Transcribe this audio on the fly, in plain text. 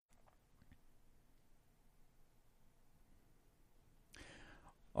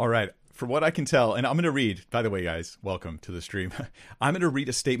All right. From what I can tell, and I'm going to read, by the way, guys, welcome to the stream. I'm going to read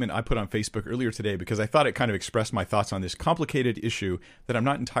a statement I put on Facebook earlier today because I thought it kind of expressed my thoughts on this complicated issue that I'm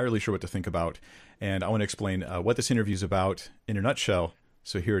not entirely sure what to think about. And I want to explain what this interview is about in a nutshell.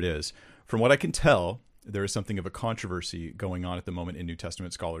 So here it is. From what I can tell, there is something of a controversy going on at the moment in New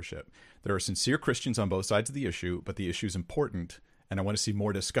Testament scholarship. There are sincere Christians on both sides of the issue, but the issue is important, and I want to see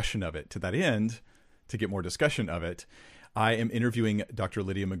more discussion of it. To that end, to get more discussion of it, I am interviewing Dr.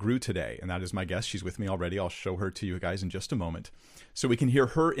 Lydia McGrew today, and that is my guest. She's with me already. I'll show her to you guys in just a moment so we can hear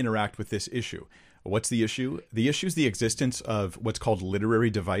her interact with this issue. What's the issue? The issue is the existence of what's called literary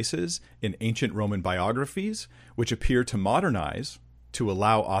devices in ancient Roman biographies, which appear to modernize, to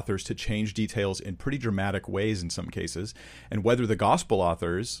allow authors to change details in pretty dramatic ways in some cases, and whether the gospel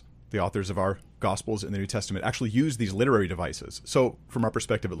authors, the authors of our gospels in the New Testament, actually use these literary devices. So from our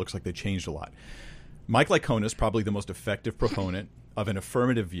perspective, it looks like they changed a lot. Mike Licona is probably the most effective proponent of an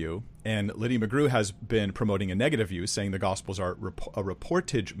affirmative view, and Lydia McGrew has been promoting a negative view, saying the Gospels are a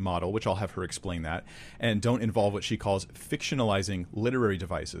reportage model, which I'll have her explain that, and don't involve what she calls fictionalizing literary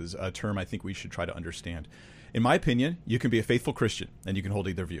devices, a term I think we should try to understand. In my opinion, you can be a faithful Christian, and you can hold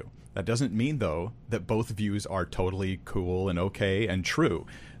either view. That doesn't mean, though, that both views are totally cool and okay and true.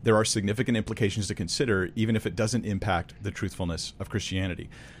 There are significant implications to consider, even if it doesn't impact the truthfulness of Christianity.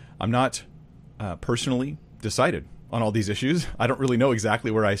 I'm not personally decided on all these issues. I don't really know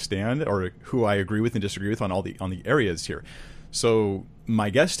exactly where I stand or who I agree with and disagree with on the areas here. So my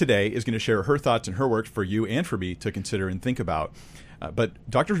guest today is going to share her thoughts and her work for you and for me to consider and think about. But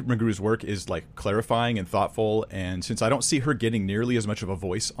Dr. McGrew's work is like clarifying and thoughtful, and since I don't see her getting nearly as much of a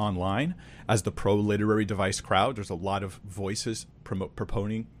voice online as the pro-literary device crowd, there's a lot of voices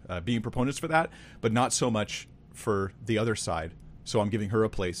being proponents for that, but not so much for the other side. So I'm giving her a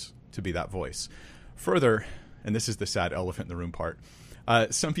place to be that voice. Further, and this is the sad elephant in the room part,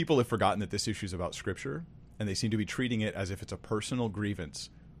 some people have forgotten that this issue is about Scripture, and they seem to be treating it as if it's a personal grievance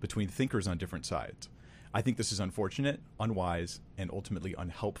between thinkers on different sides. I think this is unfortunate, unwise, and ultimately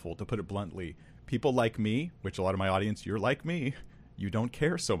unhelpful. To put it bluntly, people like me, which a lot of my audience, you're like me, you don't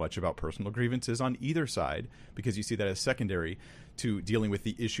care so much about personal grievances on either side because you see that as secondary to dealing with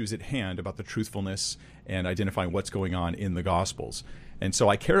the issues at hand about the truthfulness and identifying what's going on in the Gospels. And so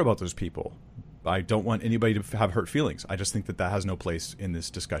I care about those people. I don't want anybody to have hurt feelings. I just think that has no place in this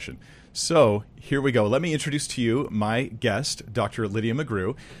discussion. So here we go. Let me introduce to you my guest, Dr. Lydia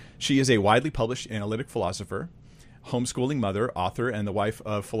McGrew. She is a widely published analytic philosopher, homeschooling mother, author, and the wife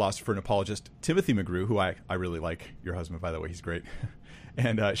of philosopher and apologist Timothy McGrew, who I really like. Your husband, by the way, he's great.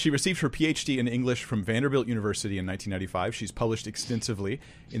 And she received her PhD in English from Vanderbilt University in 1995. She's published extensively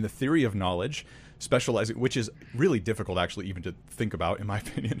in the theory of knowledge, specializing, which is really difficult actually even to think about, in my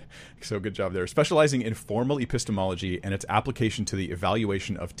opinion. So good job there. Specializing in formal epistemology and its application to the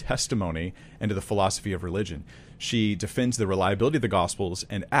evaluation of testimony and to the philosophy of religion. She defends the reliability of the Gospels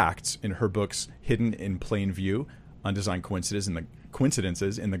and Acts in her books Hidden in Plain View, Undesigned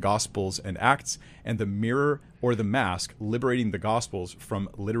Coincidences in the Gospels and Acts, and The Mirror or the Mask, Liberating the Gospels from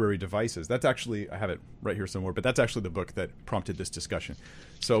Literary Devices. That's actually, I have it right here somewhere, but that's actually the book that prompted this discussion.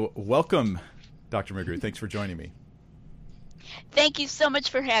 So welcome, Dr. McGrew. Thanks for joining me. Thank you so much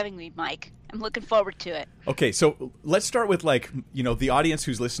for having me, Mike. I'm looking forward to it. Okay, so let's start with the audience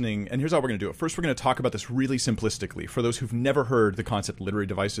who's listening, and here's how we're going to do it. First, we're going to talk about this really simplistically. For those who've never heard the concept of literary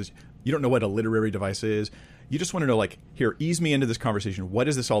devices, you don't know what a literary device is. You just want to know, here, ease me into this conversation. What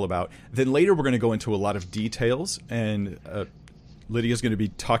is this all about? Then later, we're going to go into a lot of details, and Lydia's going to be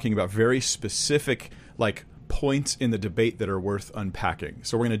talking about very specific, points in the debate that are worth unpacking.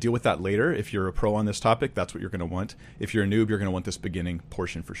 So we're going to deal with that later. If you're a pro on this topic, that's what you're going to want. If you're a noob, you're going to want this beginning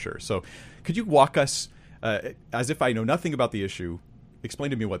portion for sure. So could you walk us, as if I know nothing about the issue,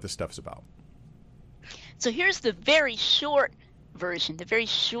 explain to me what this stuff's about? So here's the very short version, the very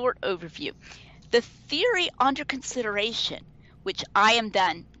short overview. The theory under consideration, which I am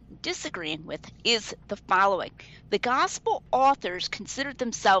then disagreeing with, is the following. The gospel authors considered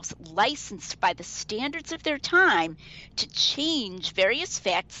themselves licensed by the standards of their time to change various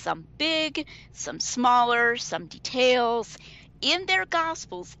facts, some big, some smaller, some details, in their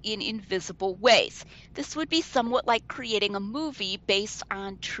gospels in invisible ways. This would be somewhat like creating a movie based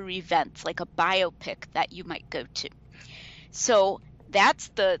on true events, like a biopic that you might go to. So that's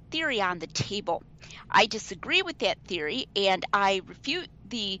the theory on the table. I disagree with that theory, and I refute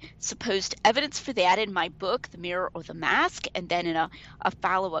the supposed evidence for that in my book, The Mirror or the Mask, and then in a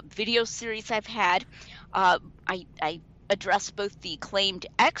follow-up video series I've had. I address both the claimed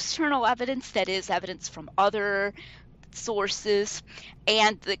external evidence, that is, evidence from other sources,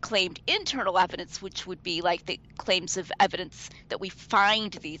 and the claimed internal evidence, which would be like the claims of evidence that we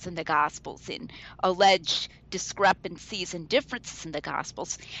find these in the Gospels, in alleged discrepancies and differences in the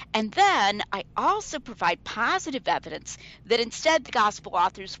Gospels. And then I also provide positive evidence that instead the Gospel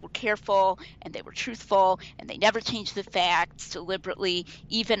authors were careful and they were truthful and they never changed the facts deliberately,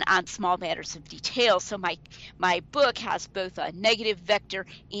 even on small matters of detail. So my book has both a negative vector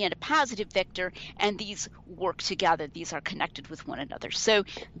and a positive vector, and these work together. These are connected with one another. So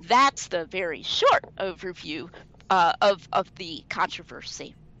that's the very short overview of the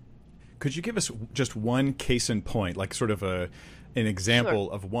controversy. Could you give us just one case in point, like sort of an example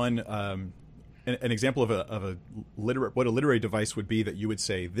Sure. of one, an example of what a literary device would be that you would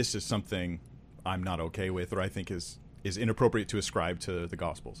say this is something I'm not okay with, or I think is inappropriate to ascribe to the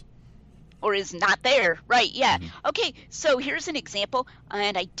Gospels? Or is not there, right? Yeah. Mm-hmm. Okay, so here's an example,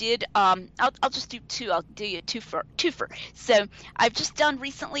 and I did. I'll just do two. I'll do you a twofer. So I've just done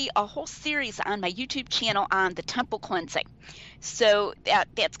recently a whole series on my YouTube channel on the temple cleansing. So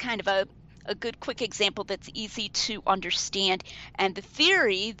that's kind of a good quick example that's easy to understand. And the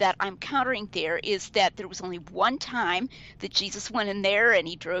theory that I'm countering there is that there was only one time that Jesus went in there and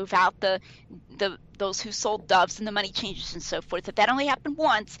he drove out those who sold doves and the money changers and so forth, that only happened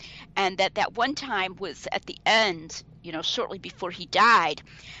once, and that one time was at the end, shortly before he died.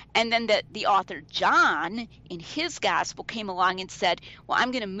 And then the author John in his gospel came along and said, well,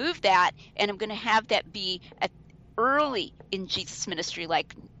 I'm going to move that and I'm going to have that be at early in Jesus' ministry,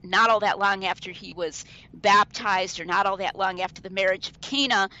 like not all that long after he was baptized or not all that long after the marriage of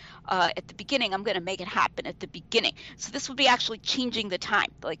Cana at the beginning. I'm going to make it happen at the beginning. So this would be actually changing the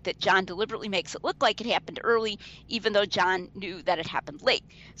time, like that John deliberately makes it look like it happened early, even though John knew that it happened late.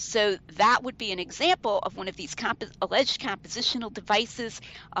 So that would be an example of one of these alleged compositional devices.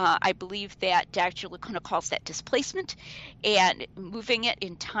 I believe that Dr. Licona calls that displacement and moving it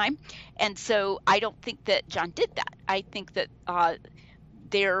in time. And so I don't think that John did that. I think that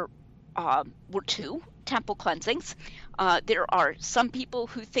there were two temple cleansings. There are some people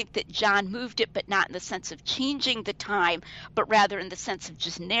who think that John moved it, but not in the sense of changing the time, but rather in the sense of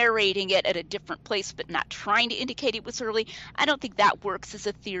just narrating it at a different place, but not trying to indicate it was early. I don't think that works as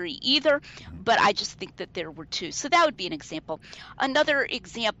a theory either, but I just think that there were two. So that would be an example. Another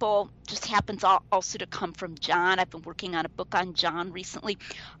example just happens also to come from John. I've been working on a book on John recently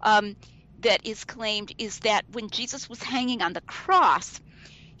that is claimed is that when Jesus was hanging on the cross,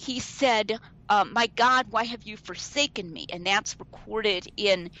 he said, my God, why have you forsaken me? And that's recorded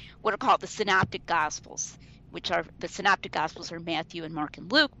in what are called the Synoptic Gospels, which are the Synoptic Gospels are Matthew and Mark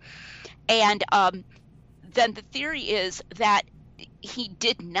and Luke. And then the theory is that he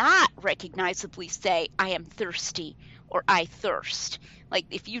did not recognizably say, I am thirsty or I thirst. Like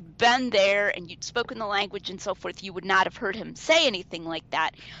if you'd been there and you'd spoken the language and so forth, you would not have heard him say anything like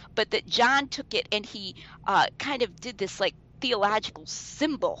that. But that John took it and he kind of did this like theological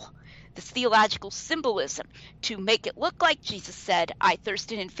symbolism to make it look like Jesus said, I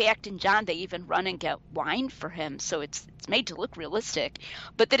thirst. And in fact, in John, they even run and get wine for him. So it's made to look realistic,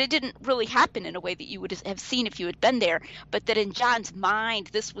 but that it didn't really happen in a way that you would have seen if you had been there. But that in John's mind,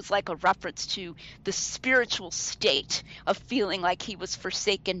 this was like a reference to the spiritual state of feeling like he was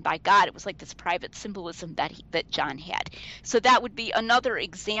forsaken by God. It was like this private symbolism that John had. So that would be another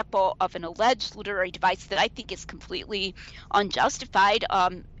example of an alleged literary device that I think is completely unjustified.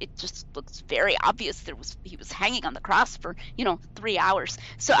 It just looks very obvious he was hanging on the cross for 3 hours.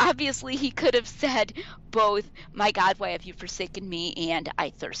 So obviously he could have said both, my God, why have you forsaken me, and I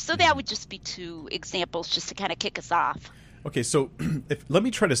thirst. So that would just be two examples just to kind of kick us off. Okay, so let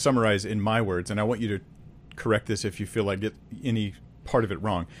me try to summarize in my words, and I want you to correct this if you feel like get any part of it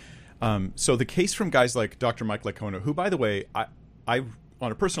wrong. So the case from guys like Dr. Mike Licona, who, by the way, I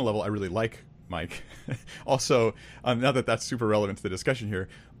on a personal level, I really like Mike. Also, now that that's super relevant to the discussion here,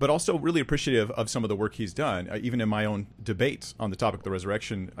 but also really appreciative of some of the work he's done. Even in my own debates on the topic of the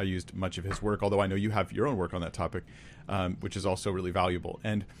resurrection, I used much of his work, although I know you have your own work on that topic, which is also really valuable.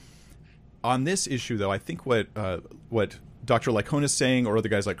 And on this issue, though, I think what Dr. Licona is saying, or other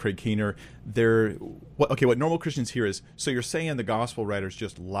guys like Craig Keener, what normal Christians hear is, so you're saying the gospel writers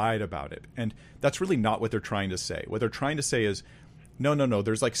just lied about it. And that's really not what they're trying to say. What they're trying to say is, no,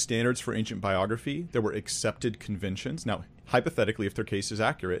 there's like standards for ancient biography. There were accepted conventions. Now, hypothetically, if their case is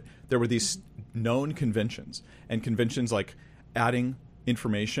accurate, there were these known conventions, and conventions like adding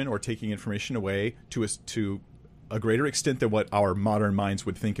information or taking information away to a greater extent than what our modern minds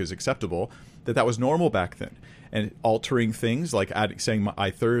would think is acceptable, that was normal back then. And altering things like saying I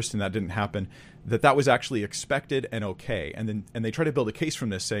thirst, and that didn't happen, that was actually expected and okay. And they try to build a case from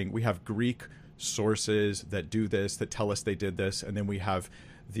this, saying we have Greek sources that do this, that tell us they did this, and then we have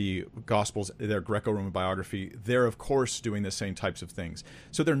the Gospels, their Greco-Roman biography. They're of course doing the same types of things.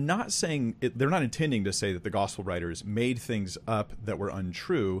 So they're not intending to say that the Gospel writers made things up that were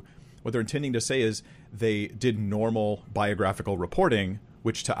untrue. What they're intending to say is they did normal biographical reporting,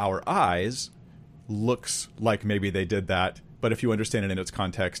 which to our eyes looks like maybe they did that. But if you understand it in its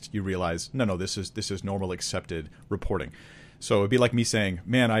context, you realize, no, this is normal accepted reporting. So it'd be like me saying,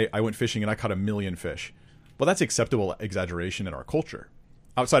 man, I went fishing and I caught 1 million fish. Well, that's acceptable exaggeration in our culture.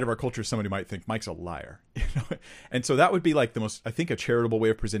 Outside of our culture, somebody might think Mike's a liar. And so that would be like the most, I think, a charitable way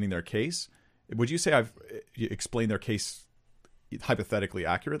of presenting their case. Would you say I've explained their case hypothetically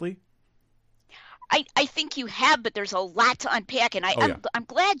accurately? I think you have, but there's a lot to unpack, and I'm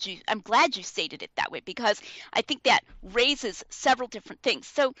glad you stated it that way, because I think that raises several different things.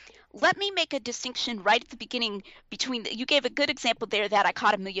 So let me make a distinction right at the beginning between you gave a good example there that I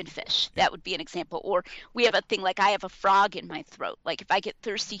caught 1 million fish. That would be an example. Or we have a thing like I have a frog in my throat. Like if I get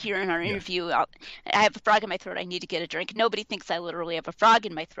thirsty here in our interview, I have a frog in my throat. I need to get a drink. Nobody thinks I literally have a frog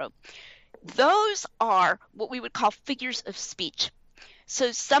in my throat. Those are what we would call figures of speech.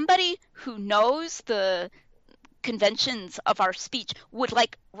 So somebody who knows the conventions of our speech would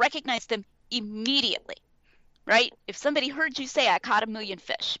recognize them immediately, right? If somebody heard you say, I caught 1 million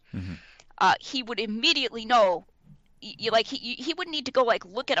fish, he would immediately know, he wouldn't need to go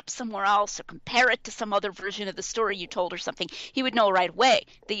look it up somewhere else or compare it to some other version of the story you told or something. He would know right away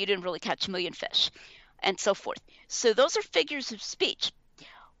that you didn't really catch 1 million fish and so forth. So those are figures of speech.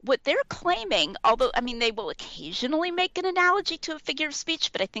 What they're claiming, although, they will occasionally make an analogy to a figure of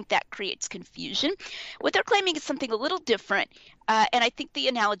speech, but I think that creates confusion. What they're claiming is something a little different. And I think the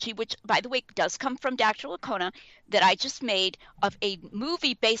analogy, which, by the way, does come from Dr. Licona, that I just made of a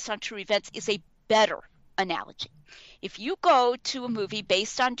movie based on true events is a better analogy. If you go to a movie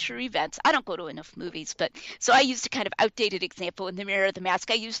based on true events, I don't go to enough movies, but so I used a kind of outdated example in The Mirror of the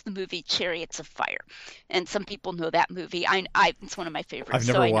Mask. I used the movie Chariots of Fire, and some people know that movie. It's one of my favorites.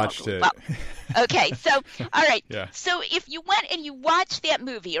 I've never watched it. Well. Okay, so all right. Yeah. So if you went and you watched that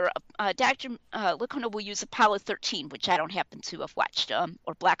movie, or Dr. Licona will use Apollo 13, which I don't happen to have watched,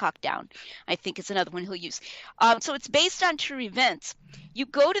 or Black Hawk Down, I think is another one he'll use. So it's based on true events. You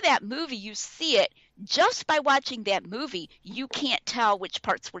go to that movie, you see it. Just by watching that movie, you can't tell which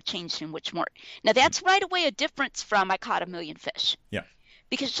parts were changed and which weren't. Now, that's right away a difference from I caught 1 million fish. Yeah.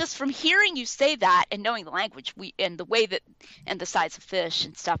 Because just from hearing you say that and knowing the language and the way that and the size of fish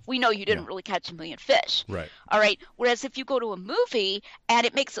and stuff, we know you didn't really catch 1 million fish. Right. All right. Whereas if you go to a movie and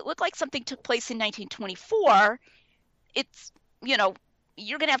it makes it look like something took place in 1924, it's,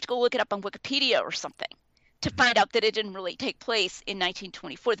 you're going to have to go look it up on Wikipedia or something to find out that it didn't really take place in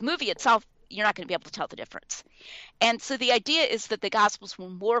 1924. The movie itself, you're not going to be able to tell the difference. And so the idea is that the Gospels were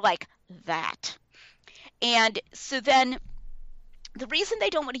more like that. And so then the reason they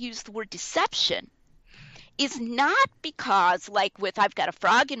don't want to use the word deception is not because, like with I've got a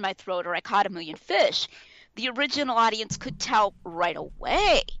frog in my throat or I caught 1 million fish, the original audience could tell right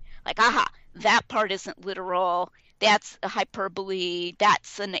away, like, aha, that part isn't literal. That's a hyperbole.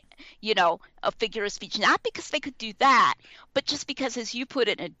 That's a figure of speech. Not because they could do that, but just because, as you put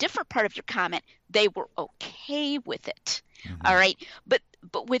it in a different part of your comment, they were okay with it. Mm-hmm. All right. But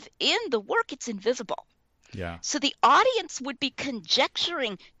within the work, it's invisible. Yeah. So the audience would be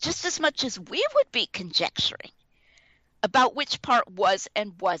conjecturing just as much as we would be conjecturing about which part was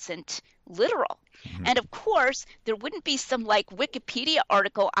and wasn't literal. Mm-hmm. And of course, there wouldn't be some Wikipedia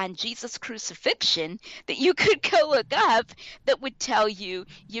article on Jesus' crucifixion that you could go look up that would tell you,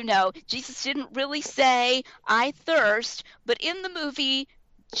 Jesus didn't really say, I thirst, but in the movie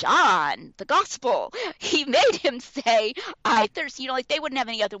John, the gospel, he made him say, I thirst. They wouldn't have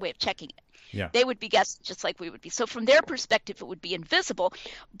any other way of checking it. Yeah. They would be guessing just like we would be. So from their perspective, it would be invisible,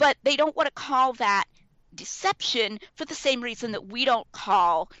 but they don't want to call that deception for the same reason that we don't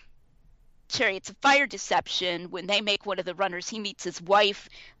call Chariots of Fire deception when they make one of the runners, he meets his wife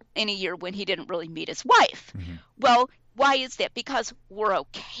in a year when he didn't really meet his wife. Mm-hmm. Well, why is that? Because we're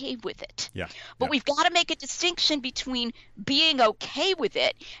okay with it. Yeah. But we've got to make a distinction between being okay with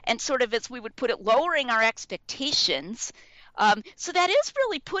it and sort of, as we would put it, lowering our expectations. So that is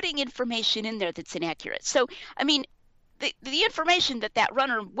really putting information in there that's inaccurate. So, the information that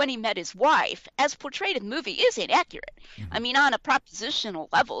runner, when he met his wife, as portrayed in the movie, is inaccurate. Mm-hmm. On a propositional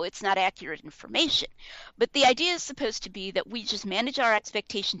level, it's not accurate information. But the idea is supposed to be that we just manage our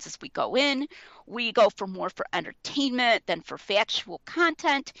expectations as we go in. We go for more for entertainment than for factual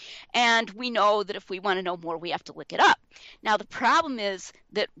content. And we know that if we want to know more, we have to look it up. Now, the problem is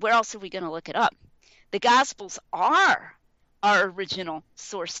that where else are we going to look it up? The Gospels are our original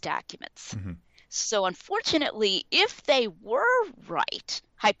source documents. Mm-hmm. So unfortunately, if they were right,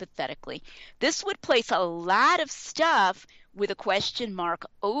 hypothetically, this would place a lot of stuff with a question mark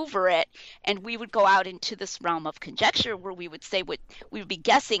over it, and we would go out into this realm of conjecture where we would say what we would be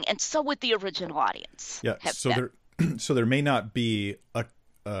guessing, and so would the original audience have been. So there may not be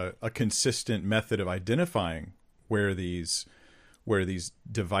a consistent method of identifying where these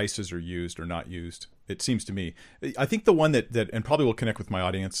devices are used or not used. It seems to me. I think the one that and probably will connect with my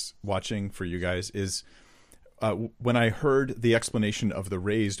audience watching for you guys is when I heard the explanation of the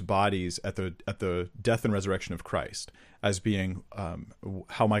raised bodies at the death and resurrection of Christ as being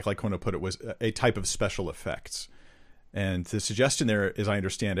how Mike Licona put it was a type of special effects. And the suggestion there, as I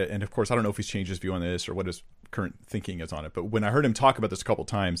understand it, and of course I don't know if he's changed his view on this or what his current thinking is on it, but when I heard him talk about this a couple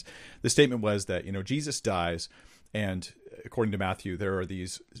times, the statement was that Jesus dies, and according to Matthew, there are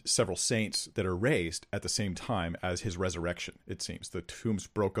these several saints that are raised at the same time as his resurrection. It seems the tombs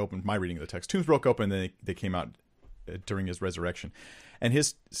broke open. My reading of the text, tombs broke open, and then they came out during his resurrection. And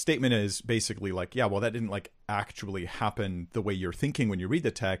his statement is basically like, yeah, well, that didn't like actually happen the way you're thinking when you read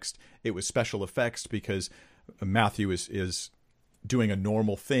the text. It was special effects because Matthew is doing a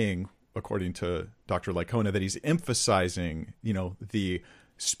normal thing, according to Dr. Licona, that he's emphasizing, the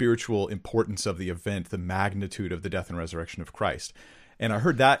spiritual importance of the event, the magnitude of the death and resurrection of Christ. And I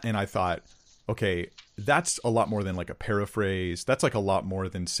heard that and I thought, okay, that's a lot more than like a paraphrase. That's like a lot more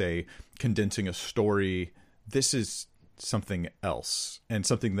than, say, condensing a story. This is something else, and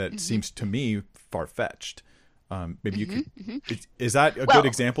something that seems to me far-fetched. Maybe you could, is that a good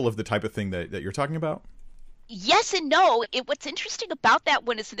example of the type of thing that you're talking about? Yes and no. What's interesting about that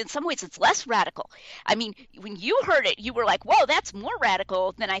one is that in some ways it's less radical. I mean, when you heard it, you were like, whoa, that's more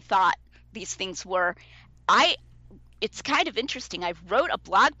radical than I thought these things were. It's kind of interesting. I wrote a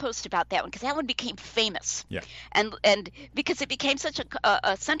blog post about that one because that one became famous. Yeah. And because it became such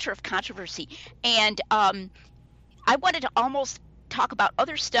a center of controversy. And I wanted to almost talk about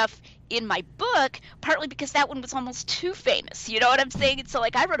other stuff in my book, partly because that one was almost too famous. You know what I'm saying? And so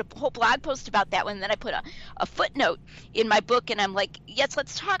like I wrote a whole blog post about that one, and then I put a footnote in my book, and I'm like, yes,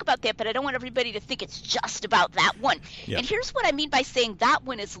 let's talk about that, but I don't want everybody to think it's just about that one. Yeah. And here's what I mean by saying that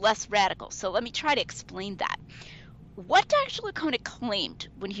one is less radical. So let me try to explain that. What Dr. Licona claimed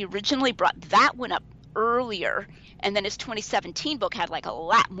when he originally brought that one up earlier, and then his 2017 book had like a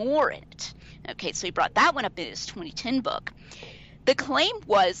lot more in it. Okay, so he brought that one up in his 2010 book. The claim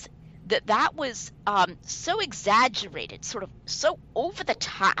was that was so exaggerated, sort of so over the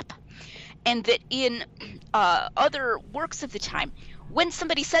top, and that in other works of the time, when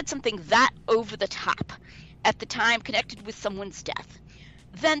somebody said something that over the top at the time connected with someone's death,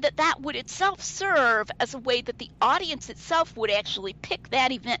 then that would itself serve as a way that the audience itself would actually pick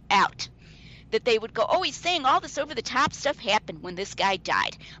that event out. That they would go, oh, he's saying all this over-the-top stuff happened when this guy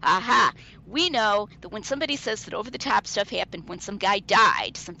died. Aha, we know that when somebody says that over-the-top stuff happened when some guy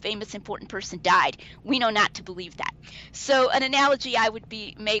died, some famous important person died, we know not to believe that. So an analogy I would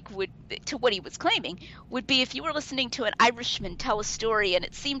make to what he was claiming would be if you were listening to an Irishman tell a story and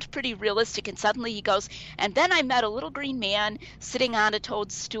it seemed pretty realistic, and suddenly he goes, and then I met a little green man sitting on a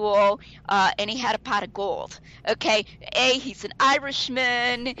toadstool, and he had a pot of gold. Okay, A, he's an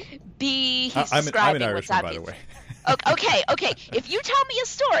Irishman. B, he's describing I'm an what's Irishman, obvious. by the way. Okay. If you tell me a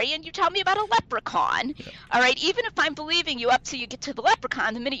story and you tell me about a leprechaun, all right, even if I'm believing you up till you get to the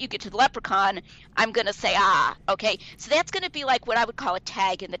leprechaun, the minute you get to the leprechaun, I'm going to say, okay. So that's going to be like what I would call a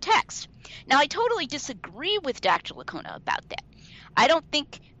tag in the text. Now, I totally disagree with Dr. Licona about that. I don't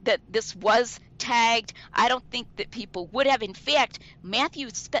think that this was tagged. I don't think that people would have. In fact, Matthew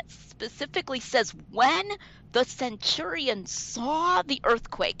specifically says when the centurion saw the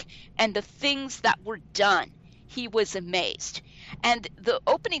earthquake and the things that were done, he was amazed. And the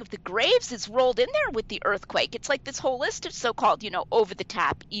opening of the graves is rolled in there with the earthquake. It's like this whole list of so-called,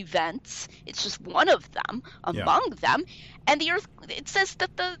 over-the-top events. It's just one of them among them. And it says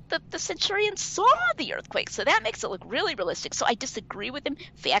that the centurion saw the earthquake. So that makes it look really realistic. So I disagree with him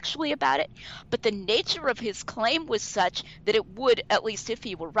factually about it. But the nature of his claim was such that it would, at least if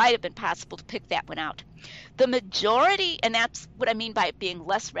he were right, have been possible to pick that one out. The majority, and that's what I mean by it being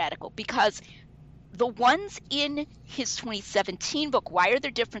less radical, because the ones in his 2017 book, Why Are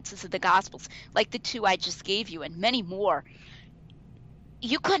There Differences in the Gospels, like the two I just gave you and many more,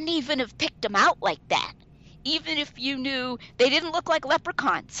 you couldn't even have picked them out like that. Even if you knew they didn't look like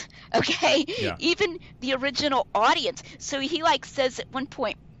leprechauns, okay? Yeah. Even the original audience. So he says at one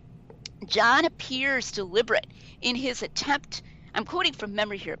point, John appears deliberate in his attempt, I'm quoting from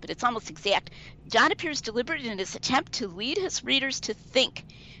memory here, but it's almost exact. John appears deliberate in his attempt to lead his readers to think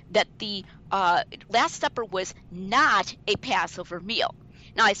that the Last Supper was not a Passover meal.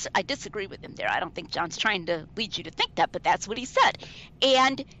 Now, I disagree with him there. I don't think John's trying to lead you to think that, but that's what he said.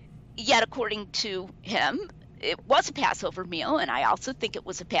 And yet, according to him, it was a Passover meal, and I also think it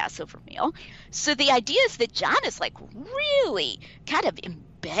was a Passover meal. So the idea is that John is like really kind of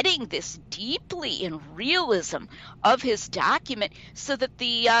embedding this deeply in realism of his document so that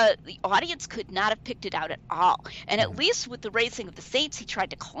the audience could not have picked it out at all. And at least with the raising of the saints, he tried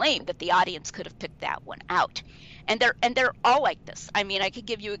to claim that the audience could have picked that one out. And they're all like this. I mean, I could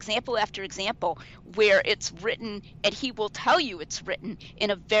give you example after example where it's written, and he will tell you it's written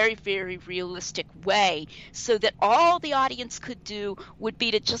in a very, very realistic way, so that all the audience could do would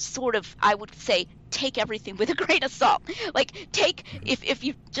be to just sort of, I would say, take everything with a grain of salt. Like if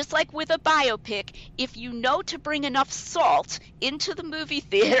you, just like with a biopic, if you know to bring enough salt into the movie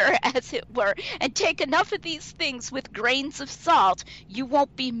theater, as it were, and take enough of these things with grains of salt, you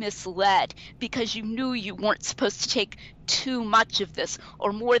won't be misled because you knew you weren't supposed to take too much of this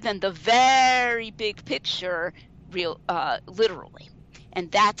or more than the very big picture literally.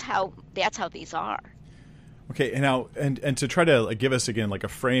 And that's how these are. Okay, and now and to try to give us again like a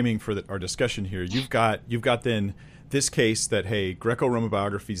framing for our discussion here, you've got then this case that, hey, Greco-Roman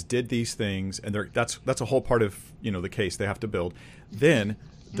biographies did these things, and that's a whole part of the case they have to build. Then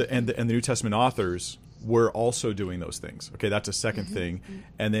the New Testament authors were also doing those things. Okay, that's a second thing,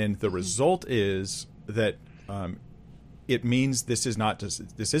 and then the result is that it means this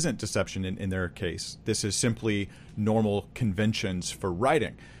isn't deception in their case. This is simply normal conventions for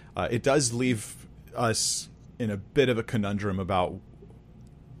writing. It does leave us in a bit of a conundrum about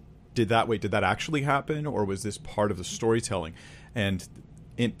did that actually happen, or was this part of the storytelling? And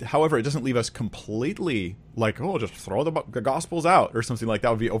however, it doesn't leave us completely like, oh, just throw the Gospels out or something like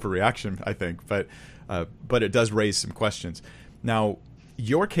that. Would be overreaction, I think. But it does raise some questions. Now,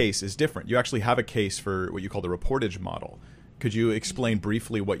 your case is different. You actually have a case for what you call the reportage model. Could you explain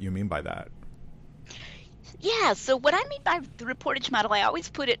briefly what you mean by that? Yeah, so what I mean by the reportage model, I always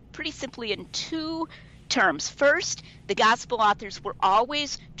put it pretty simply in two terms. First, the gospel authors were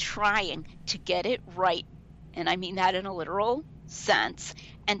always trying to get it right, and I mean that in a literal sense.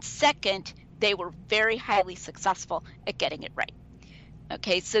 And second, they were very highly successful at getting it right.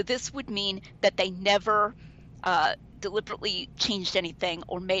 Okay, so this would mean that they never deliberately changed anything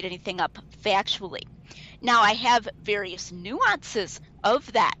or made anything up factually. Now, I have various nuances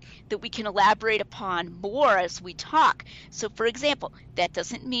of that we can elaborate upon more as we talk. So, for example, that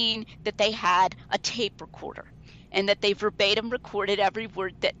doesn't mean that they had a tape recorder and that they verbatim recorded every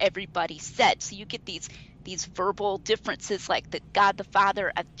word that everybody said. So you get these verbal differences, like that God the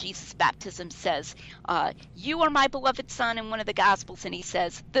Father at Jesus' baptism says, you are my beloved Son in one of the Gospels, and he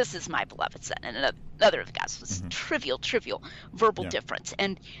says, this is my beloved Son in another of the Gospels. Trivial verbal difference.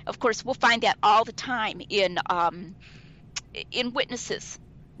 And, of course, we'll find that all the time in witness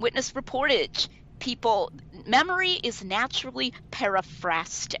reportage. Memory is naturally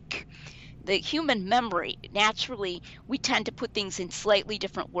paraphrastic. The human memory, naturally, we tend to put things in slightly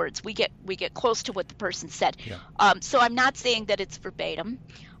different words. We get close to what the person said. Yeah. So I'm not saying that it's verbatim.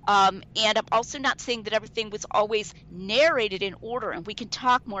 And I'm also not saying that everything was always narrated in order, and we can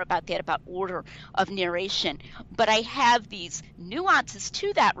talk more about that, about order of narration. But I have these nuances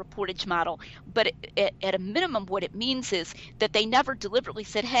to that reportage model, but at a minimum, what it means is that they never deliberately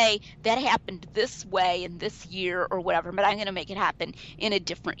said, hey, that happened this way in this year or whatever, but I'm going to make it happen in a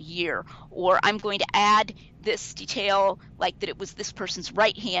different year, or I'm going to add this detail, like that it was this person's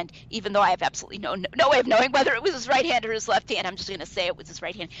right hand, even though I have absolutely no way of knowing whether it was his right hand or his left hand. I'm just going to say it was his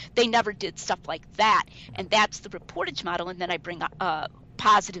right hand. They never did stuff like that, and that's the reportage model, and then I bring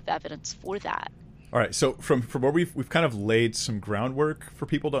positive evidence for that. All right, so from where we've kind of laid some groundwork for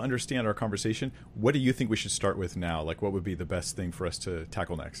people to understand our conversation, what do you think we should start with now? Like, what would be the best thing for us to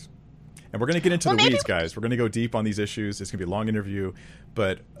tackle next? And we're going to get into the weeds, guys. We're going to go deep on these issues. It's going to be a long interview,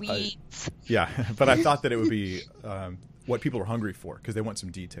 but yeah. But I thought that it would be what people are hungry for, because they want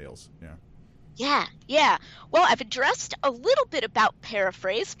some details. Yeah. Well, I've addressed a little bit about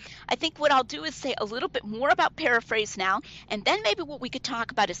paraphrase. I think what I'll do is say a little bit more about paraphrase now, and then maybe what we could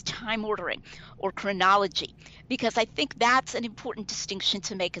talk about is time ordering or chronology, because I think that's an important distinction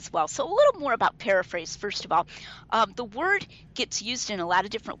to make as well. So a little more about paraphrase, first of all. The word gets used in a lot of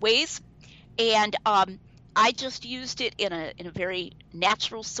different ways. And I just used it in a very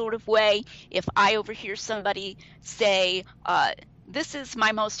natural sort of way. If I overhear somebody say, this is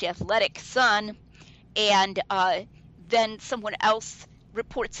my most athletic son, and then someone else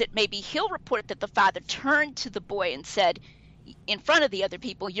reports it, maybe he'll report that the father turned to the boy and said, in front of the other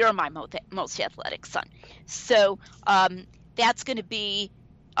people, you're my most athletic son. So that's going to be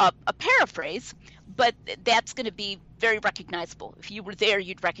a paraphrase, but that's going to be very recognizable. If you were there,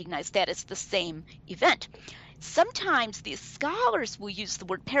 you'd recognize that as the same event. Sometimes the scholars will use the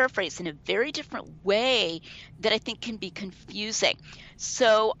word paraphrase in a very different way that I think can be confusing.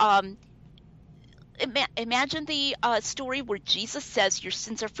 So imagine the story where Jesus says, your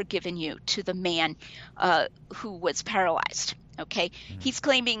sins are forgiven you, to the man who was paralyzed. Okay, he's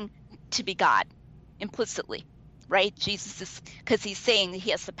claiming to be God implicitly, right? Jesus is, because he's saying that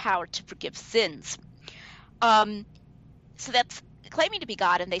he has the power to forgive sins. So that's claiming to be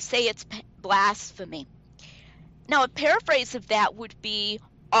God, and they say it's blasphemy. Now, a paraphrase of that would be,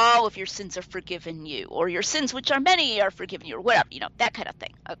 all of your sins are forgiven you, or your sins, which are many, are forgiven you, or whatever, that kind of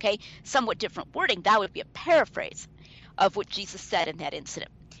thing, okay? Somewhat different wording. That would be a paraphrase of what Jesus said in that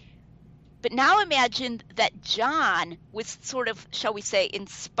incident. But now imagine that John was sort of, shall we say,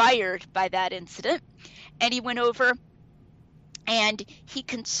 inspired by that incident, and he went over and he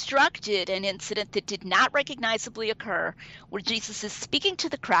constructed an incident that did not recognizably occur, where Jesus is speaking to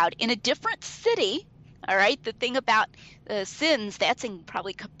the crowd in a different city. All right, the thing about sins, that's in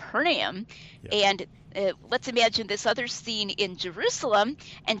probably Capernaum. Yeah. And let's imagine this other scene in Jerusalem,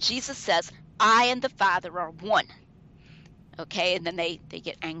 and Jesus says, I and the Father are one. Okay, and then they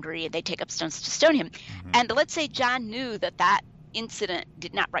get angry and they take up stones to stone him. And let's say John knew that incident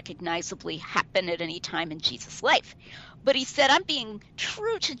did not recognizably happen at any time in Jesus' life. But he said, I'm being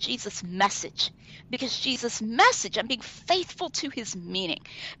true to Jesus' message, because Jesus' message, I'm being faithful to his meaning,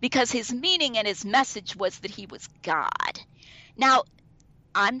 because his meaning and his message was that he was God. Now,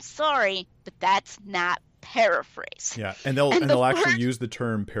 I'm sorry, but that's not paraphrase. Yeah, and they'll actually use the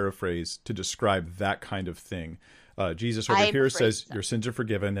term paraphrase to describe that kind of thing. Jesus over here says, your sins are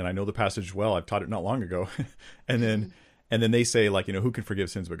forgiven, and I know the passage well. I've taught it not long ago. And then they say, like, who can forgive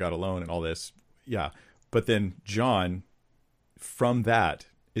sins but God alone, and all this. Yeah, but then John, from that,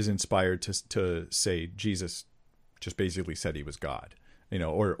 is inspired to say Jesus just basically said he was God,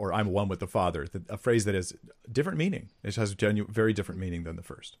 or I'm one with the Father, a phrase that has different meaning. It has very different meaning than the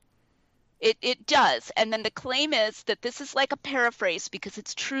first. It does. And then the claim is that this is like a paraphrase because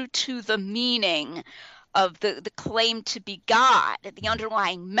it's true to the meaning of the claim to be God, the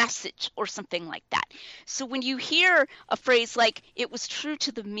underlying message or something like that. So when you hear a phrase like it was true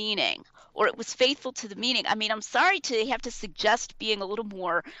to the meaning or it was faithful to the meaning, I mean, I'm sorry to have to suggest being a little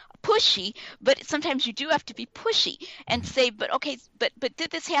more pushy, but sometimes you do have to be pushy and say, but okay, but did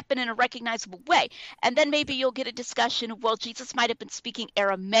this happen in a recognizable way? And then maybe you'll get a discussion of, well, Jesus might have been speaking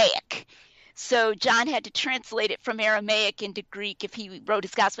Aramaic. So John had to translate it from Aramaic into Greek if he wrote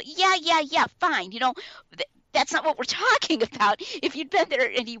his gospel. Yeah, fine. That's not what we're talking about. If you'd been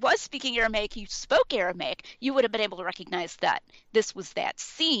there and he was speaking Aramaic, you spoke Aramaic, you would have been able to recognize that this was that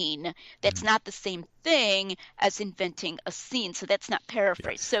scene. That's not the same thing as inventing a scene. So that's not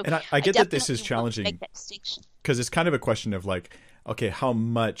paraphrase. Yeah. So and I get that this is challenging because it's kind of a question of like, okay, how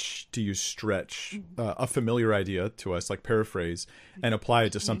much do you stretch a familiar idea to us, like paraphrase, and apply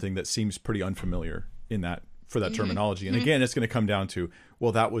it to something that seems pretty unfamiliar for that terminology? And again, it's going to come down to,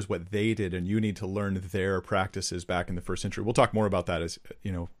 well, that was what they did, and you need to learn their practices back in the first century. We'll talk more about that as we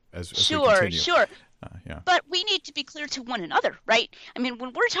continue. Sure. Yeah. But we need to be clear to one another, right? I mean,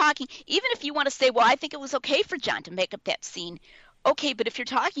 when we're talking, even if you want to say, well, I think it was okay for John to make up that scene. Okay, but if you're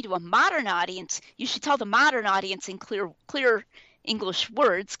talking to a modern audience, you should tell the modern audience in clear English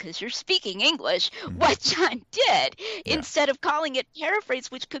words, because you're speaking English, what John did, instead of calling it paraphrase,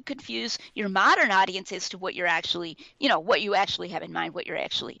 which could confuse your modern audience as to what you're actually, what you actually have in mind, what you're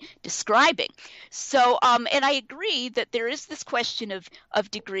actually describing. So, and I agree that there is this question of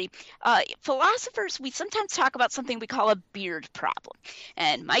degree. Philosophers, we sometimes talk about something we call a beard problem.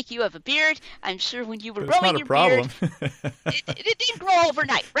 And Mike, you have a beard. I'm sure when you were growing your beard, it didn't grow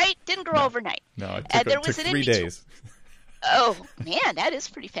overnight, right? Didn't grow overnight. No, it took 3 days. Oh man, that is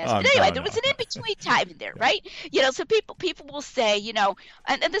pretty fast. But anyway, there was an in-between time in there, right? So people will say,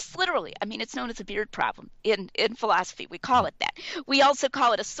 and this literally, I mean, it's known as a beard problem in philosophy. We call it that. We also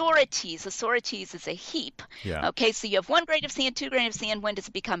call it a sorites. A sorites is a heap. Yeah. Okay, so you have 1 grain of sand, 2 grain of sand. When does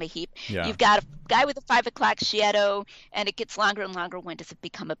it become a heap? Yeah. You've got a guy with a 5 o'clock shadow, and it gets longer and longer. When does it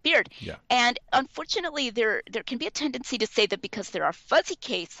become a beard? Yeah. And unfortunately, there can be a tendency to say that because there are fuzzy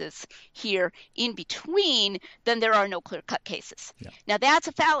cases here in between, then there are no clear cut cases. Yeah. Now that's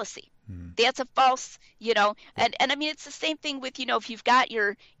a fallacy. That's a false, and I mean, it's the same thing with, if you've got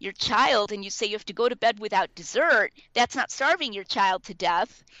your child and you say you have to go to bed without dessert, that's not starving your child to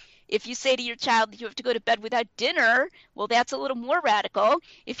death. If you say to your child that you have to go to bed without dinner, well, that's a little more radical.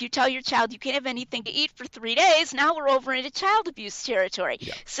 If you tell your child you can't have anything to eat for 3 days, now we're over into child abuse territory.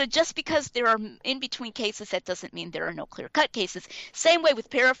 Yeah. So just because there are in-between cases, that doesn't mean there are no clear-cut cases. Same way with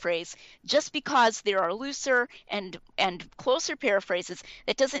paraphrase. Just because there are looser and closer paraphrases,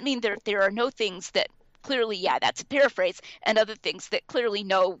 that doesn't mean there are no things that clearly, yeah, that's a paraphrase, and other things that clearly,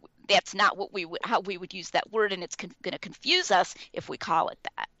 no, that's not how we would use that word, and it's going to confuse us if we call it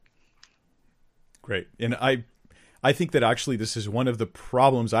that. Great. And I think that actually this is one of the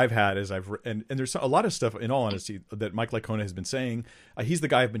problems I've had as and there's a lot of stuff, in all honesty, that Mike Licona has been saying. He's the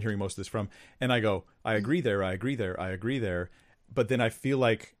guy I've been hearing most of this from. And I go, I agree there, I agree there, I agree there. But then I feel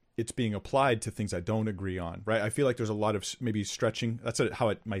like it's being applied to things I don't agree on, right? I feel like there's a lot of maybe stretching. That's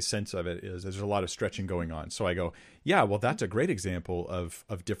my sense of it is. There's a lot of stretching going on. So I go, yeah, well, that's a great example of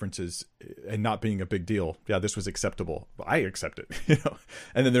differences and not being a big deal. Yeah, this was acceptable. I accept it,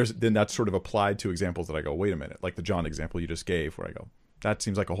 And then that's sort of applied to examples that I go, wait a minute, like the John example you just gave, where I go, that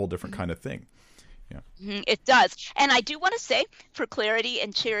seems like a whole different kind of thing. Yeah. It does. And I do want to say, for clarity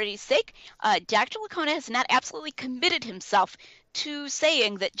and charity's sake, Dr. Licona has not absolutely committed himself to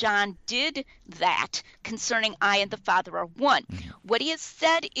saying that John did that concerning I and the Father are one. Mm-hmm. What he has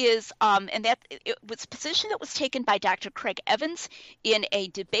said is, and that it was a position that was taken by Dr. Craig Evans in a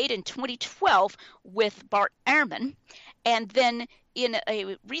debate in 2012 with Bart Ehrman, and then in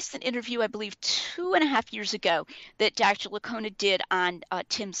a recent interview, I believe 2.5 years ago, that Dr. Licona did on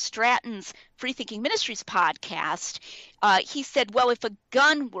Tim Stratton's Free Thinking Ministries podcast, he said, well, if a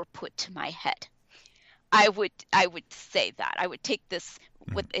gun were put to my head, I would say that. I would take this,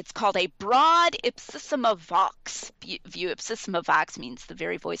 what it's called a broad ipsissima vox view. Ipsissima vox means the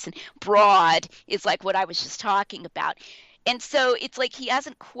very voice, and broad is like what I was just talking about. And so it's like he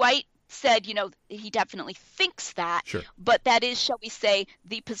hasn't quite said, he definitely thinks that, sure, but that is, shall we say,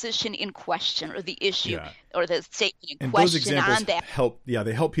 the position in question, or the issue, or the statement in and question. Those examples on that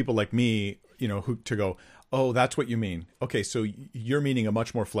they help people like me, who to go, oh, that's what you mean. Okay, so you're meaning a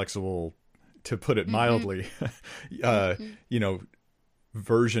much more flexible, to put it mildly,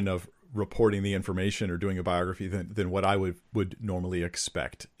 version of reporting the information or doing a biography than what I would normally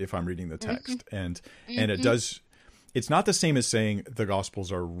expect if I'm reading the text. And it does. It's not the same as saying the Gospels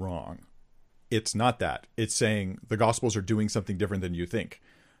are wrong. It's not that. It's saying the Gospels are doing something different than you think.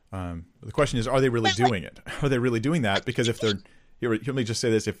 The question is, are they really doing it? Are they really doing that? Because if they're, let me just say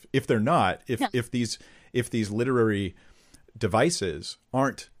this: if they're not, if these literary devices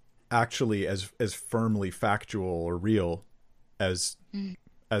aren't actually as firmly factual or real as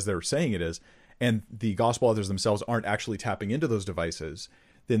they're saying it is, and the gospel authors themselves aren't actually tapping into those devices,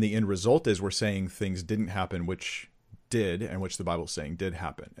 then the end result is we're saying things didn't happen, which did, and which the Bible is saying did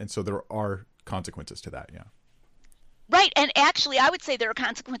happen. And so there are consequences to that. Yeah. Right. And actually, I would say there are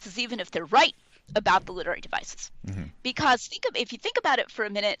consequences even if they're right about the literary devices. Mm-hmm. Because if you think about it for a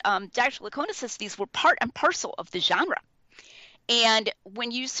minute, Dr. Licona says these were part and parcel of the genre. And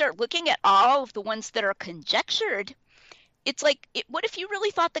when you start looking at all of the ones that are conjectured, it's like, what if you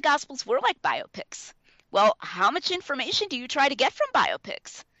really thought the Gospels were like biopics? Well, how much information do you try to get from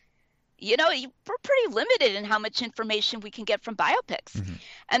biopics? We're pretty limited in how much information we can get from biopics. Mm-hmm.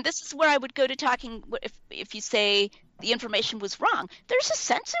 And this is where I would go to talking, if you say the information was wrong, there's a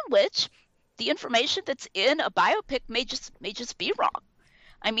sense in which the information that's in a biopic may just be wrong.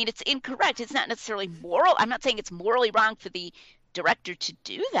 I mean, it's incorrect. It's not necessarily moral. I'm not saying it's morally wrong for the director to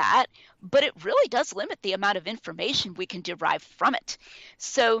do that, but it really does limit the amount of information we can derive from it.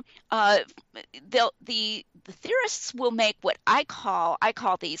 So the theorists will make what I call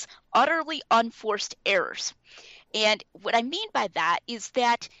these utterly unforced errors. And what I mean by that is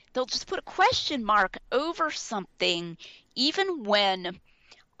that they'll just put a question mark over something even when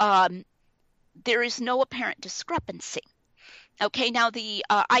there is no apparent discrepancy. Okay, now the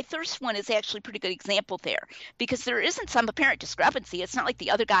I thirst one is actually a pretty good example there, because there isn't some apparent discrepancy. It's not like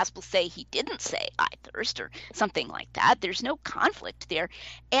the other Gospels say he didn't say I thirst or something like that. There's no conflict there.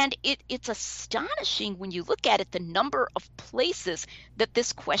 And it's astonishing when you look at it, the number of places that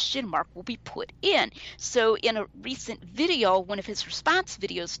this question mark will be put in. So in a recent video, one of his response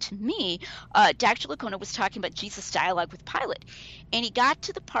videos to me, Dr. Licona was talking about Jesus' dialogue with Pilate. And he got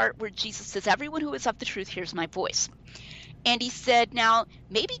to the part where Jesus says, everyone who is of the truth hears my voice. And he said, now,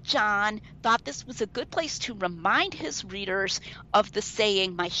 maybe John thought this was a good place to remind his readers of the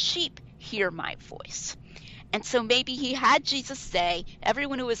saying, my sheep hear my voice. And so maybe he had Jesus say,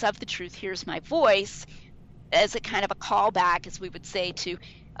 everyone who is of the truth hears my voice, as a kind of a callback, as we would say, to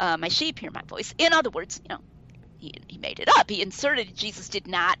my sheep hear my voice. In other words, he made it up. He inserted Jesus did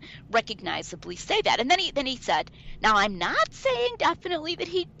not recognizably say that. And then he said, now I'm not saying definitely that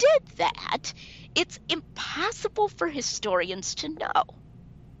he did that. It's impossible for historians to know.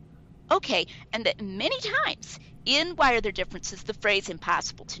 Okay, and that many times in Why Are There Differences, the phrase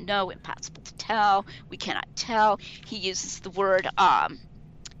impossible to know, impossible to tell, we cannot tell, he uses the word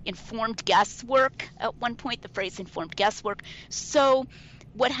informed guesswork at one point, the phrase informed guesswork. So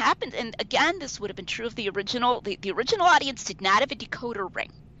what happened, and again, this would have been true of the original audience did not have a decoder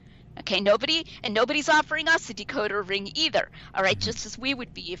ring. Okay, nobody's offering us a decoder ring either. All right, just as we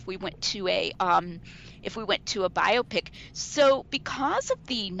would be if we went to a biopic. So because of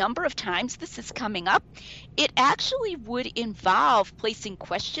the number of times this is coming up, it actually would involve placing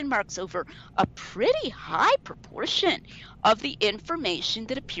question marks over a pretty high proportion of the information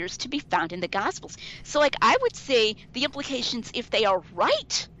that appears to be found in the Gospels. So like I would say the implications, if they are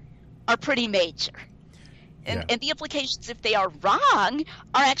right, are pretty major. And the implications, if they are wrong,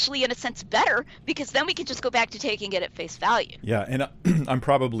 are actually, in a sense, better, because then we can just go back to taking it at face value. Yeah, and I'm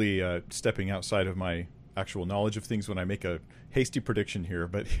probably stepping outside of my actual knowledge of things when I make a hasty prediction here.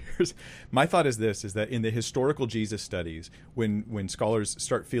 But my thought is that in the historical Jesus studies, when scholars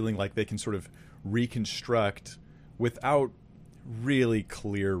start feeling like they can sort of reconstruct without really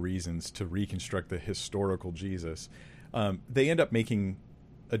clear reasons to reconstruct the historical Jesus, they end up making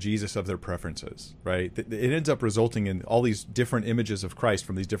a Jesus of their preferences, right? It ends up resulting in all these different images of Christ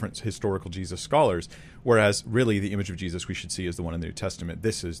from these different historical Jesus scholars, whereas really the image of Jesus we should see is the one in the New Testament.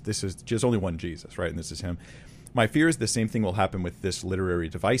 This is just only one Jesus, right? And this is him. My fear is the same thing will happen with this literary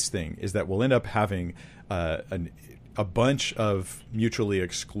device thing, is that we'll end up having a bunch of mutually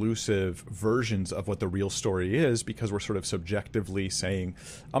exclusive versions of what the real story is, because we're sort of subjectively saying,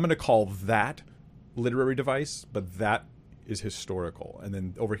 I'm going to call that literary device, but that is historical. And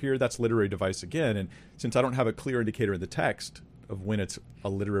then over here, that's literary device again. And since I don't have a clear indicator in the text of when it's a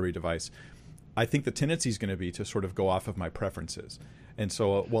literary device, I think the tendency is going to be to sort of go off of my preferences. And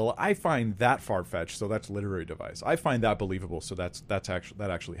so, well, I find that far-fetched, so that's literary device. I find that believable, so that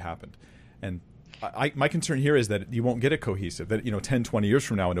actually happened. And my concern here is that you won't get a cohesive, that 10, 20 years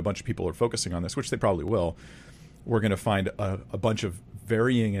from now, when a bunch of people are focusing on this, which they probably will, we're going to find a bunch of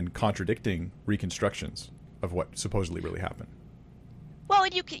varying and contradicting reconstructions of what supposedly really happened. Well,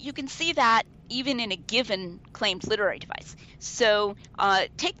 and you can see that even in a given claimed literary device. So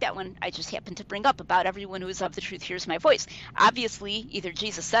take that one I just happened to bring up about everyone who is of the truth hears my voice. Obviously, either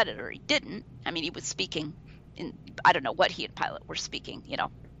Jesus said it or he didn't. I mean, he was speaking in, I don't know what he and Pilate were speaking,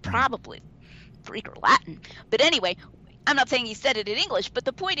 probably Greek or Latin. But anyway, I'm not saying he said it in English, but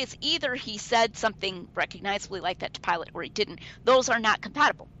the point is either he said something recognizably like that to Pilate or he didn't. Those are not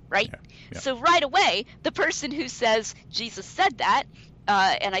compatible, right? Yeah. So right away, the person who says Jesus said that,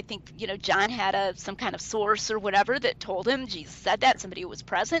 and I think, John had some kind of source or whatever that told him Jesus said that, somebody who was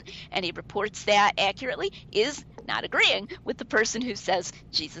present, and he reports that accurately, is not agreeing with the person who says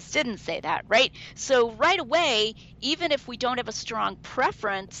Jesus didn't say that, right? So right away, even if we don't have a strong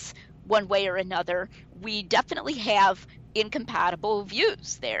preference one way or another, we definitely have incompatible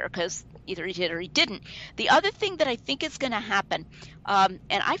views there, because either he did or he didn't. The other thing that I think is going to happen, and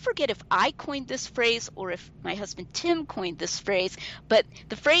I forget if I coined this phrase or if my husband Tim coined this phrase, but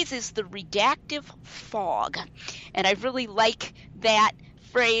the phrase is the redactive fog. And I really like that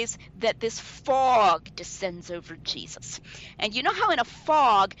phrase, that this fog descends over Jesus. And you know how in a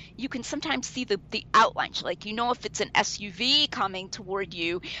fog you can sometimes see the outlines, like if it's an SUV coming toward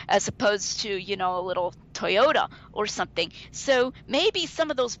you as opposed to a little Toyota or something. So maybe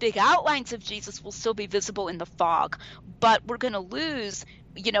some of those big outlines of Jesus will still be visible in the fog, but we're going to lose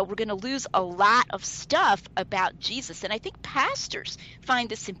a lot of stuff about Jesus. And I think pastors find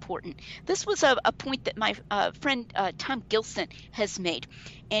this important. This was a point that my friend Tom Gilson has made.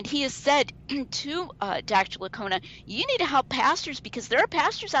 And he has said to Dr. Licona, you need to help pastors, because there are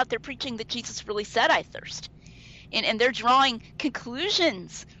pastors out there preaching that Jesus really said, I thirst. And they're drawing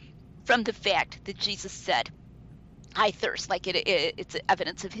conclusions from the fact that Jesus said, I thirst, like it's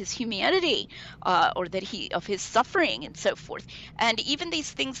evidence of his humanity, or that of his suffering and so forth. And even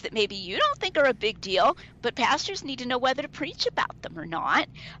these things that maybe you don't think are a big deal, but pastors need to know whether to preach about them or not.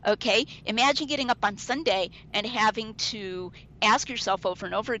 Okay, imagine getting up on Sunday and having to ask yourself over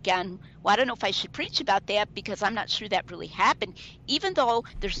and over again, well, I don't know if I should preach about that because I'm not sure that really happened, even though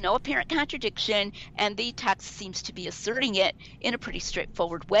there's no apparent contradiction and the text seems to be asserting it in a pretty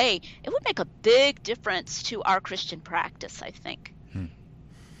straightforward way. It would make a big difference to our Christian practice, I think.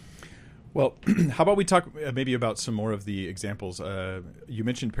 Well, how about we talk maybe about some more of the examples? You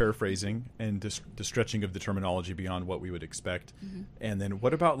mentioned paraphrasing and the stretching of the terminology beyond what we would expect. Mm-hmm. And then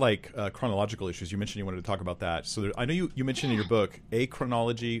what about like chronological issues? You mentioned you wanted to talk about that. So I know you mentioned in your book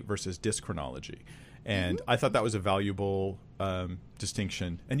achronology versus dyschronology. And mm-hmm. I thought that was a valuable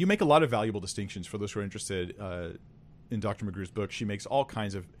distinction. And you make a lot of valuable distinctions for those who are interested in Dr. McGrew's book. She makes all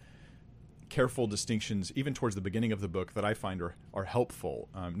kinds of careful distinctions, even towards the beginning of the book, that I find are helpful.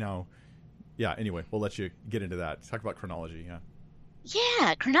 Yeah, anyway, we'll let you get into that. Talk about chronology, yeah.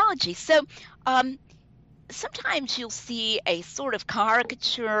 Yeah, chronology. So sometimes you'll see a sort of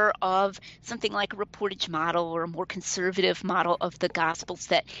caricature of something like a reportage model or a more conservative model of the Gospels,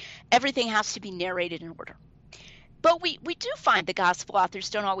 that everything has to be narrated in order. But we do find the Gospel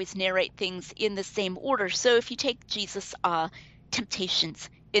authors don't always narrate things in the same order. So if you take Jesus' temptations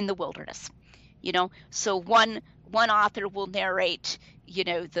in the wilderness, so one author will narrate,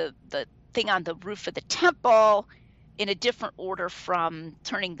 the thing on the roof of the temple in a different order from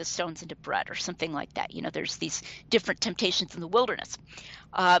turning the stones into bread or something like that. There's these different temptations in the wilderness.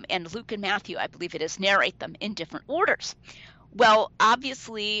 And Luke and Matthew, I believe it is, narrate them in different orders. Well,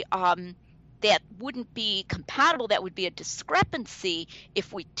 obviously, that wouldn't be compatible. That would be a discrepancy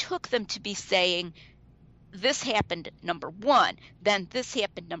if we took them to be saying, this happened number one, then this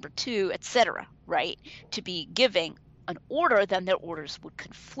happened number two, etc., right? To be giving an order, then their orders would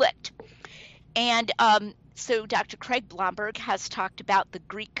conflict. And so Dr. Craig Blomberg has talked about the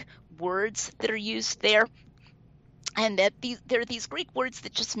Greek words that are used there, and that there are these Greek words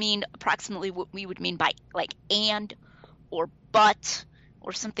that just mean approximately what we would mean by like and or but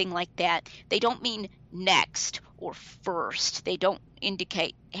or something like that. They don't mean next or first. They don't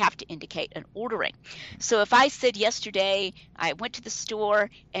have to indicate an ordering. So if I said yesterday I went to the store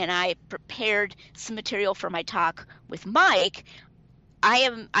and I prepared some material for my talk with Mike,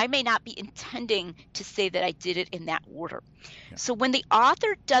 I may not be intending to say that I did it in that order. Yeah. So when the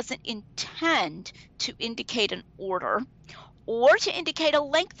author doesn't intend to indicate an order or to indicate a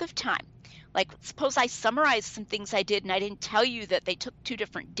length of time, like suppose I summarized some things I did and I didn't tell you that they took 2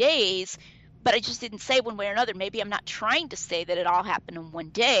 different days, but I just didn't say one way or another. Maybe I'm not trying to say that it all happened in one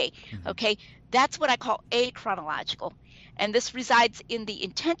day. Mm-hmm. Okay, that's what I call achronological. And this resides in the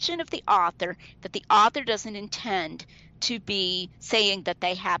intention of the author, that the author doesn't intend to be saying that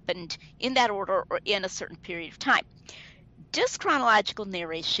they happened in that order or in a certain period of time. Dyschronological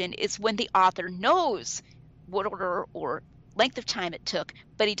narration is when the author knows what order or length of time it took,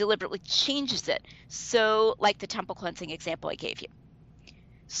 but he deliberately changes it. So like the temple cleansing example I gave you.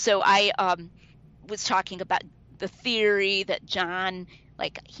 So I was talking about the theory that John,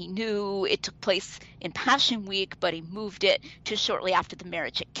 he knew it took place in Passion Week, but he moved it to shortly after the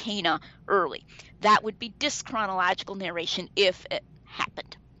marriage at Cana early. That would be dyschronological narration if it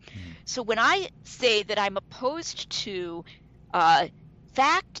happened. Mm-hmm. So when I say that I'm opposed to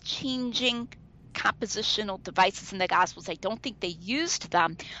fact-changing compositional devices in the Gospels, I don't think they used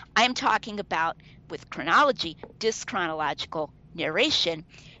them. I'm talking about, with chronology, dyschronological narration.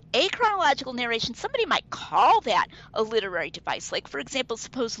 Achronological narration, somebody might call that a literary device. Like, for example,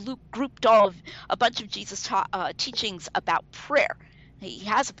 suppose Luke grouped a bunch of Jesus' teachings about prayer. He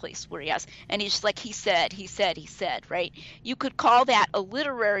has a place where he has, and he's just like, he said, right? You could call that a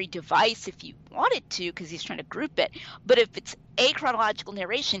literary device if you wanted to, because he's trying to group it. But if it's achronological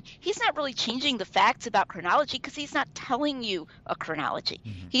narration, he's not really changing the facts about chronology, because he's not telling you a chronology.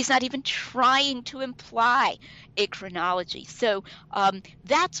 Mm-hmm. He's not even trying to imply a chronology. So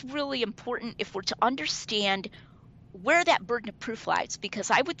that's really important if we're to understand where that burden of proof lies, because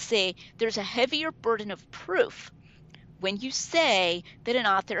I would say there's a heavier burden of proof when you say that an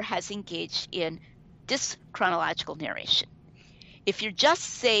author has engaged in dyschronological narration. If you're just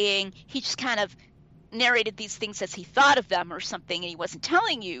saying he just kind of narrated these things as he thought of them or something, and he wasn't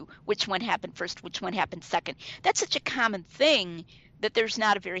telling you which one happened first, which one happened second, that's such a common thing that there's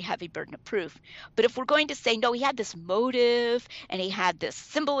not a very heavy burden of proof. But if we're going to say, no, he had this motive and he had this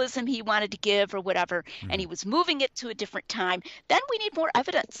symbolism he wanted to give or whatever, and he was moving it to a different time, then we need more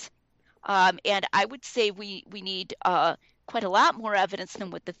evidence. And I would say we need quite a lot more evidence than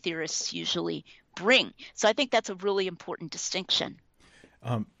what the theorists usually bring. So I think that's a really important distinction.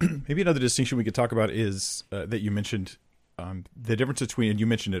 Maybe another distinction we could talk about is that you mentioned the difference between, and you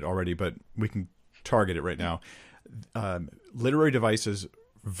mentioned it already, but we can target it right now. Literary devices,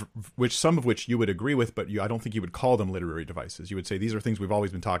 some of which you would agree with, but I don't think you would call them literary devices. You would say these are things we've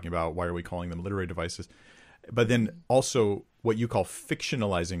always been talking about. Why are we calling them literary devices? But then also what you call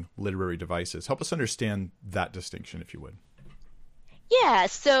fictionalizing literary devices. Help us understand that distinction, if you would. Yeah,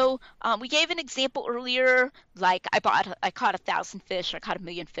 so we gave an example earlier, like I caught 1,000 fish, or I caught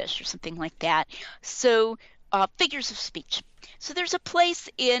 1,000,000 fish, or something like that. So figures of speech. So there's a place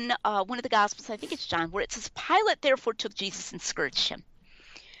in one of the Gospels, I think it's John, where it says, Pilate therefore took Jesus and scourged him.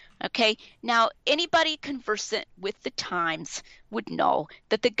 Okay, now anybody conversant with the times would know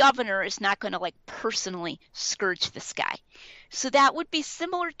that the governor is not going to like personally scourge this guy. So that would be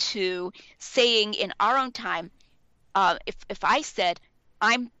similar to saying in our own time, if I said,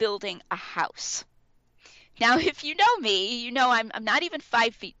 I'm building a house. Now, if you know me, you know I'm not even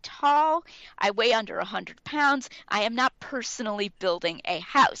 5 feet tall. I weigh under 100 pounds. I am not personally building a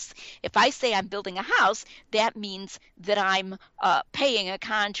house. If I say I'm building a house, that means that I'm paying a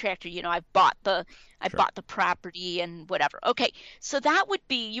contractor. You know, I bought the property and whatever. Okay, so that would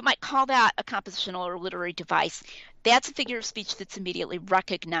be, you might call that a compositional or literary device. That's a figure of speech that's immediately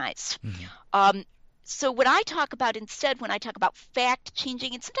recognized. So what I talk about instead when I talk about fact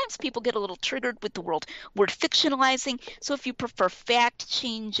changing, and sometimes people get a little triggered with the word fictionalizing. So if you prefer fact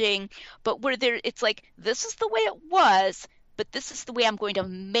changing, but where it's like, this is the way it was, but this is the way I'm going to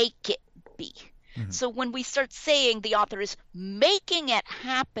make it be. So when we start saying the author is making it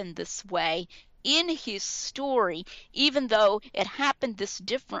happen this way in his story, even though it happened this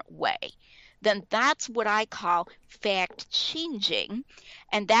different way, then that's what I call fact changing.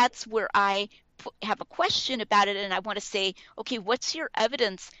 And that's where I have a question about it, and I want to say, okay, what's your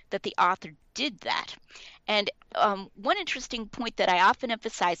evidence that the author did that? And one interesting point that I often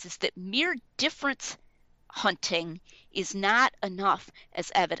emphasize is that mere difference hunting is not enough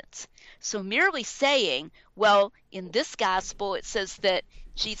as evidence. So merely saying, well, in this gospel it says that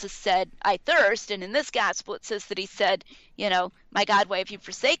Jesus said, I thirst, and in this gospel it says that he said, you know, my God, why have you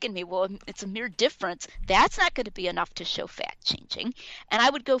forsaken me? Well, it's a mere difference. That's not going to be enough to show fact changing. And I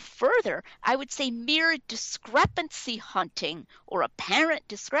would go further. I would say mere discrepancy hunting or apparent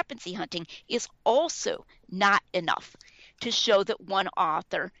discrepancy hunting is also not enough to show that one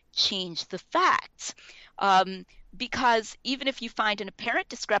author changed the facts. Because even if you find an apparent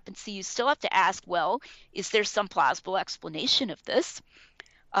discrepancy, you still have to ask, well, is there some plausible explanation of this?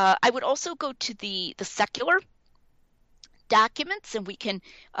 I would also go to the secular documents, and we can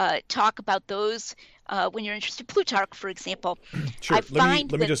talk about those when you're interested. Plutarch, for example. Sure. Let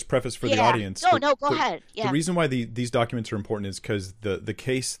me just preface for the audience. No, go ahead. Yeah. The reason why these documents are important is because the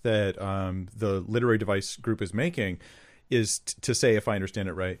case that the literary device group is making is to say, if I understand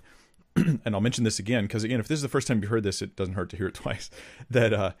it right, and I'll mention this again, because again, if this is the first time you heard this, it doesn't hurt to hear it twice,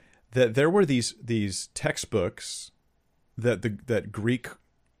 that there were these textbooks that Greek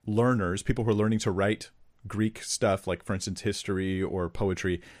learners, people who are learning to write Greek stuff, like for instance history or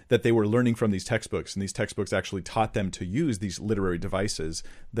poetry, that they were learning from these textbooks, and these textbooks actually taught them to use these literary devices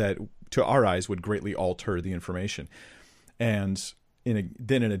that to our eyes would greatly alter the information. And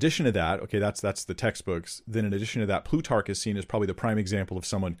then in addition to that, okay, that's the textbooks. Then in addition to that, Plutarch is seen as probably the prime example of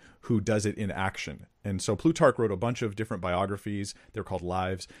someone who does it in action. And so Plutarch wrote a bunch of different biographies. They're called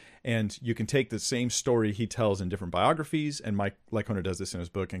lives. And you can take the same story he tells in different biographies, and Mike Licona does this in his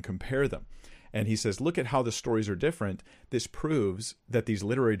book, and compare them. And he says, look at how the stories are different. This proves that these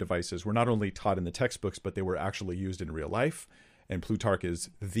literary devices were not only taught in the textbooks, but they were actually used in real life. And Plutarch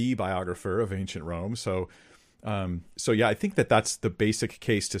is the biographer of ancient Rome. So yeah, I think that's the basic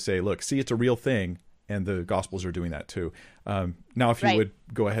case to say, look, see, it's a real thing, and the Gospels are doing that too. Now, if you would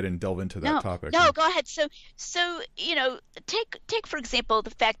go ahead and delve into that topic. No, go ahead. So you know, take for example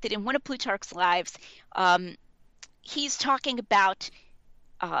the fact that in one of Plutarch's lives, he's talking about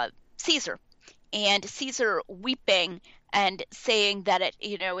Caesar, and Caesar weeping and saying that at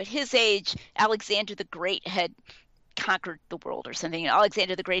his age, Alexander the Great had conquered the world or something.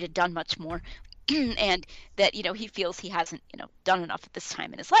 Alexander the Great had done much more. And that he feels he hasn't done enough at this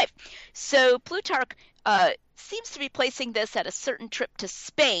time in his life. So Plutarch seems to be placing this at a certain trip to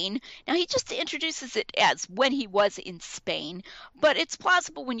Spain. Now he just introduces it as when he was in Spain, but it's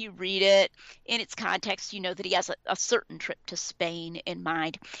plausible when you read it in its context, that he has a certain trip to Spain in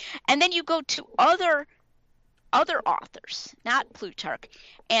mind. And then you go to other authors, not Plutarch,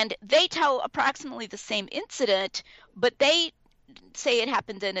 and they tell approximately the same incident, but they say it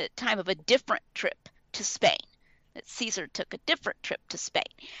happened in a time of a different trip to Spain, that Caesar took a different trip to Spain,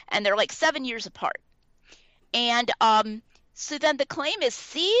 and they're like 7 years apart. And so then the claim is,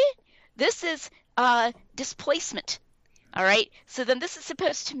 see, this is displacement. All right. So then this is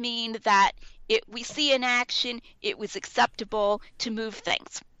supposed to mean that we see in action, it was acceptable to move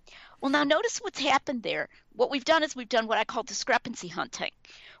things. Well, now notice what's happened there. What we've done is we've done what I call discrepancy hunting.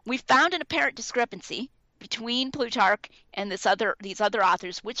 We found an apparent discrepancy between Plutarch and these other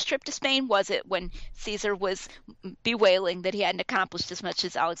authors. Which trip to Spain was it when Caesar was bewailing that he hadn't accomplished as much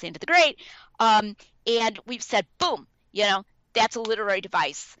as Alexander the Great? And we've said, boom, that's a literary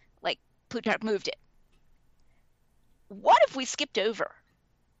device. Like Plutarch moved it. What if we skipped over?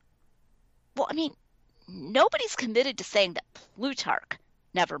 Well, I mean, nobody's committed to saying that Plutarch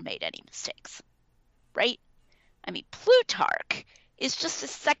never made any mistakes, right? I mean, Plutarch is just a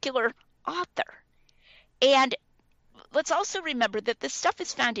secular author. And let's also remember that this stuff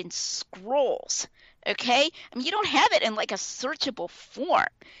is found in scrolls, okay? I mean, you don't have it in like a searchable form.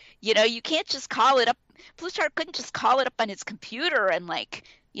 You can't just call it up. Plutarch couldn't just call it up on his computer and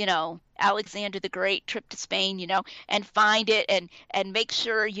Alexander the Great trip to Spain, and find it and make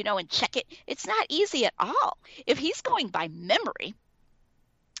sure, and check it. It's not easy at all. If he's going by memory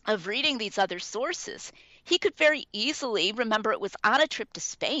of reading these other sources, he could very easily remember it was on a trip to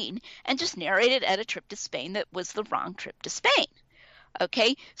Spain and just narrate it at a trip to Spain that was the wrong trip to Spain.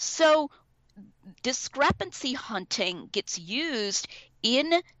 Okay, so discrepancy hunting gets used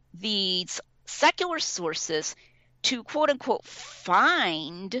in these secular sources to quote unquote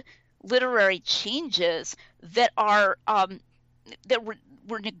find literary changes that are that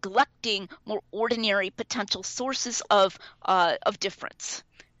we're neglecting more ordinary potential sources of difference.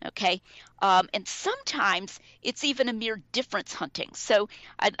 Okay, and sometimes it's even a mere difference hunting. So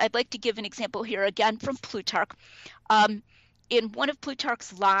I'd like to give an example here again from Plutarch. In one of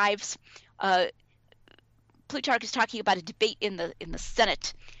Plutarch's lives, Plutarch is talking about a debate in the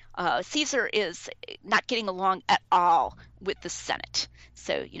Senate. Caesar is not getting along at all with the Senate.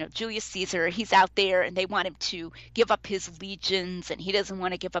 So, Julius Caesar, he's out there and they want him to give up his legions and he doesn't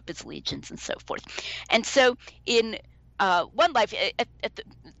want to give up his legions and so forth. And so in one life,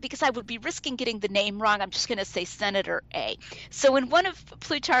 because I would be risking getting the name wrong, I'm just going to say Senator A. So in one of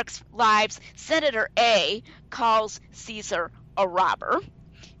Plutarch's lives, Senator A calls Caesar a robber,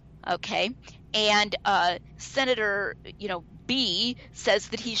 okay? And Senator, B says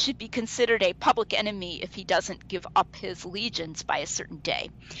that he should be considered a public enemy if he doesn't give up his legions by a certain day.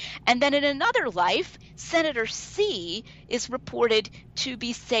 And then in another life, Senator C is reported to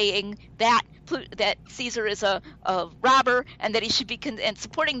be saying that Caesar is a robber and that he should be and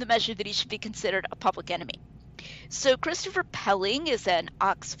supporting the measure that he should be considered a public enemy. So Christopher Pelling is an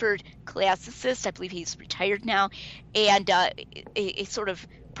Oxford classicist. I believe he's retired now, and a sort of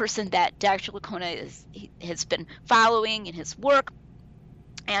person that Dr. Licona has been following in his work.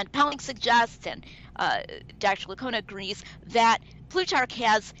 And Pelling suggests, and Dr. Licona agrees, that Plutarch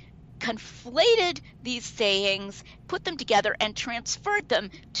has conflated these sayings, put them together, and transferred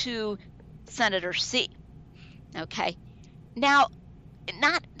them to Senator C. Okay? Now,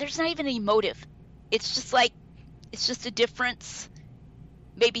 there's not even any motive. It's just a difference.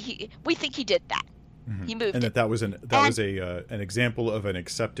 Maybe we think he did that. Mm-hmm. He moved, and that was an example of an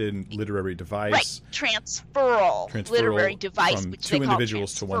accepted literary device, right? Transferal literary device, from which two they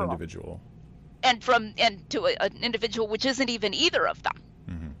individuals call to one individual, and to an individual which isn't even either of them.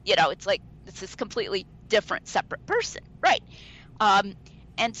 Mm-hmm. It's like it's this completely different, separate person, right?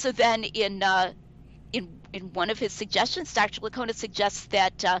 And so then in one of his suggestions, Dr. Licona suggests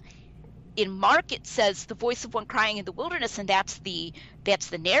that in Mark it says the voice of one crying in the wilderness, and that's the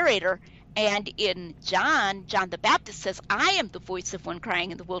narrator. And in John the Baptist says, I am the voice of one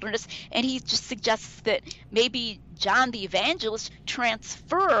crying in the wilderness. And he just suggests that maybe John the evangelist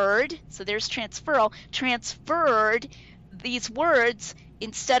transferred, so there's transferred these words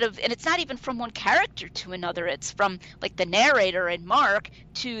instead of, and it's not even from one character to another. It's from like the narrator in Mark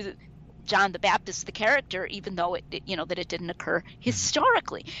to John the Baptist, the character, even though that it didn't occur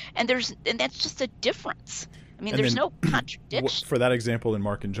historically. And that's just a difference. I mean, there's no contradiction. For that example in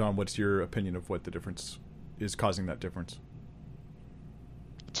Mark and John, what's your opinion of what the difference is causing that difference?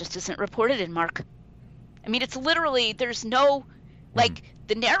 It just isn't reported in Mark. I mean, it's literally, there's no,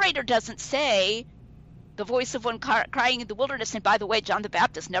 the narrator doesn't say the voice of one crying in the wilderness. And by the way, John the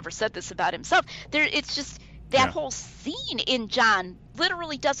Baptist never said this about himself. It's just that whole scene in John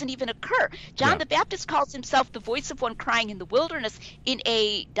literally doesn't even occur. John the Baptist calls himself the voice of one crying in the wilderness in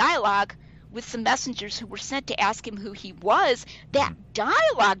a dialogue with some messengers who were sent to ask him who he was. That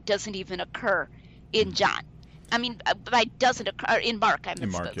dialogue doesn't even occur in John. I mean, but it doesn't occur in Mark.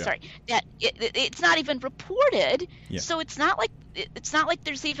 Sorry, that it's not even reported. Yeah. So it's not like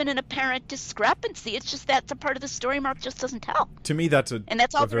there's even an apparent discrepancy. It's just that's a part of the story Mark just doesn't tell. To me, that's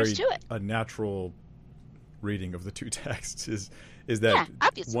all there is to it. A natural reading of the two texts is that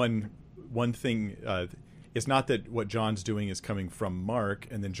one thing. It's not that what John's doing is coming from Mark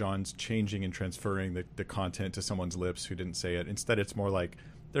and then John's changing and transferring the content to someone's lips who didn't say it. Instead, it's more like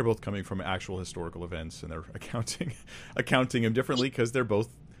They're both coming from actual historical events, and they're accounting them differently because they're both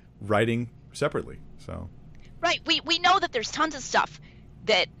writing separately. So, right, we know that there's tons of stuff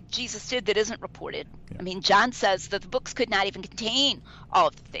that Jesus did that isn't reported. Yeah. I mean, John says that the books could not even contain all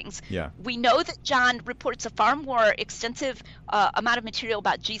of the things. Yeah. We know that John reports a far more extensive amount of material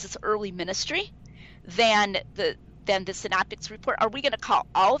about Jesus' early ministry than the Synoptics report. Are we going to call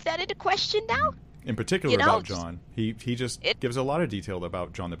all of that into question now? In particular, about John, he just gives a lot of detail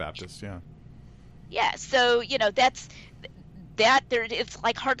about John the Baptist. Yeah. Yeah. So that's that. There, it's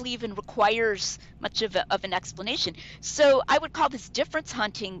like hardly even requires much of an explanation. So I would call this difference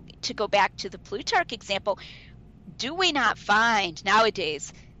hunting. To go back to the Plutarch example, do we not find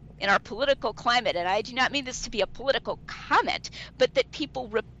nowadays in our political climate, and I do not mean this to be a political comment, but that people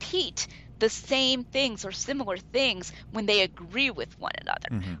repeat the same things or similar things when they agree with one another?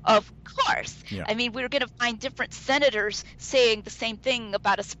 Mm-hmm. Of course. Yeah. I mean, we're going to find different senators saying the same thing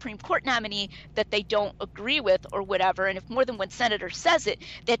about a Supreme Court nominee that they don't agree with or whatever. And if more than one senator says it,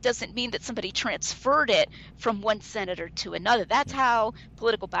 that doesn't mean that somebody transferred it from one senator to another. That's how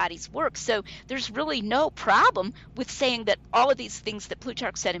political bodies work. So there's really no problem with saying that all of these things that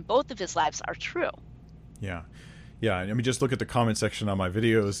Plutarch said in both of his lives are true. Yeah. Yeah, I mean, just look at the comment section on my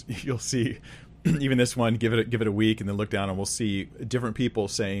videos. You'll see, even this one, give it a week, and then look down, and we'll see different people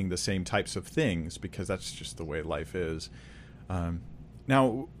saying the same types of things, because that's just the way life is.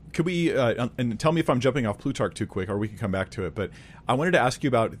 Now, could we, and tell me if I'm jumping off Plutarch too quick, or we can come back to it, but I wanted to ask you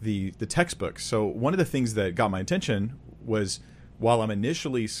about the textbooks. So one of the things that got my attention was, while I'm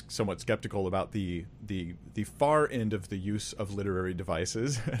initially somewhat skeptical about the far end of the use of literary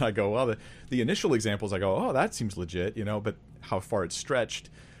devices, and I go, well, the initial examples, I go, oh, that seems legit, but how far it's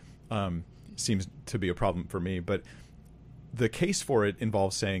stretched seems to be a problem for me. But the case for it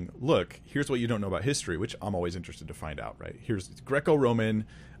involves saying, look, here's what you don't know about history, which I'm always interested to find out, right? Here's Greco-Roman,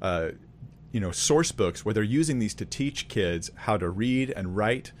 source books where they're using these to teach kids how to read and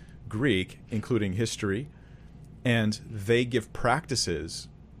write Greek, including history. And they give practices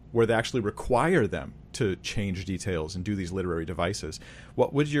where they actually require them to change details and do these literary devices.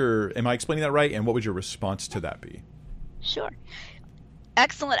 Am I explaining that right? And what would your response to that be? Sure.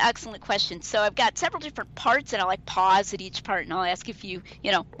 Excellent question. So I've got several different parts, and I'll pause at each part, and I'll ask if you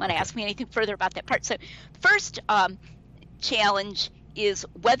want to ask me anything further about that part. So first challenge is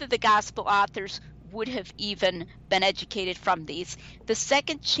whether the gospel authors would have even been educated from these. The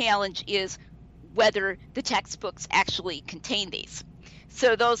second challenge is whether the textbooks actually contain these.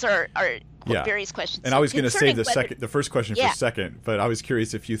 So those are various questions. And so I was going to save the first question for second, but I was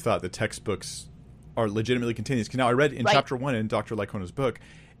curious if you thought the textbooks are legitimately contain these. Now, I read in chapter 1 in Dr. Licona's book,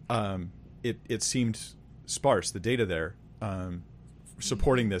 it seemed sparse, the data there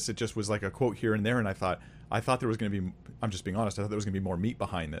supporting this. It just was like a quote here and there, and I thought there was going to be, I'm just being honest, I thought there was going to be more meat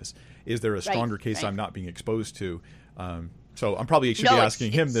behind this. Is there a stronger case I'm not being exposed to? So I'm probably should be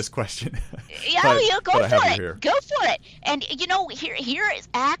asking him this question. Yeah, go for it. Go for it. And here is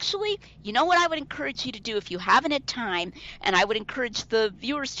actually, what I would encourage you to do if you haven't had time, and I would encourage the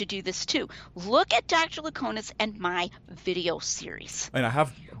viewers to do this too. Look at Dr. Licona's and my video series. And I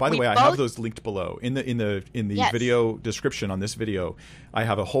have, by the way, I have those linked below in the video description on this video. I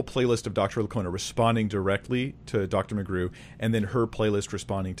have a whole playlist of Dr. Licona responding directly to Dr. McGrew, and then her playlist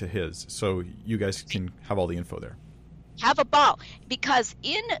responding to his. So you guys can have all the info there. Have a ball, because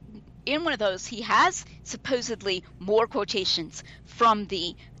in one of those he has supposedly more quotations from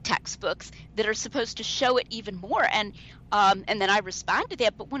the textbooks that are supposed to show it even more, and then I respond to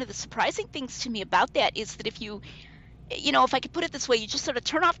that. But one of the surprising things to me about that is that if you if I could put it this way, you just sort of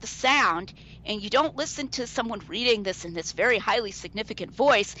turn off the sound and you don't listen to someone reading this in this very highly significant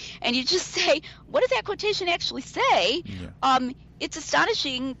voice, and you just say, what does that quotation actually say? Yeah. It's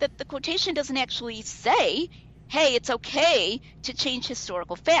astonishing that the quotation doesn't actually say, hey, it's okay to change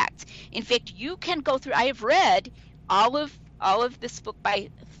historical facts. In fact, you can go through, I have read all of this book by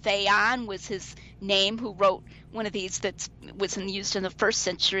Theon was his name, who wrote one of these that was used in the 1st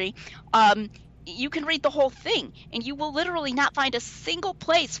century. You can read the whole thing, and you will literally not find a single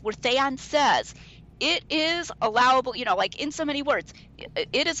place where Theon says, it is allowable, like in so many words,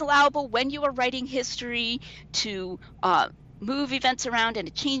 it is allowable when you are writing history to move events around and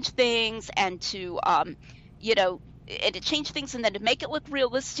to change things and to and to change things and then to make it look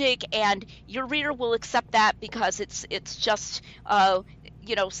realistic, and your reader will accept that because it's just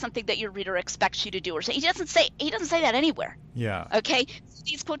something that your reader expects you to do or say. He doesn't say that anywhere. Yeah. Okay. So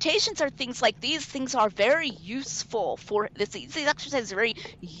these quotations are things like these things are very useful for this. These exercises are very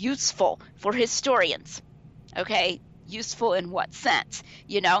useful for historians. Okay. useful in what sense,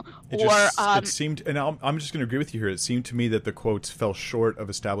 you know? It seemed, and I'm just going to agree with you here. It seemed to me that the quotes fell short of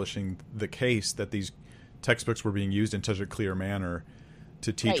establishing the case that these textbooks were being used in such a clear manner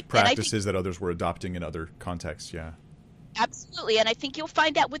to teach practices that others were adopting in other contexts. Yeah. Absolutely. And I think you'll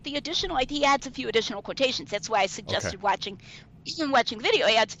find that with the additional, he adds a few additional quotations. That's why I suggested watching the video.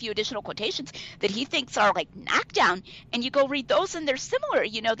 He adds a few additional quotations that he thinks are like knockdown. And you go read those and they're similar.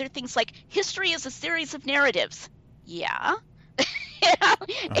 You know, they're things like history is a series of narratives. Yeah.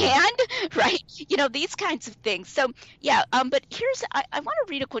 And right, these kinds of things. So yeah, but I want to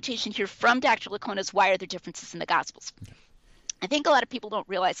read a quotation here from Dr. Licona's Why Are There Differences in the Gospels? I think a lot of people don't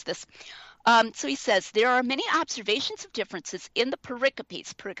realize this. So he says, there are many observations of differences in the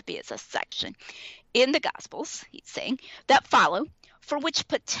pericopes. Pericope is a section in the Gospels, he's saying, that follow, for which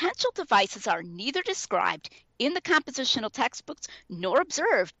potential devices are neither described in the compositional textbooks nor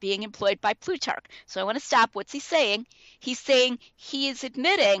observed being employed by Plutarch. So I want to stop. What's he saying? He's saying he is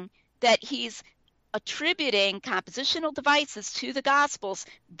admitting that he's attributing compositional devices to the Gospels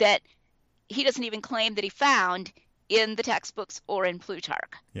that he doesn't even claim that he found in the textbooks or in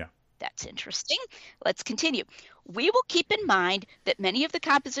Plutarch. Yeah. That's interesting. Let's continue. We will keep in mind that many of the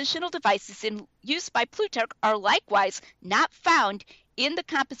compositional devices in use by Plutarch are likewise not found in the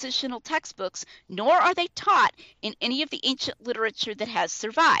compositional textbooks, nor are they taught in any of the ancient literature that has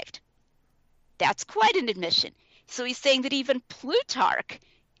survived. That's quite an admission. So he's saying that even Plutarch,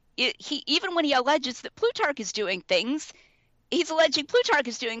 even when he alleges that Plutarch is doing things, he's alleging Plutarch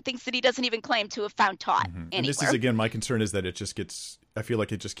is doing things that he doesn't even claim to have found taught anywhere. And this is, again, my concern is that it just gets, I feel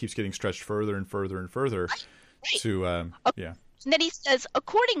like it just keeps getting stretched further and further and further to, yeah. And then he says,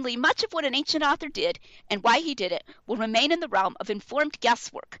 accordingly, much of what an ancient author did and why he did it will remain in the realm of informed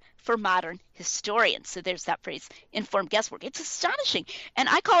guesswork for modern historians. So there's that phrase, informed guesswork. It's astonishing. And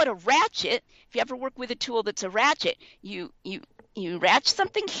I call it a ratchet. If you ever work with a tool that's a ratchet, you ratchet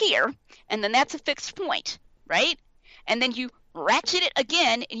something here, and then that's a fixed point, right? And then you ratchet it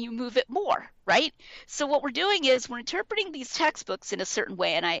again and you move it more, right? So what we're doing is we're interpreting these textbooks in a certain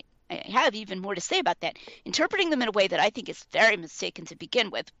way, and I have even more to say about that, interpreting them in a way that I think is very mistaken to begin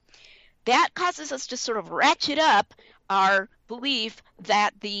with. That causes us to sort of ratchet up our belief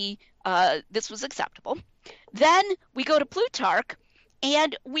that this was acceptable. Then we go to Plutarch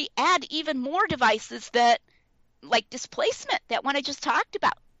and we add even more devices that, like displacement, that one I just talked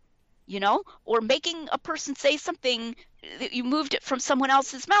about, or making a person say something that you moved it from someone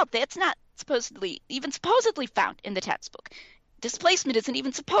else's mouth. That's not supposedly found in the textbook. Displacement isn't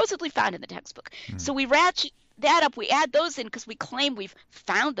even supposedly found in the textbook. So we ratchet that up. We add those in because we claim we've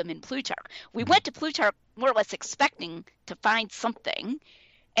found them in Plutarch. We went to Plutarch more or less expecting to find something.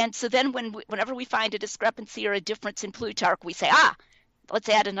 And so then whenever we find a discrepancy or a difference in Plutarch, we say, let's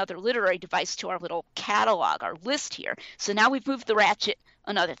add another literary device to our little catalog, our list here. So now we've moved the ratchet,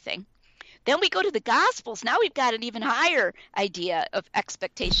 another thing. Then we go to the Gospels. Now we've got an even higher idea of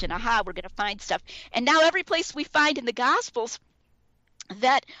expectation. We're going to find stuff. And now every place we find in the Gospels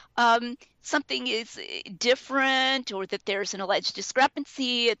that something is different or that there's an alleged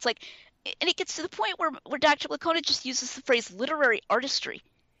discrepancy, it's like, and it gets to the point where Dr. Licona just uses the phrase literary artistry.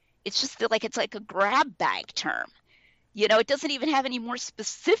 It's just like it's like a grab bag term. It doesn't even have any more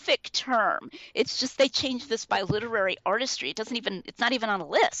specific term. It's just they changed this by literary artistry. It's not even on a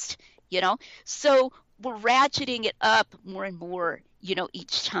list, So we're ratcheting it up more and more,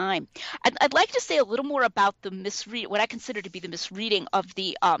 each time. I'd like to say a little more about the what I consider to be the misreading of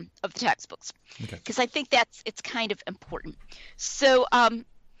the textbooks, because I think it's kind of important. So I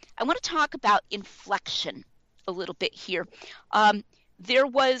want to talk about inflection a little bit here.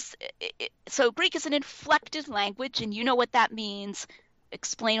 So Greek is an inflected language, and you know what that means.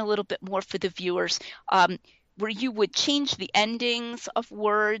 Explain a little bit more for the viewers. Where you would change the endings of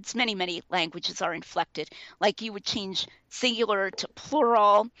words. Many, many languages are inflected. Like you would change singular to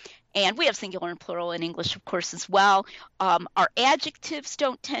plural, and we have singular and plural in English, of course, as well. Our adjectives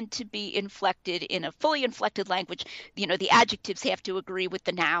don't tend to be inflected in a fully inflected language. The adjectives have to agree with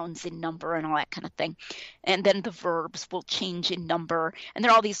the nouns in number and all that kind of thing. And then the verbs will change in number, and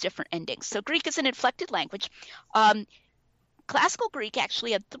there are all these different endings. So Greek is an inflected language. Classical Greek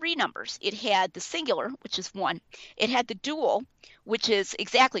actually had three numbers. It had the singular, which is one. It had the dual, which is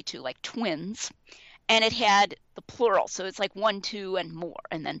exactly two, like twins. And it had the plural, so it's like 1, 2, and more,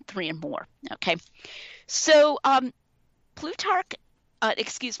 and then 3 and more. Okay. So Plutarch, I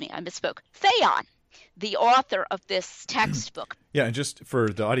misspoke. Theon, the author of this textbook. Yeah, and just for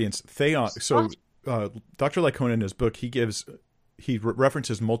the audience, Theon. So Dr. Licona in his book, he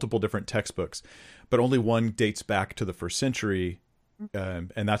references multiple different textbooks, but only one dates back to the 1st century,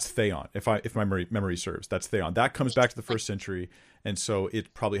 and that's Theon. If my memory serves, that's Theon. That comes back to the first century, and so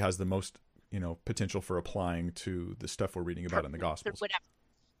it probably has the most potential for applying to the stuff we're reading about in the Gospels. Whatever.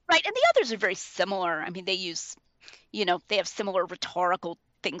 Right, and the others are very similar. I mean, they use, they have similar rhetorical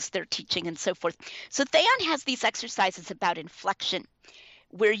things they're teaching and so forth. So Theon has these exercises about inflection,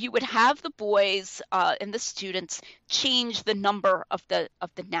 where you would have the boys and the students change the number of the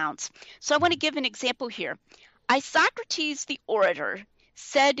nouns. So I want to give an example here. Isocrates, the orator,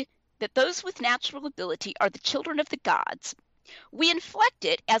 said that those with natural ability are the children of the gods. We inflect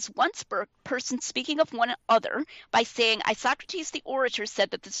it as one person speaking of one other by saying Isocrates the orator said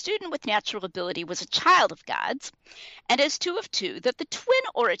that the student with natural ability was a child of gods, and as two of two, that the twin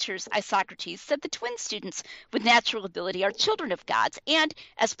orators Isocrates said the twin students with natural ability are children of gods, and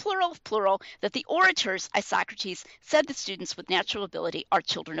as plural of plural, that the orators Isocrates said the students with natural ability are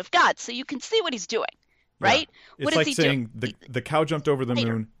children of gods. So you can see what he's doing, right? Yeah. It's like saying the cow jumped over the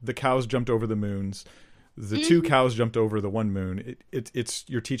moon, the cows jumped over the moons. The two cows jumped over the one moon. It's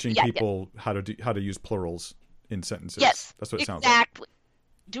you're teaching people how to use plurals in sentences. Yes, that's what it sounds like. Exactly.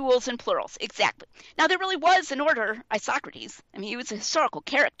 Duals and plurals, exactly. Now there really was an orator, Isocrates. I mean, he was a historical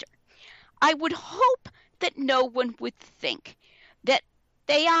character. I would hope that no one would think that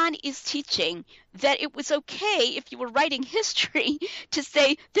Theon is teaching that it was okay if you were writing history to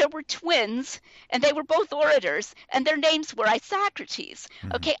say there were twins and they were both orators and their names were Isocrates.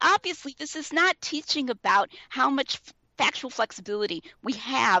 Mm-hmm. Okay, obviously this is not teaching about how much factual flexibility we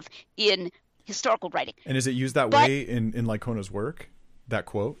have in historical writing. And is it used that way in Licona's work, that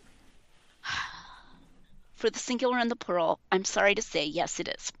quote? For the singular and the plural, I'm sorry to say, yes, it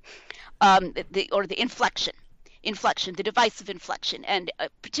is. The inflection, the device of inflection, and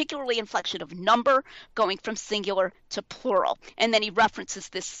particularly inflection of number going from singular to plural. And then he references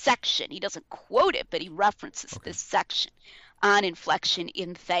this section. He doesn't quote it, but he references this section on inflection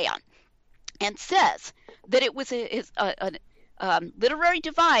in Theon and says that it was a literary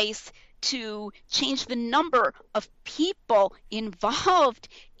device to change the number of people involved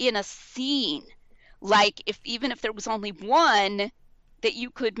in a scene. Like even if there was only one, that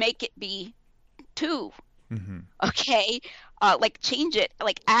you could make it be two. Mm-hmm. Okay, like change it,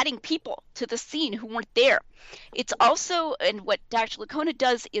 like adding people to the scene who weren't there. It's also, and what Dr. Licona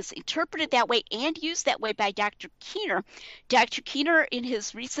does is interpret it that way and used that way by Dr. Keener. Dr. Keener, in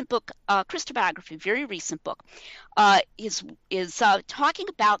his recent book, Christobiography, very recent book, is talking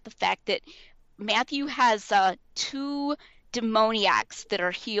about the fact that Matthew has two demoniacs that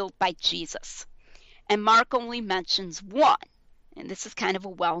are healed by Jesus, and Mark only mentions one. And this is kind of a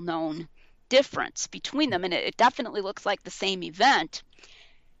well-known difference between them, and it definitely looks like the same event.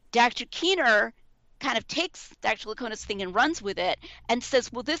 Dr. Keener kind of takes Dr. Licona's thing and runs with it and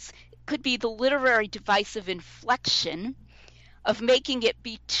says, well, this could be the literary device of inflection, of making it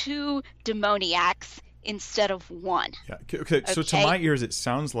be two demoniacs instead of one. Yeah. Okay. So to my ears, it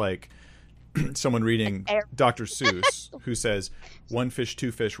sounds like someone reading Dr. Seuss who says one fish,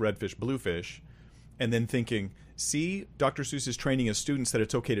 two fish, red fish, blue fish, and then thinking, see, Dr. Seuss is training his students that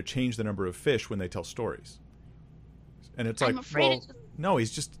it's okay to change the number of fish when they tell stories. And it's like, well, no,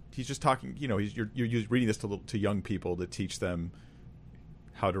 he's just talking. You're reading this to young people to teach them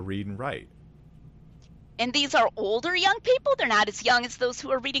how to read and write. And these are older young people. They're not as young as those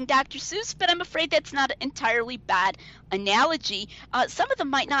who are reading Dr. Seuss, but I'm afraid that's not an entirely bad analogy. Some of them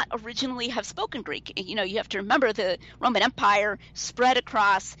might not originally have spoken Greek. You have to remember the Roman Empire spread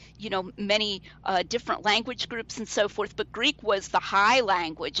across, many different language groups and so forth, but Greek was the high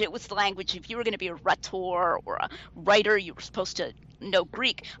language. It was the language, if you were going to be a rhetor or a writer, you were supposed to know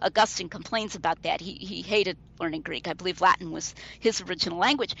Greek. Augustine complains about that. He hated learning Greek. I believe Latin was his original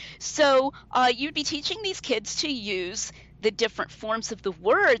language. So you'd be teaching these kids to use the different forms of the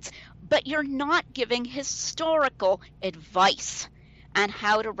words, but you're not giving historical advice on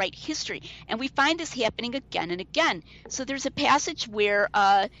how to write history. And we find this happening again and again. So there's a passage where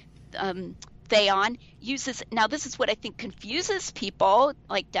Theon uses, now this is what I think confuses people,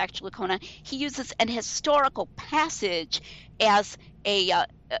 like Dr. Licona, he uses an historical passage as a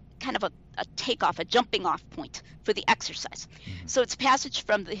kind of a takeoff, a jumping off point for the exercise. Mm-hmm. So it's a passage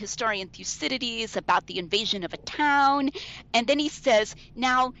from the historian Thucydides about the invasion of a town, and then he says,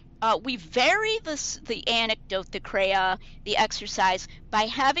 now we vary the anecdote, the crea, the exercise, by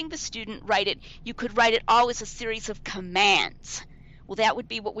having the student write it. You could write it all as a series of commands. Well, that would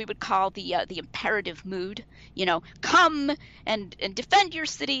be what we would call the imperative mood come and defend your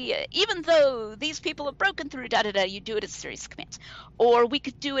city, even though these people have broken through, you do it as a series of commands. Or we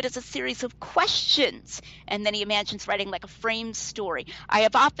could do it as a series of questions. And then he imagines writing like a frame story. I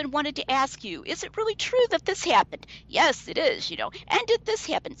have often wanted to ask you, is it really true that this happened? Yes, it is, and did this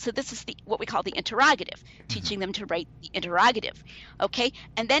happen? So this is what we call the interrogative, teaching them to write the interrogative. Okay.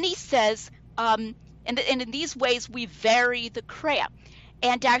 And then he says, and in these ways, we vary the craft.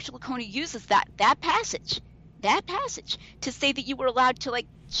 And Dr. Licona uses that passage to say that you were allowed to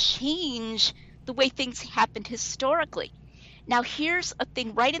change the way things happened historically. Now, here's a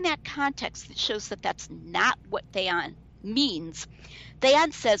thing right in that context that shows that that's not what Theon means.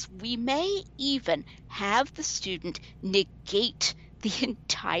 Theon says we may even have the student negate the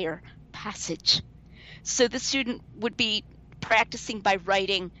entire passage. So the student would be practicing by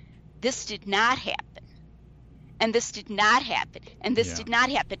writing, this did not happen. And this did not happen, and this did not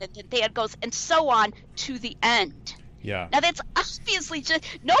happen, and then Theon goes, and so on to the end. Yeah. Now that's obviously just,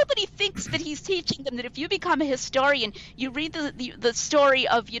 nobody thinks that he's teaching them that if you become a historian, you read the story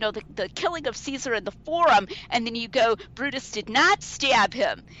of, the killing of Caesar in the Forum, and then you go, Brutus did not stab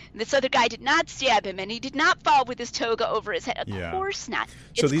him, and this other guy did not stab him, and he did not fall with his toga over his head. Of course not.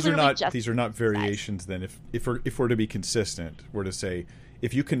 So these are not variations then. If we're to be consistent, we're to say,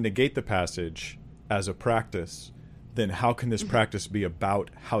 if you can negate the passage as a practice, then how can this practice be about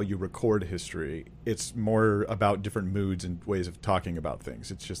how you record history? It's more about different moods and ways of talking about things.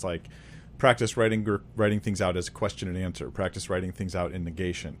 It's just like practice writing things out as question and answer, practice writing things out in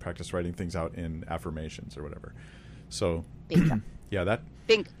negation, practice writing things out in affirmations or whatever. So yeah, that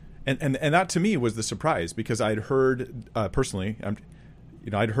and that to me was the surprise, because I'd heard personally,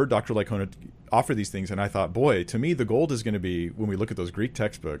 I'd heard Dr. Licona offer these things, and I thought, boy, to me the gold is going to be when we look at those Greek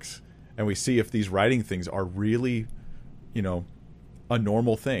textbooks and we see if these writing things are really, a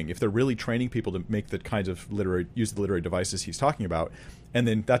normal thing, if they're really training people to make the kinds of use the literary devices he's talking about. And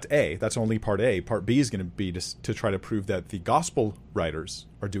then that's only part A. Part B is going to be to try to prove that the gospel writers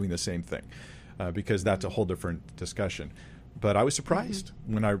are doing the same thing, because that's a whole different discussion. But I was surprised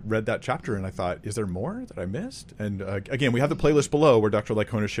when I read that chapter, and I thought, is there more that I missed? And again, we have the playlist below where Dr.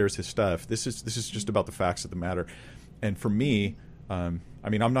 Licona shares his stuff. This is just about the facts of the matter. And for me, I'm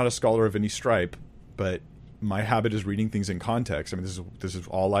not a scholar of any stripe, but my habit is reading things in context. This is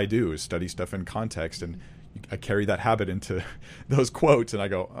all I do, is study stuff in context, and I carry that habit into those quotes, and I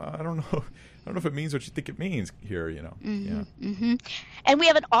go, I don't know if it means what you think it means here, And we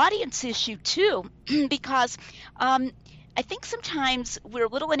have an audience issue too, because I think sometimes we're a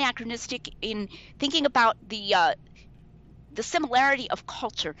little anachronistic in thinking about the similarity of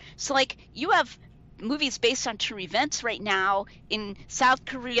culture. So you have movies based on true events right now in South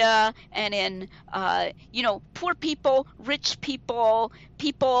Korea and in, poor people, rich people,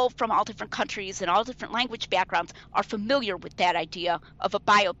 people from all different countries and all different language backgrounds are familiar with that idea of a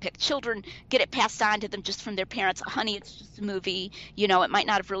biopic. Children get it passed on to them just from their parents. Honey, it's just a movie. It might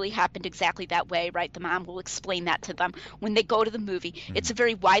not have really happened exactly that way, right? The mom will explain that to them when they go to the movie. It's a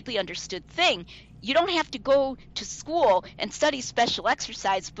very widely understood thing. You don't have to go to school and study special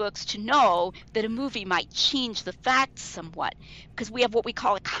exercise books to know that a movie might change the facts somewhat, because we have what we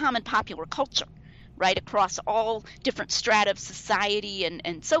call a common popular culture, right, across all different strata of society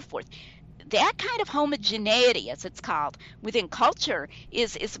and so forth. That kind of homogeneity, as it's called, within culture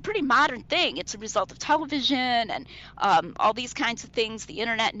is a pretty modern thing. It's a result of television and all these kinds of things. The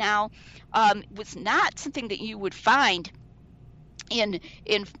internet now was not something that you would find in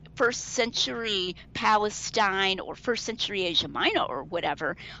first century Palestine or first century Asia Minor or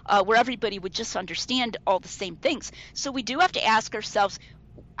whatever, where everybody would just understand all the same things. So we do have to ask ourselves,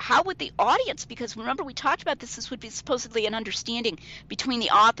 how would the audience, because remember we talked about this would be supposedly an understanding between the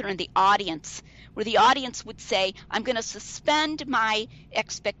author and the audience, where the audience would say, I'm going to suspend my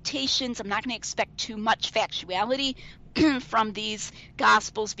expectations. I'm not going to expect too much factuality from these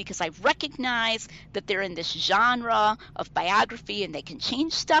gospels, because I recognize that they're in this genre of biography and they can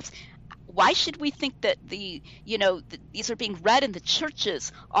change stuff. Why should we think that these are being read in the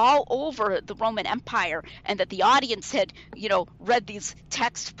churches all over the Roman Empire, and that the audience had, read these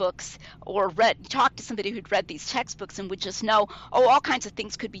textbooks or talked to somebody who'd read these textbooks and would just know, all kinds of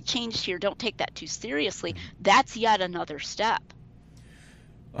things could be changed here. Don't take that too seriously. That's yet another step.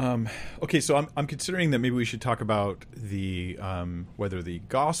 Okay, so I'm considering that maybe we should talk about the whether the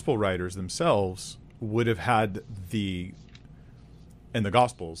gospel writers themselves would have had the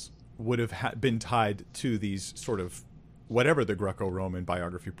Gospels would have been tied to these sort of whatever the Greco-Roman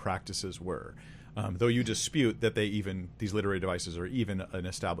biography practices were. Though you dispute that these literary devices are even an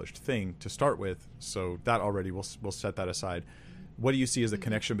established thing to start with, so that already we'll set that aside. What do you see as the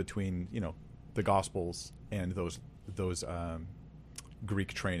connection between the Gospels and those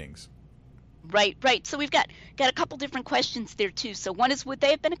Greek trainings. Right. So we've got a couple different questions there too. So one is, would they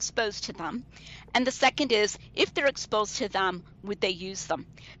have been exposed to them? And the second is, if they're exposed to them, would they use them?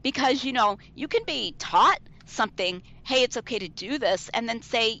 Because, you know, you can be taught something, hey, it's okay to do this, and then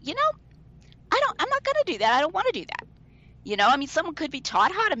say, you know, I'm not going to do that. I don't want to do that. You know, I mean, someone could be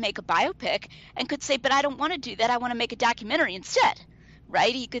taught how to make a biopic and could say, but I don't want to do that. I want to make a documentary instead,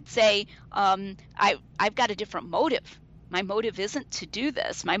 right? He could say, I've got a different motive. My motive isn't to do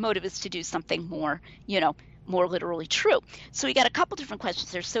this. My motive is to do something more, you know, more literally true. So we got a couple different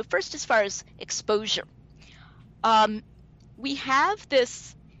questions there. So first, as far as exposure, we have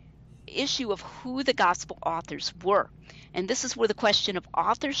this issue of who the gospel authors were. And this is where the question of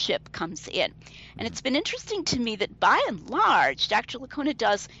authorship comes in. And it's been interesting to me that by and large, Dr. Licona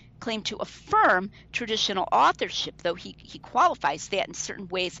does claim to affirm traditional authorship, though he qualifies that in certain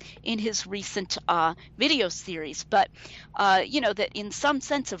ways in his recent video series. But, you know, that in some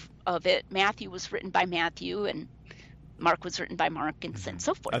sense of it, Matthew was written by Matthew and Mark was written by Mark, and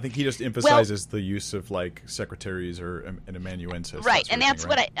so forth. I think he just emphasizes the use of like secretaries or an amanuensis. Right, and that's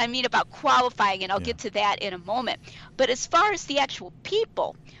what I mean about qualifying, and I'll get to that in a moment. But as far as the actual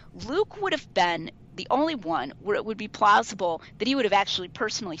people, Luke would have been the only one where it would be plausible that he would have actually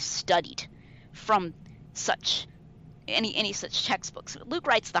personally studied from such any such textbooks. Luke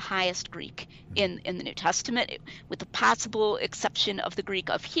writes the highest Greek in the New Testament, with the possible exception of the Greek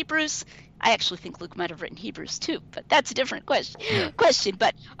of Hebrews. I actually think Luke might have written Hebrews too, but that's a different question.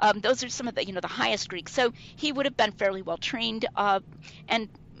 But those are some of the the highest Greek. So he would have been fairly well trained and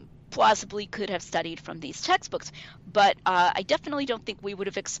plausibly could have studied from these textbooks. But I definitely don't think we would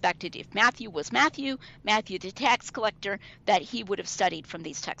have expected, if Matthew was Matthew the tax collector, that he would have studied from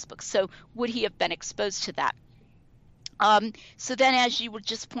these textbooks. So would he have been exposed to that? So then, as you were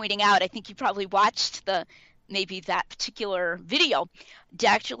just pointing out, I think you probably watched maybe that particular video,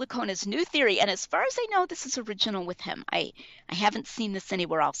 Dr. Licona's new theory, and as far as I know, this is original with him. I haven't seen this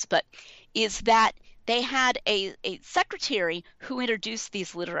anywhere else, but is that they had a secretary who introduced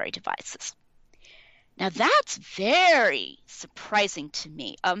these literary devices. Now, that's very surprising to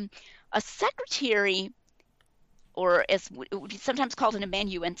me. A secretary, or as it would be sometimes called an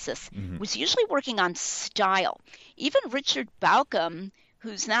amanuensis, was usually working on style. Even Richard Bauckham,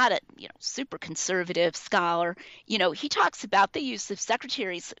 who's not a super conservative scholar, he talks about the use of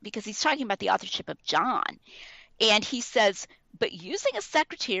secretaries because he's talking about the authorship of John. And he says, but using a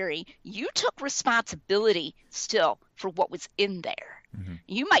secretary, you took responsibility still for what was in there.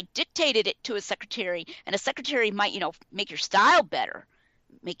 You might dictate it to a secretary, and a secretary might, make your style better,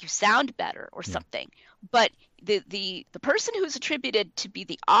 make you sound better or something. But the person who's attributed to be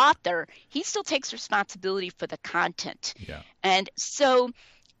the author, he still takes responsibility for the content. And so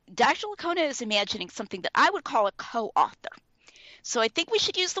Dr. Licona is imagining something that I would call a co-author. So I think we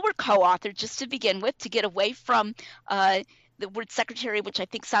should use the word co-author just to begin with, to get away from the word secretary, which I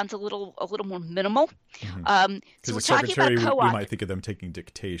think sounds a little more minimal. So we're talking about a co-author. We might think of them taking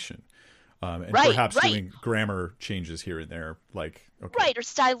dictation. And perhaps doing grammar changes here and there, or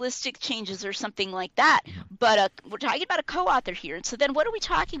stylistic changes or something like that. But we're talking about a co-author here. And so then what are we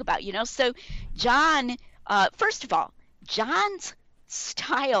talking about? So John, first of all, John's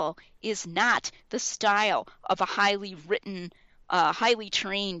style is not the style of a highly written, highly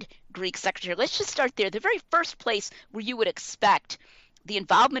trained Greek secretary. Let's just start there. The very first place where you would expect the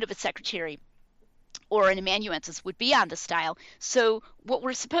involvement of a secretary or an amanuensis would be on the style. So what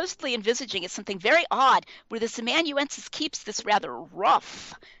we're supposedly envisaging is something very odd, where this amanuensis keeps this rather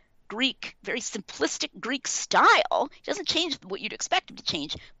rough Greek, very simplistic Greek style. He doesn't change what you'd expect him to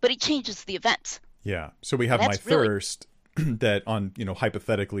change, but he changes the events. Yeah. So we have my thirst that on,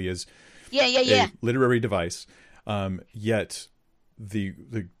 hypothetically is a literary device. Yet the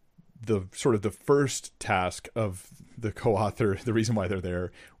sort of the first task of the co-author, the reason why they're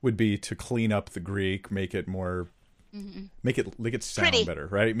there, would be to clean up the Greek, make it more, make it sound pretty. Better,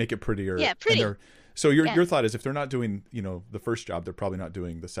 right? Make it prettier. Yeah, pretty. So your thought is, if they're not doing, the first job, they're probably not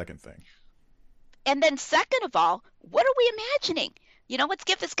doing the second thing. And then second of all, what are we imagining? Let's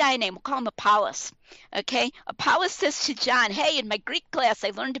give this guy a name. We'll call him Apollos. Okay? Apollos says to John, hey, in my Greek class,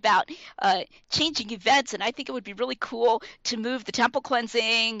 I learned about changing events, and I think it would be really cool to move the temple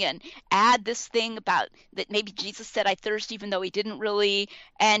cleansing and add this thing about that maybe Jesus said I thirst even though he didn't really.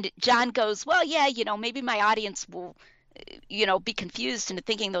 And John goes, well, yeah, maybe my audience will, be confused into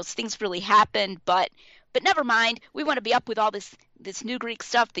thinking those things really happened, but never mind. We want to be up with all this new Greek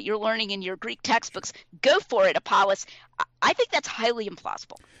stuff that you're learning in your Greek textbooks. Go for it, Apollos. I think that's highly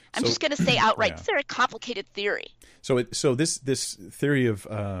implausible. I'm just going to say outright, It's a very complicated theory. So this theory of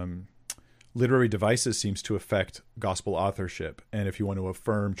literary devices seems to affect gospel authorship. And if you want to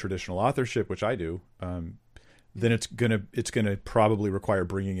affirm traditional authorship, which I do, then it's gonna probably require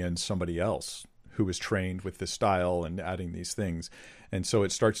bringing in somebody else who is trained with this style and adding these things. And so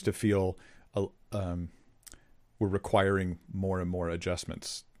it starts to feel we're requiring more and more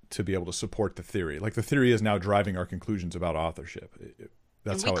adjustments to be able to support the theory. Like the theory is now driving our conclusions about authorship.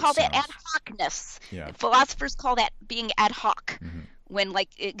 That's how it sounds. We call that ad hocness. Yeah. Philosophers call that being ad hoc. When, like,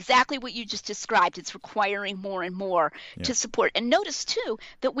 exactly what you just described, it's requiring more and more to support. And notice, too,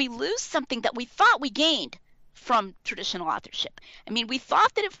 that we lose something that we thought we gained from traditional authorship. I mean, we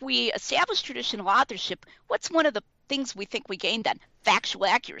thought that if we established traditional authorship, what's one of the things we think we gained then? Factual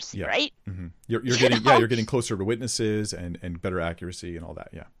accuracy, right? You're getting closer to witnesses and better accuracy and all that.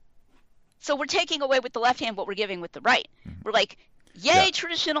 Yeah. So we're taking away with the left hand what we're giving with the right. We're like, yay,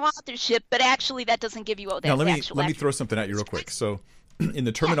 traditional authorship, but actually that doesn't give you all that now, factual accuracy. Let me throw something at you real quick. So in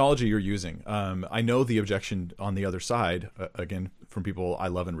the terminology you're using, I know the objection on the other side, again, from people I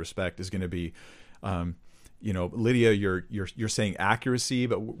love and respect, is going to be, Lydia, you're saying accuracy,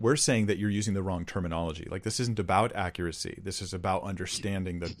 but we're saying that you're using the wrong terminology. Like, this isn't about accuracy. This is about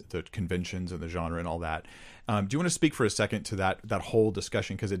understanding the conventions and the genre and all that. Do you want to speak for a second to that whole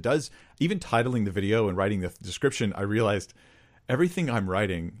discussion? Because it does, even titling the video and writing the description, I realized everything I'm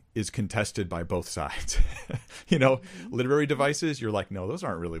writing is contested by both sides. Literary devices, you're like, no, those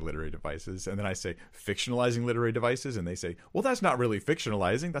aren't really literary devices. And then I say fictionalizing literary devices, and they say, well, that's not really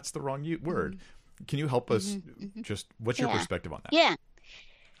fictionalizing. That's the wrong word. Can you help us just, what's your perspective on that? Yeah.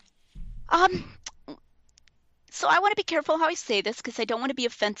 So I want to be careful how I say this because I don't want to be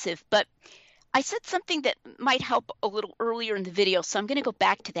offensive, but I said something that might help a little earlier in the video, so I'm going to go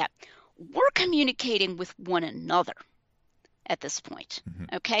back to that. We're communicating with one another at this point,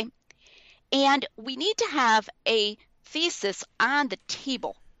 okay? And we need to have a thesis on the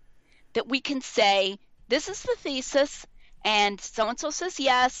table that we can say, this is the thesis, and so-and-so says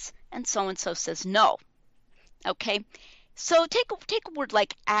yes, and so-and-so says no, okay? So take a word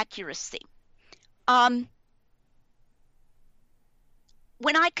like accuracy. When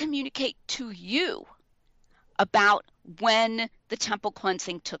I communicate to you about when the temple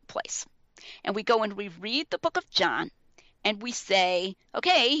cleansing took place, and we go and we read the book of John, and we say,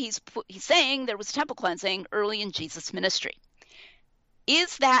 okay, he's saying there was temple cleansing early in Jesus' ministry.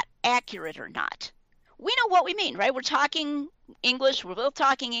 Is that accurate or not? We know what we mean, right? We're talking English. We're both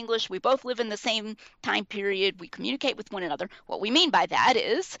talking English. We both live in the same time period. We communicate with one another. What we mean by that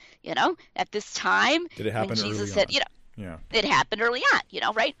is, at this time, did it happen when Jesus early said, on? It happened early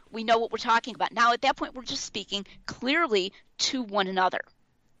on, right? We know what we're talking about. Now, at that point, we're just speaking clearly to one another.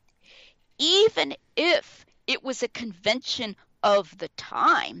 Even if it was a convention of the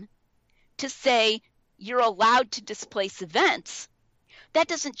time to say you're allowed to displace events, that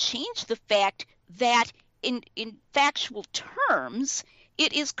doesn't change the fact that in factual terms,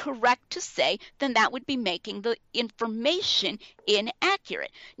 it is correct to say then that would be making the information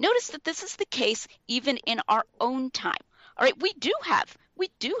inaccurate. Notice that this is the case even in our own time. All right, we do have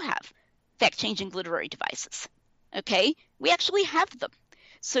fact-changing literary devices, okay? We actually have them.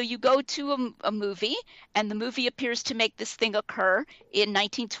 So you go to a movie, and the movie appears to make this thing occur in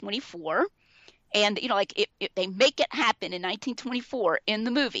 1924. And, they make it happen in 1924 in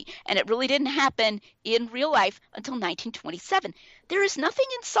the movie. And it really didn't happen in real life until 1927. There is nothing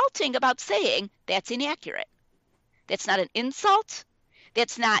insulting about saying that's inaccurate. That's not an insult.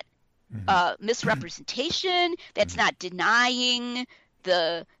 That's not misrepresentation. That's not denying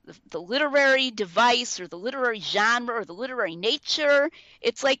the literary device or the literary genre or the literary nature.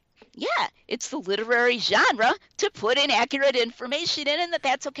 It's like, yeah, it's the literary genre to put inaccurate information in, and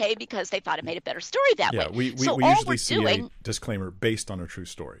that's okay because they thought it made a better story that way. Yeah, we usually see a disclaimer based on a true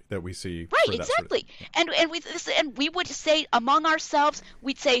story that we see. Right, exactly. Sort of and we would say among ourselves,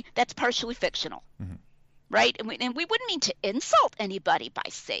 we'd say that's partially fictional. Right? And we wouldn't mean to insult anybody by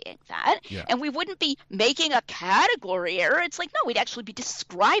saying that. Yeah. And we wouldn't be making a category error. It's like, no, we'd actually be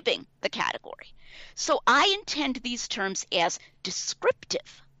describing the category. So I intend these terms as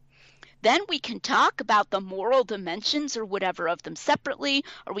descriptive. Then we can talk about the moral dimensions or whatever of them separately,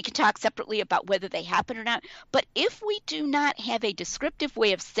 or we can talk separately about whether they happen or not. But if we do not have a descriptive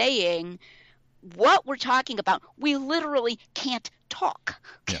way of saying what we're talking about, we literally can't talk.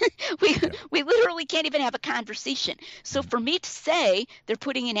 Yeah. we Yeah. we literally can't even have a conversation. So for me to say they're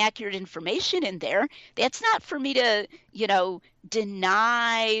putting inaccurate information in there, that's not for me to,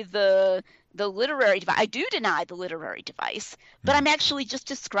 deny the literary device. I do deny the literary device, but I'm actually just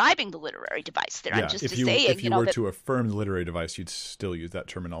describing the literary device there. I'm Yeah, just if you saying, were that, to affirm the literary device, you'd still use that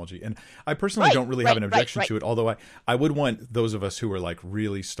terminology. And I personally don't really have an objection to it, although I would want those of us who are like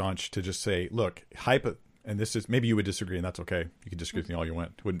really staunch to just say, look, and this is, maybe you would disagree, and that's okay. You can disagree with me all you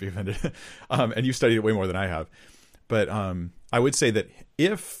want. Wouldn't be offended. And you've studied it way more than I have. But I would say that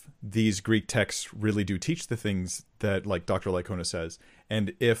if these Greek texts really do teach the things that, like Dr. Licona says,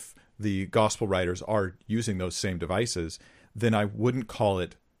 and if the gospel writers are using those same devices, then I wouldn't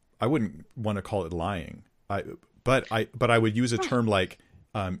want to call it lying. But I would use a term like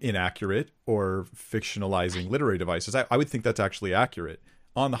inaccurate or fictionalizing literary devices. I would think that's actually accurate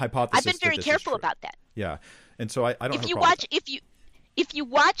on the hypothesis. I've been very careful about that. Yeah, and so I don't. If you watch, if you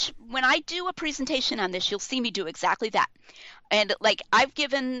watch when I do a presentation on this, you'll see me do exactly that. And like I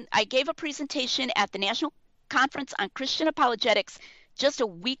gave a presentation at the National Conference on Christian Apologetics just a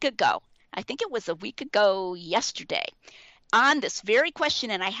week ago. I think it was a week ago yesterday, on this very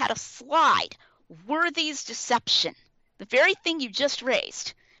question, and I had a slide. Were these deception? The very thing you just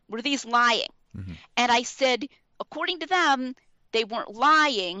raised. Were these lying? Mm-hmm. And I said, according to them, they weren't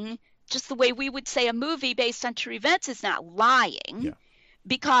lying, just the way we would say a movie based on true events is not lying,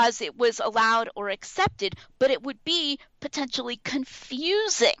 because it was allowed or accepted, but it would be potentially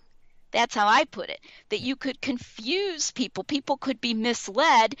confusing. That's how I put it, that you could confuse people. People could be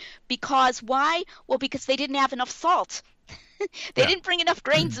misled because why? Well, because they didn't have enough salt. They didn't bring enough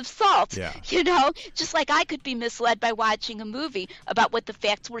grains of salt, just like I could be misled by watching a movie about what the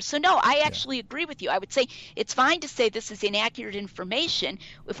facts were. So no, I actually agree with you. I would say it's fine to say this is inaccurate information.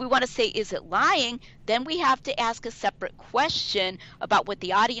 If we want to say, is it lying? Then we have to ask a separate question about what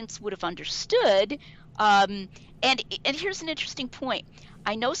the audience would have understood. And here's an interesting point.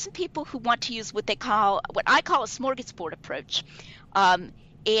 I know some people who want to use what I call a smorgasbord approach. And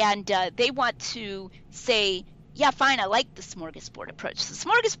they want to say, yeah, fine, I like the smorgasbord approach. The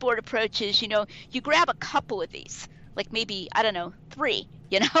smorgasbord approach is, you grab a couple of these, like maybe, 3,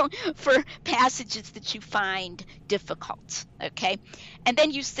 for passages that you find difficult, okay? And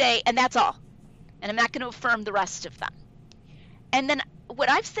then you say, and that's all. And I'm not going to affirm the rest of them. And then what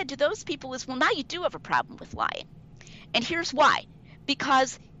I've said to those people is, well, now you do have a problem with lying. And here's why.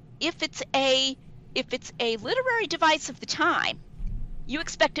 Because if it's a literary device of the time, you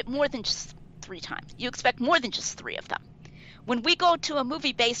expect it more than just 3 times. You expect more than just 3 of them. When we go to a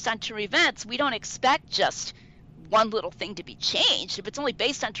movie based on true events, we don't expect just one little thing to be changed. If it's only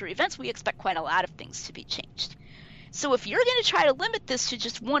based on true events, we expect quite a lot of things to be changed. So if you're going to try to limit this to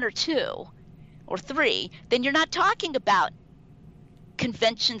just 1 or 2 or 3, then you're not talking about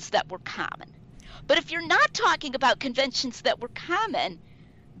conventions that were common. But if you're not talking about conventions that were common,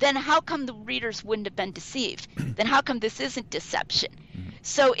 then how come the readers wouldn't have been deceived? Then how come this isn't deception?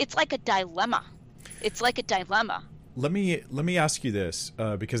 So it's like a dilemma. Let me ask you this,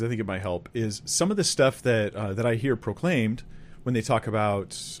 because I think it might help. Is some of the stuff that I hear proclaimed when they talk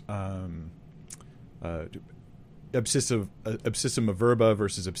about abscissima verba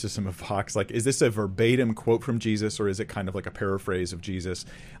versus abscissima vox, like, is this a verbatim quote from Jesus, or is it kind of like a paraphrase of Jesus?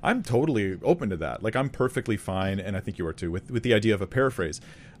 I'm totally open to that. Like, I'm perfectly fine, and I think you are too, with the idea of a paraphrase.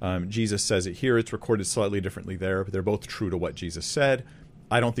 Jesus says it here, it's recorded slightly differently there, but they're both true to what Jesus said.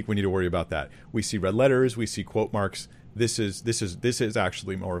 I don't think we need to worry about that. We see red letters, we see quote marks. This is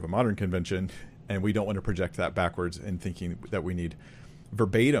actually more of a modern convention, and we don't want to project that backwards in thinking that we need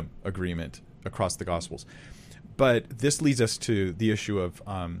verbatim agreement across the Gospels. But this leads us to the issue of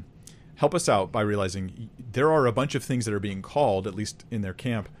help us out by realizing there are a bunch of things that are being called, at least in their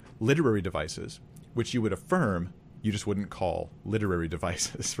camp, literary devices, which you would affirm you just wouldn't call literary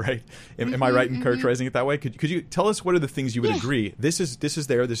devices, right? Am I right in characterizing it that way? Could you tell us what are the things you would agree? This is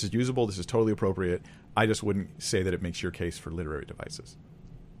there, this is usable, this is totally appropriate. I just wouldn't say that it makes your case for literary devices.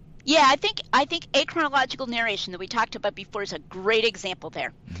 Yeah, I think achronological narration that we talked about before is a great example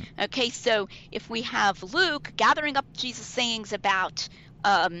there. Okay, so if we have Luke gathering up Jesus' sayings about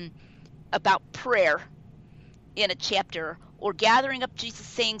prayer in a chapter, or gathering up Jesus'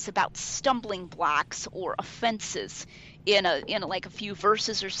 sayings about stumbling blocks or offenses in like a few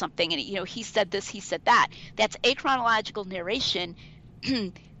verses or something, and he said this, he said that. That's achronological narration.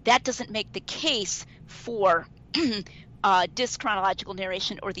 That doesn't make the case for dyschronological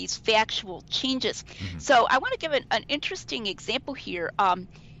narration or these factual changes. So I want to give an interesting example here, and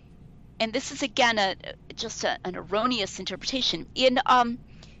this is again just an erroneous interpretation. In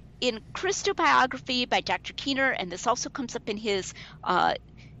in Christobiography by Dr. Keener, and this also comes up in his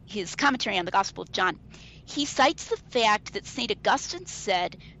commentary on the Gospel of John, he cites the fact that St. Augustine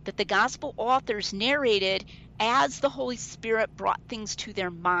said that the Gospel authors narrated as the Holy Spirit brought things to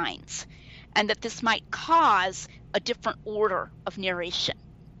their minds, and that this might cause a different order of narration.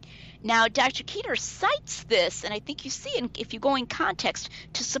 Now, Dr. Keener cites this, and I think you see it if you go in context,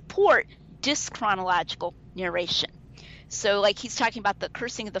 to support dyschronological narration. So, like, he's talking about the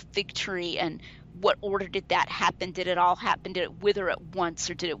cursing of the fig tree and what order did that happen? Did it all happen? Did it wither at once,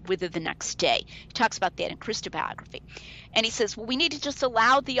 or did it wither the next day? He talks about that in Christobiography. And he says, well, we need to just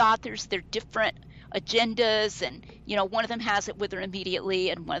allow the authors their different agendas, and one of them has it wither immediately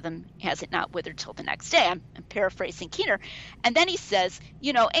and one of them has it not wither till the next day. I'm paraphrasing Keener. And then he says,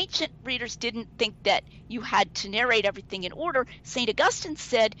 ancient readers didn't think that you had to narrate everything in order. St. Augustine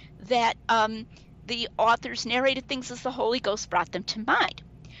said that the authors narrated things as the Holy Ghost brought them to mind.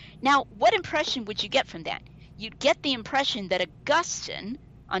 Now, what impression would you get from that? You'd get the impression that Augustine,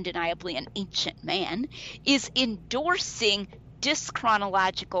 undeniably an ancient man, is endorsing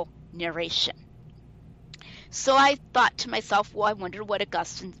dyschronological narration. So I thought to myself, well, I wonder what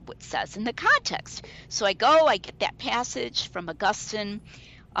Augustine says in the context. So I get that passage from Augustine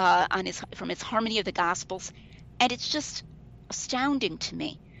from his Harmony of the Gospels, and it's just astounding to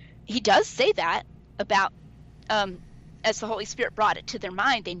me. He does say that about as the Holy Spirit brought it to their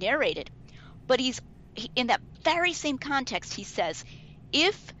mind, they narrated. But in that very same context, he says,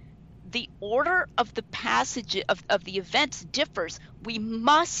 if the order of the passage of the events differs, we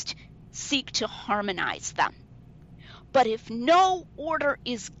must seek to harmonize them. But if no order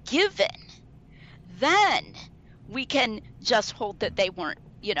is given, then we can just hold that they weren't,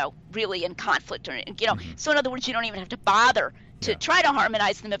 really in conflict, or, So in other words, you don't even have to bother to try to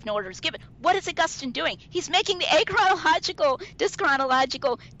harmonize them if no order is given. What is Augustine doing? He's making the achronological,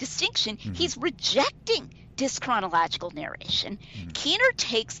 dyschronological distinction. Mm-hmm. He's rejecting dyschronological narration. Mm-hmm. Keener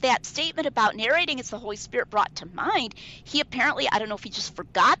takes that statement about narrating as the Holy Spirit brought to mind. He apparently, I don't know if he just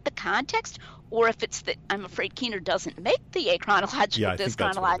forgot the context, or if it's that I'm afraid Keener doesn't make the achronological,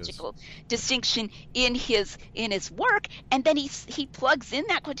 dyschronological distinction in his work, and then he plugs in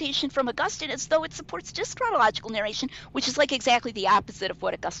that quotation from Augustine as though it supports dyschronological narration, which is like exactly the opposite of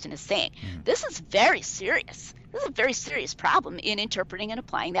what Augustine is saying. Mm. This is very serious. This is a very serious problem in interpreting and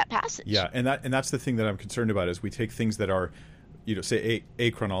applying that passage. Yeah, and that's the thing that I'm concerned about, is we take things that are, say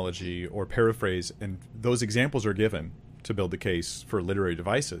achronology or paraphrase, and those examples are given to build the case for literary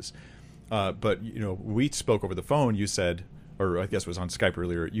devices. But we spoke over the phone. You said, or I guess it was on Skype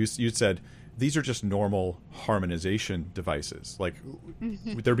earlier. You said these are just normal harmonization devices. Like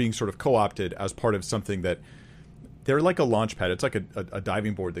they're being sort of co-opted as part of something that they're like a launch pad. It's like a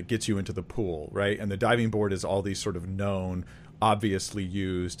diving board that gets you into the pool, right? And the diving board is all these sort of known, obviously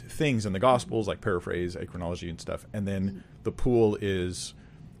used things in the Gospels, like paraphrase, achronology, and stuff. And then the pool is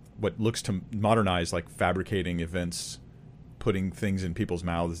what looks to modernize, like fabricating events, putting things in people's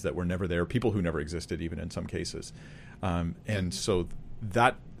mouths that were never there, people who never existed, even in some cases. And so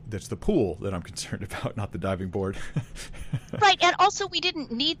that's the pool that I'm concerned about, not the diving board. Right, and also we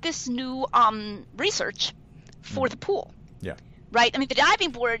didn't need this new research for the pool. Yeah. Right? I mean, the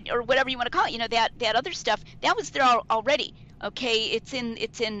diving board, or whatever you want to call it, that other stuff, that was there already. Okay, it's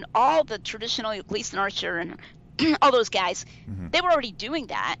in all the traditional Gleason Archer and all those guys. Mm-hmm. They were already doing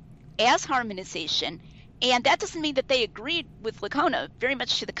that as harmonization. And that doesn't mean that they agreed with Licona. Very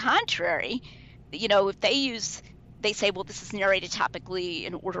much to the contrary. If they say, well, this is narrated topically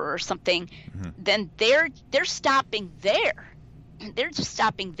in order or something, then they're stopping there. They're just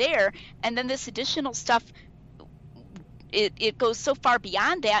stopping there. And then this additional stuff, it goes so far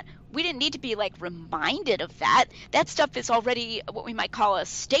beyond that. We didn't need to be like reminded of that. That stuff is already what we might call a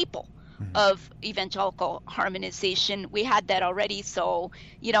staple of evangelical harmonization. We had that already. So,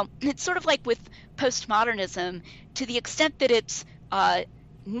 it's sort of like with postmodernism, to the extent that it's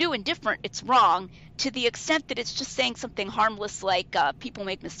new and different, it's wrong. To the extent that it's just saying something harmless like people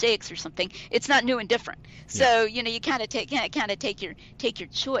make mistakes or something, it's not new and different. So, you kind of take your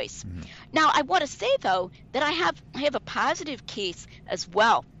choice. Mm-hmm. Now, I want to say though that I have a positive case as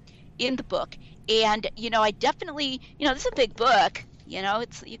well in the book. And, I definitely, this is a big book.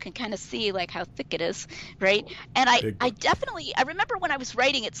 You can kind of see like how thick it is, right? And I remember when I was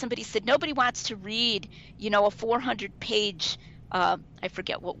writing it, somebody said nobody wants to read, a 400-page, I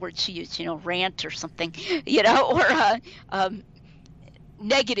forget what word she used, rant or something, or a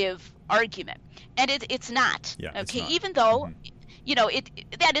negative argument. And it's not, yeah, okay? It's not. Even though,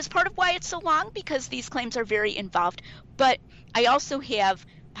 that is part of why it's so long, because these claims are very involved. But I also have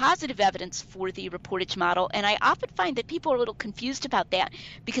positive evidence for the reportage model. And I often find that people are a little confused about that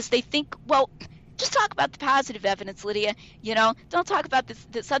because they think, well, just talk about the positive evidence, Lydia, don't talk about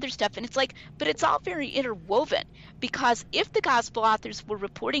this other stuff. And it's like, but it's all very interwoven, because if the gospel authors were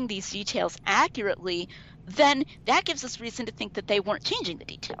reporting these details accurately, then that gives us reason to think that they weren't changing the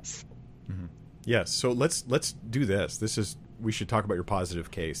details. Mm-hmm. Yes. So let's do this. We should talk about your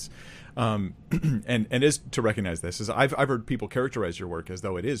positive case. And is to recognize this is I've heard people characterize your work as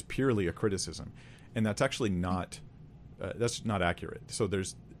though it is purely a criticism, and that's actually not accurate. So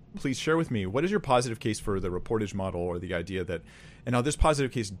please share with me, what is your positive case for the reportage model, or the idea that, and how this positive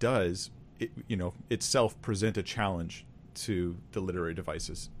case does itself present a challenge to the literary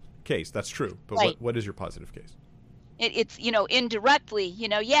devices case. That's true, but right. What is your positive case? It's indirectly,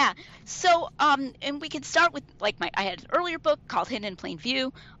 yeah. So and we can start with, like, I had an earlier book called Hidden in Plain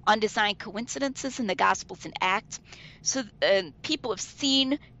View, Undesigned Coincidences in the Gospels and Acts. So people have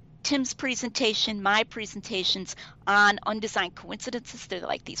seen Tim's presentation, my presentations on undesigned coincidences. They're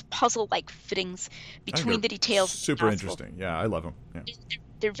like these puzzle-like fittings between the details. Super interesting. Yeah, I love them. Yeah.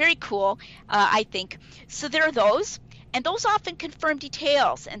 They're very cool, I think. So there are those. And those often confirm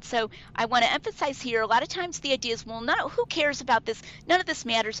details. And so I want to emphasize here, a lot of times the idea is, well, who cares about this? None of this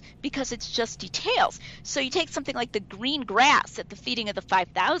matters because it's just details. So you take something like the green grass at the feeding of the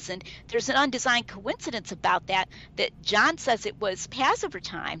 5,000. There's an undesigned coincidence about that John says it was Passover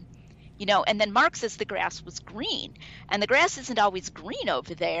time, and then Mark says the grass was green. And the grass isn't always green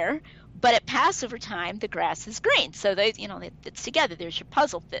over there, but at Passover time, the grass is green. So it's together. There's your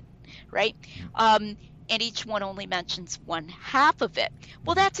puzzle fit, right? And each one only mentions one half of it.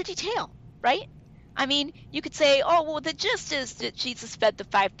 Well, that's a detail, right? I mean, you could say, oh, well, the gist is that Jesus fed the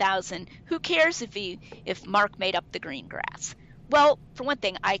 5,000. Who cares if Mark made up the green grass? Well, for one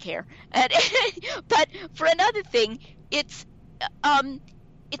thing, I care. But for another thing, it's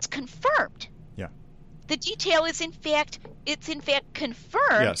confirmed. Yeah. The detail is in fact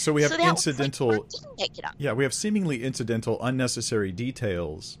confirmed. Yeah, so we have incidental. Didn't make it up. Yeah, we have seemingly incidental, unnecessary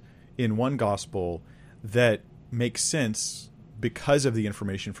details in one gospel that makes sense because of the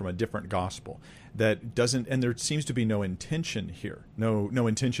information from a different gospel that doesn't, and there seems to be no intention here, no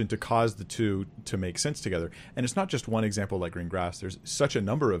intention to cause the two to make sense together. And it's not just one example like green grass. There's such a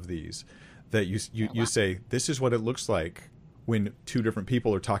number of these that you say, this is what it looks like when two different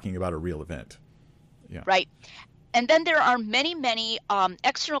people are talking about a real event. Yeah. Right. And then there are many, many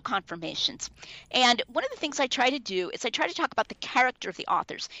external confirmations. And one of the things I try to do is I try to talk about the character of the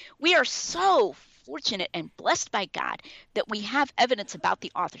authors. We are so fortunate and blessed by God that we have evidence about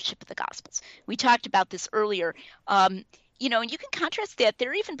the authorship of the Gospels. We talked about this earlier. And you can contrast that.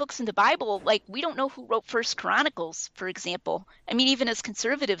 There are even books in the Bible, like we don't know who wrote First Chronicles, for example. I mean, even as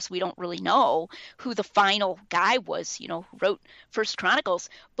conservatives, we don't really know who the final guy was, who wrote First Chronicles.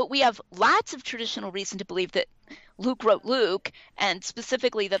 But we have lots of traditional reason to believe that Luke wrote Luke, and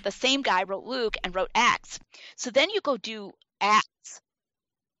specifically that the same guy wrote Luke and wrote Acts. So then you go do Acts.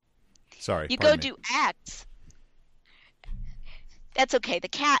 Sorry. You go do Acts. That's okay. The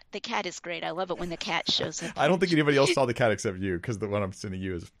cat is great. I love it when the cat shows up. I don't think anybody else saw the cat except you, because the one I'm sending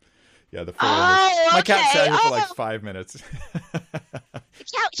you is, the photo. Oh, My cat sat here for like Oh. 5 minutes.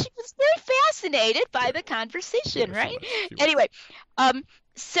 Yeah, she was very fascinated by the conversation, Yeah, right? she was. Anyway,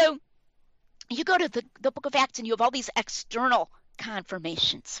 so you go to the Book of Acts and you have all these external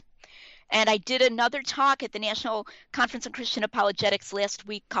confirmations. And I did another talk at the National Conference on Christian Apologetics last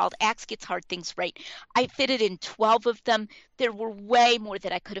week called Acts Gets Hard Things Right. I fitted in 12 of them. There were way more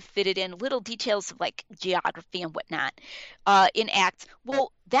that I could have fitted in, little details of like geography and whatnot in Acts.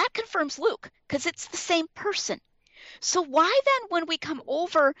 Well, that confirms Luke because it's the same person. So why then, when we come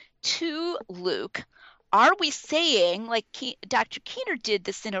over to Luke, are we saying, like Dr. Keener did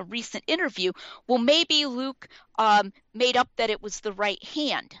this in a recent interview, well, maybe Luke made up that it was the right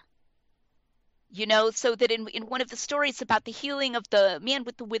hand? So that in one of the stories about the healing of the man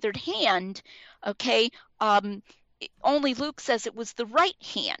with the withered hand, okay, only Luke says it was the right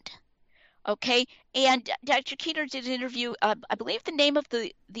hand, okay? And Dr. Keener did an interview. I believe the name of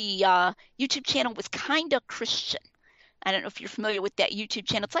the YouTube channel was Kinda Christian. I don't know if you're familiar with that YouTube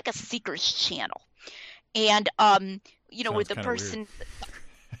channel. It's like a Seekers channel. And, Sounds with the kinda person,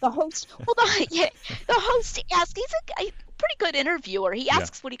 weird. the host, the host asks, he's a pretty good interviewer. He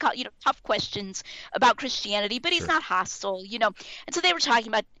asks what he calls, tough questions about Christianity, but he's Sure. not hostile, And so they were talking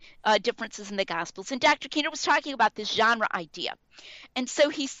about differences in the Gospels. And Dr. Keener was talking about this genre idea. And so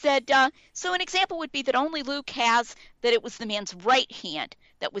he said, so an example would be that only Luke has that it was the man's right hand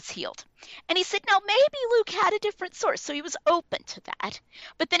that was healed. And he said, no, maybe Luke had a different source. So he was open to that.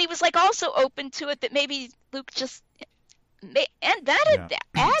 But then he was also open to it that maybe Luke just added Yeah. that.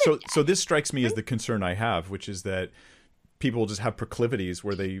 Added So that. so this strikes me as the concern I have, which is that people just have proclivities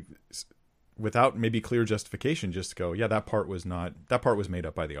where they, without maybe clear justification, just go, yeah, that part was made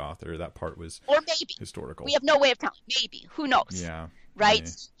up by the author. That part was Or maybe. historical. We have no way of telling. Maybe. Who knows? Yeah. Right?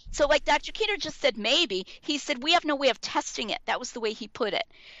 Yeah. So like Dr. Keener just said maybe, he said we have no way of testing it. That was the way he put it.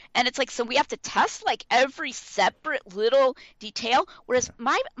 And it's like, so we have to test like every separate little detail. Whereas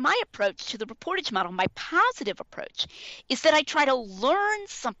my approach to the reportage model, my positive approach, is that I try to learn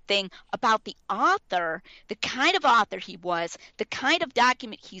something about the author, the kind of author he was, the kind of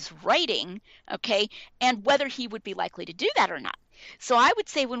document he's writing, okay, and whether he would be likely to do that or not. So I would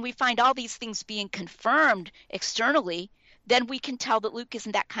say when we find all these things being confirmed externally, then we can tell that Luke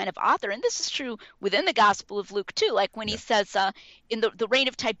isn't that kind of author. And this is true within the Gospel of Luke, too. Like when he says in the reign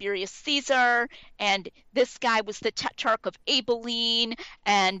of Tiberius Caesar, and this guy was the tetrarch of Abilene,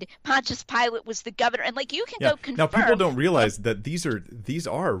 and Pontius Pilate was the governor. And like you can go confirm. Now, people don't realize that these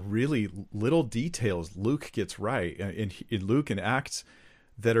are really little details Luke gets right in Luke and Acts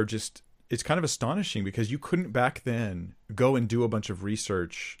that are just, it's kind of astonishing because you couldn't back then go and do a bunch of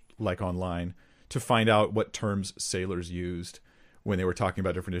research like online to find out what terms sailors used when they were talking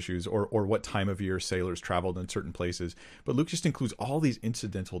about different issues, or what time of year sailors traveled in certain places. But Luke just includes all these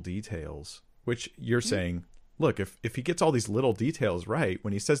incidental details, which you're saying, look, if he gets all these little details right,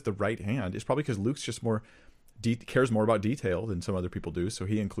 when he says the right hand, it's probably because Luke's just cares more about detail than some other people do, so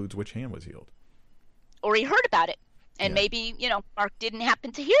he includes which hand was healed. Or he heard about it. And maybe, Mark didn't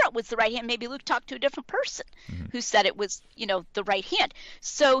happen to hear it was the right hand. Maybe Luke talked to a different person who said it was, the right hand.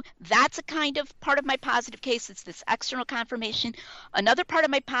 So that's a kind of part of my positive case. It's this external confirmation. Another part of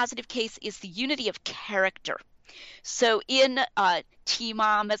my positive case is the unity of character. So in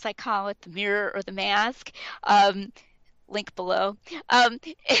T-Mom, as I call it, the mirror or the mask, link below.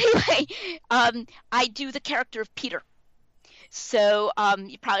 Anyway, I do the character of Peter. So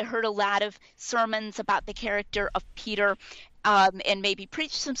you probably heard a lot of sermons about the character of Peter, and maybe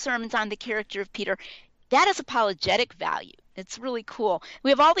preached some sermons on the character of Peter. That has apologetic value. It's really cool.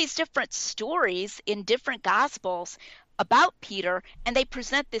 We have all these different stories in different Gospels about Peter, and they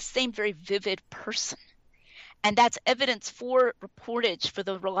present this same very vivid person. And that's evidence for reportage, for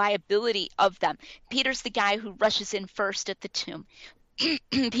the reliability of them. Peter's the guy who rushes in first at the tomb.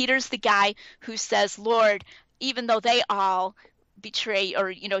 Peter's the guy who says, Lord, even though they all betray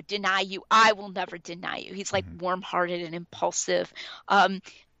or, deny you, I will never deny you. He's like warm-hearted and impulsive.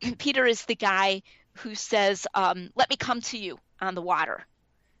 Peter is the guy who says, let me come to you on the water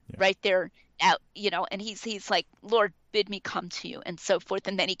right there. Out, and he's like, Lord, bid me come to you, and so forth.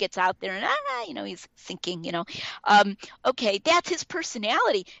 And then he gets out there and, he's sinking, Okay, that's his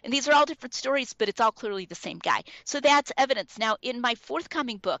personality. And these are all different stories, but it's all clearly the same guy. So that's evidence. Now, in my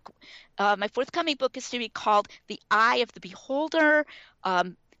forthcoming book is to be called The Eye of the Beholder.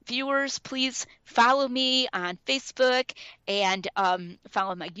 Viewers, please follow me on Facebook and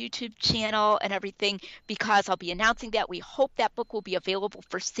follow my YouTube channel and everything, because I'll be announcing that. We hope that book will be available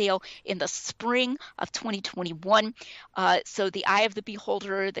for sale in the spring of 2021. So The Eye of the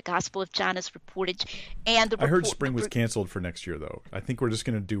Beholder, the Gospel of John as reportage. And I heard spring was canceled for next year, though. I think we're just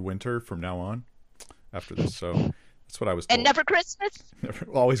going to do winter from now on after this. So that's what I was told. And never Christmas?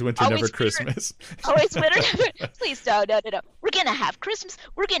 Always winter, always never winter. Christmas. Always winter, never. Please, no. We're going to have Christmas.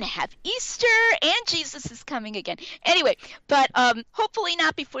 We're going to have Easter, and Jesus is coming again. Anyway, but hopefully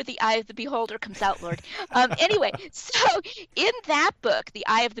not before The Eye of the Beholder comes out, Lord. Anyway, so in that book, The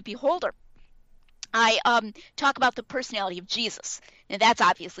Eye of the Beholder, I talk about the personality of Jesus, and that's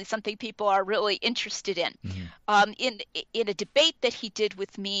obviously something people are really interested in. In a debate that he did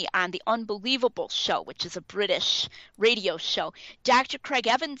with me on the Unbelievable Show, which is a British radio show, Dr. Craig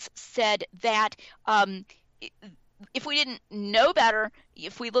Evans said that if we didn't know better,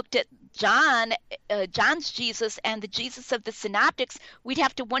 if we looked at John's Jesus and the Jesus of the Synoptics, we'd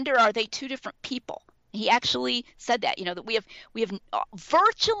have to wonder, are they two different people? He actually said that, that we have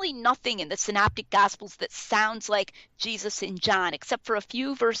virtually nothing in the Synoptic Gospels that sounds like Jesus in John, except for a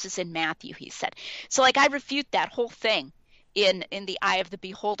few verses in Matthew, he said. So I refute that whole thing in The Eye of the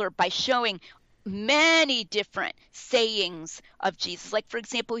Beholder by showing many different sayings of Jesus. Like, for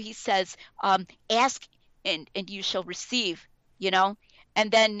example, he says, ask and you shall receive,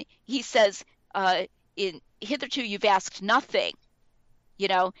 and then he says, hitherto you've asked nothing,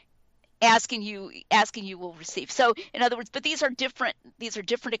 asking you will receive. So in other words, but these are different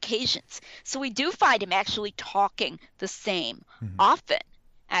occasions. So we do find him actually talking the same often,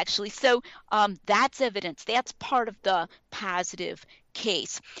 actually. So that's evidence. That's part of the positive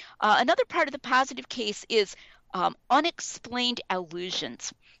case. Another part of the positive case is unexplained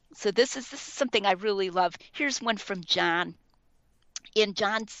allusions. So this is something I really love. Here's one from John. In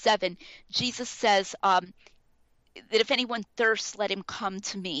John 7, Jesus says that if anyone thirsts, let him come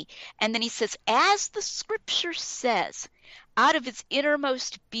to me. And then he says, as the scripture says, out of his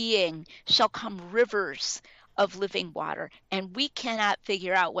innermost being shall come rivers of living water. And we cannot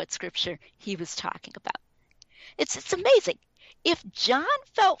figure out what scripture he was talking about. It's amazing. If John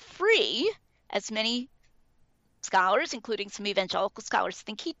felt free, as many scholars, including some evangelical scholars,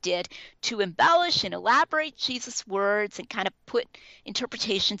 think he did, to embellish and elaborate Jesus' words and kind of put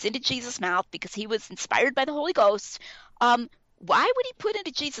interpretations into Jesus' mouth because he was inspired by the Holy Ghost, why would he put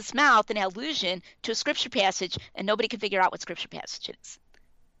into Jesus' mouth an allusion to a scripture passage and nobody can figure out what scripture passage it is?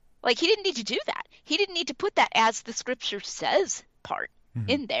 Like, he didn't need to do that. He didn't need to put that as the scripture says part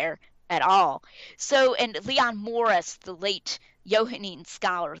in there at all. So, and Leon Morris, the late Johannine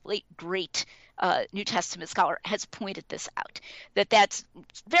scholar, late great New Testament scholar, has pointed this out, that's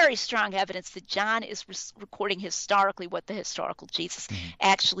very strong evidence that John is recording historically what the historical Jesus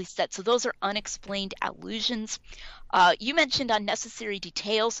actually said. So those are unexplained allusions. You mentioned unnecessary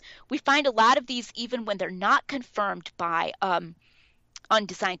details. We find a lot of these even when they're not confirmed by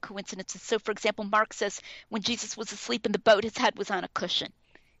undesigned coincidences. So, for example, Mark says when Jesus was asleep in the boat, his head was on a cushion.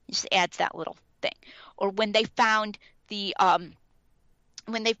 He just adds that little thing. Or when they found the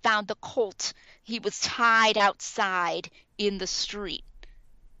colt, he was tied outside in the street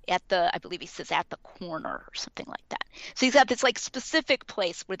at the, I believe he says at the corner or something like that. So he's at this like specific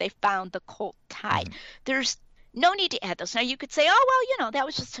place where they found the colt tied. There's no need to add those. Now you could say, oh, well, that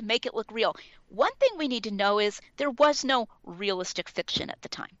was just to make it look real. One thing we need to know is there was no realistic fiction at the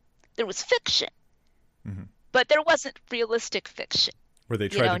time. There was fiction, but there wasn't realistic fiction. Where they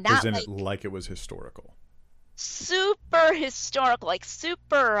tried to present it like it was historical. Super historical, like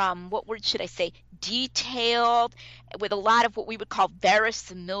super, what word should I say, detailed, with a lot of what we would call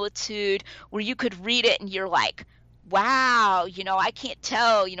verisimilitude, where you could read it and you're like, wow, I can't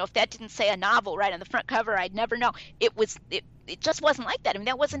tell, if that didn't say a novel right on the front cover, I'd never know. It just wasn't like that. I mean,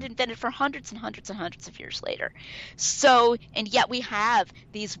 that wasn't invented for hundreds and hundreds and hundreds of years later. So, and yet we have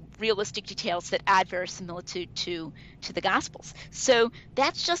these realistic details that add verisimilitude to the Gospels. So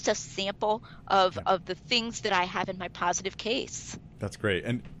that's just a sample of the things that I have in my positive case. That's great.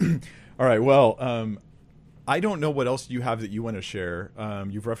 And all right, well, I don't know what else you have that you want to share.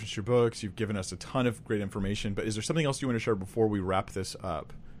 You've referenced your books. You've given us a ton of great information. But is there something else you want to share before we wrap this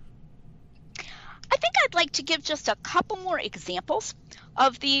up? I think I'd like to give just a couple more examples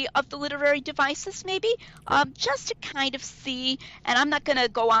of the literary devices, maybe, just to kind of see. And I'm not going to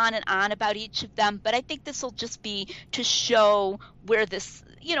go on and on about each of them, but I think this will just be to show where this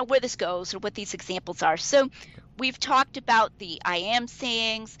goes or what these examples are. So we've talked about the I am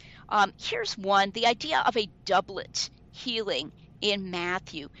sayings. Here's one, the idea of a doublet healing in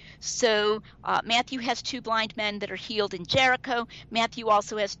Matthew. So Matthew has 2 blind men that are healed in Jericho. Matthew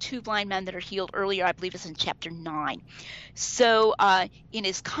also has 2 blind men that are healed earlier, I believe it's in chapter 9. So in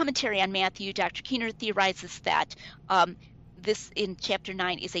his commentary on Matthew, Dr. Keener theorizes that this in chapter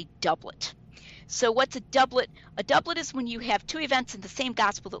 9 is a doublet. So what's a doublet? A doublet is when you have 2 events in the same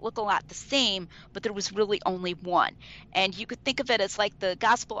gospel that look a lot the same, but there was really only one. And you could think of it as like the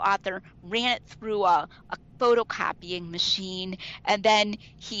gospel author ran it through a photocopying machine, and then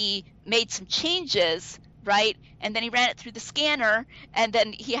he made some changes, right? And then he ran it through the scanner, and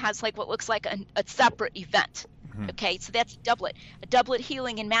then he has like what looks like a separate event. Okay, so that's a doublet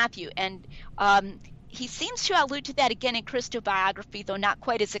healing in Matthew. And he seems to allude to that again in Christobiography, though not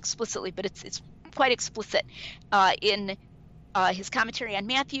quite as explicitly, but it's quite explicit in his commentary on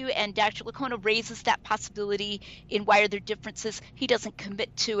Matthew, and Dr. Licona raises that possibility in Why Are There Differences? He doesn't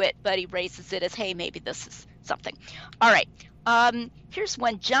commit to it, but he raises it as, hey, maybe this is something. All right, here's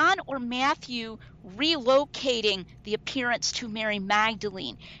one. John or Matthew relocating the appearance to Mary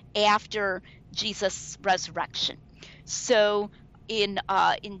Magdalene after Jesus' resurrection. So in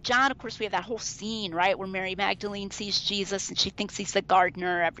John, of course, we have that whole scene, right, where Mary Magdalene sees Jesus and she thinks he's the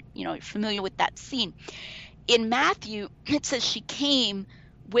gardener. You're familiar with that scene. In Matthew, it says she came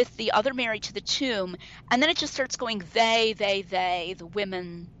with the other Mary to the tomb, and then it just starts going they, the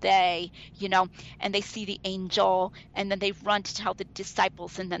women, they, and they see the angel, and then they run to tell the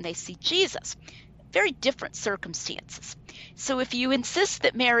disciples, and then they see Jesus. Very different circumstances. So if you insist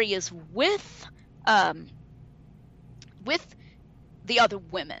that Mary is with the other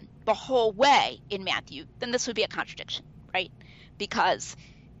women the whole way in Matthew, then this would be a contradiction, right? Because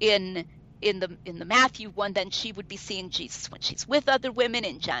in the Matthew one, then she would be seeing Jesus when she's with other women.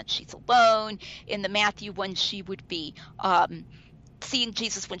 In John, she's alone. In the Matthew one, she would be seeing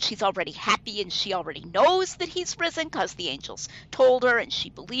Jesus when she's already happy and she already knows that he's risen because the angels told her and she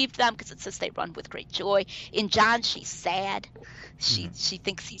believed them because it says they run with great joy. In John, she's sad. She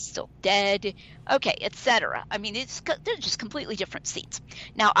thinks he's still dead. Okay, etc. I mean, they're just completely different scenes.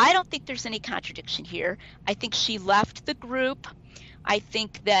 Now, I don't think there's any contradiction here. I think she left the group. I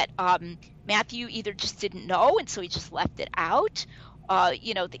think that Matthew either just didn't know and so he just left it out.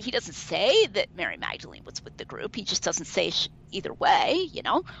 He doesn't say that Mary Magdalene was with the group. He just doesn't say either way,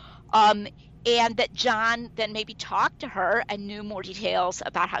 and that John then maybe talked to her and knew more details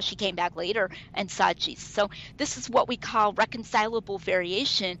about how she came back later and saw Jesus. So this is what we call reconcilable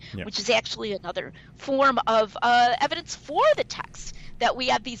variation, which is actually another form of evidence for the text, that we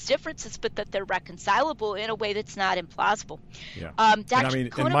have these differences, but that they're reconcilable in a way that's not implausible. Yeah. And I mean,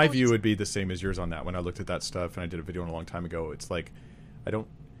 in my view, it would be the same as yours on that. When I looked at that stuff, and I did a video a long time ago, it's like,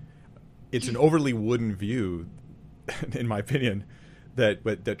 it's an overly wooden view, in my opinion,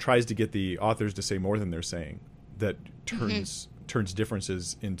 that tries to get the authors to say more than they're saying, that turns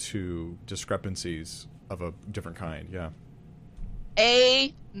differences into discrepancies of a different kind. Yeah.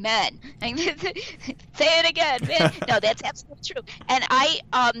 Amen. Say it again, man. No, that's absolutely true. And I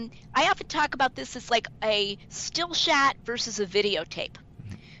often talk about this as like a still shot versus a videotape.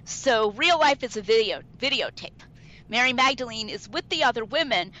 So real life is a videotape. Mary Magdalene is with the other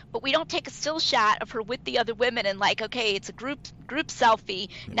women, but we don't take a still shot of her with the other women and like, okay, it's a group selfie.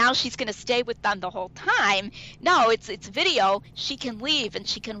 Now she's going to stay with them the whole time. No, it's video. She can leave and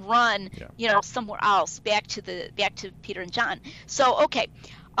she can run, somewhere else, back to Peter and John. So, okay,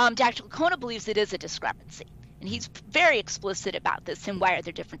 Dr. Licona believes it is a discrepancy. And he's very explicit about this and why are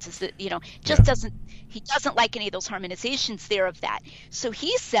there differences that, he doesn't like any of those harmonizations there of that. So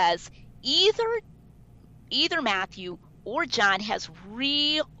he says either Matthew or John has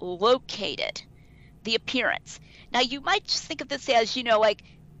relocated the appearance. Now, you might just think of this as, like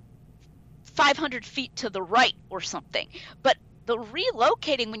 500 feet to the right or something. But the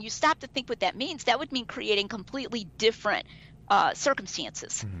relocating, when you stop to think what that means, that would mean creating completely different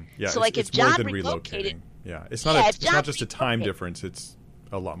circumstances. Mm-hmm. Yeah, so, like, if John more than relocated, relocating. Yeah, it's not just a time difference. It's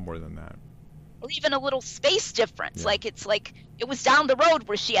a lot more than that. Or even a little space difference. Yeah. Like it's like it was down the road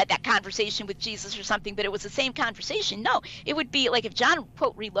where she had that conversation with Jesus or something, but it was the same conversation. No, it would be like if John,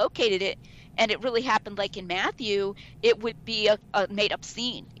 quote, relocated it and it really happened like in Matthew, it would be a made-up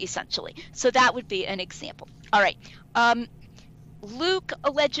scene, essentially. So that would be an example. All right. Luke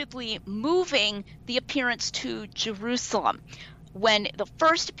allegedly moving the appearance to Jerusalem. When the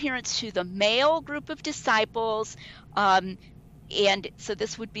first appearance to the male group of disciples, and so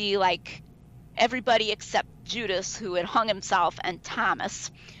this would be like everybody except Judas, who had hung himself, and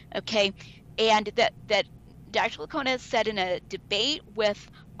Thomas, okay? And that Dr. Licona said in a debate with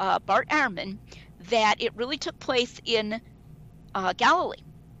Bart Ehrman that it really took place in Galilee,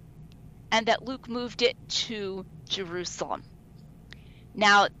 and that Luke moved it to Jerusalem.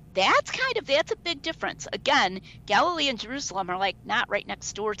 Now, that's a big difference. Again, Galilee and Jerusalem are like not right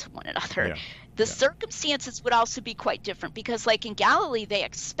next door to one another. Yeah. The circumstances would also be quite different because like in Galilee, they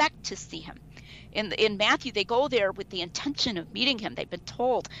expect to see him. In Matthew, they go there with the intention of meeting him. They've been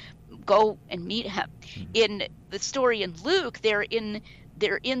told, go and meet him. Mm-hmm. In the story in Luke, they're in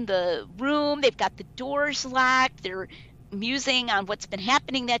the room. They've got the doors locked. They're musing on what's been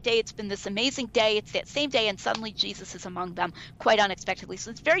happening that day. It's been this amazing day. It's that same day, and suddenly Jesus is among them quite unexpectedly.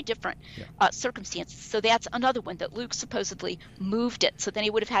 So it's very different circumstances. So that's another one that Luke supposedly moved it. So then he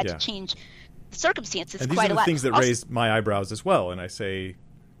would have had to change the circumstances and quite a lot. These are the things that raise my eyebrows as well. And I say,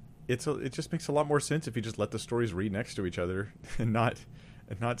 it just makes a lot more sense if you just let the stories read next to each other and not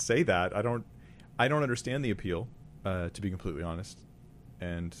say that. I don't understand the appeal, to be completely honest.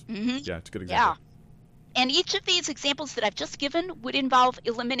 And it's a good example. Yeah. And each of these examples that I've just given would involve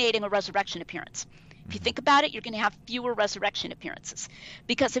eliminating a resurrection appearance. If you think about it, you're going to have fewer resurrection appearances.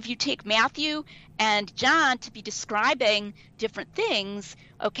 Because if you take Matthew and John to be describing different things,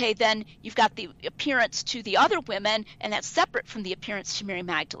 okay, then you've got the appearance to the other women, and that's separate from the appearance to Mary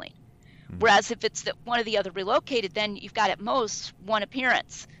Magdalene. Whereas if it's one of the other relocated, then you've got at most one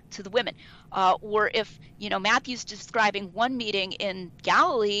appearance to the women. Or if, Matthew's describing one meeting in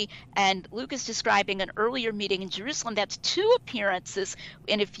Galilee and Luke is describing an earlier meeting in Jerusalem, that's two appearances.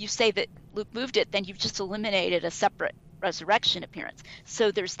 And if you say that Luke moved it, then you've just eliminated a separate resurrection appearance.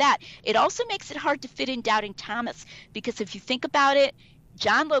 So there's that. It also makes it hard to fit in doubting Thomas, because if you think about it,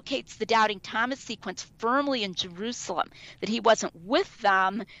 John locates the doubting Thomas sequence firmly in Jerusalem, that he wasn't with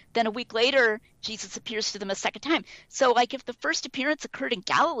them. Then a week later, Jesus appears to them a second time. So, like, if the first appearance occurred in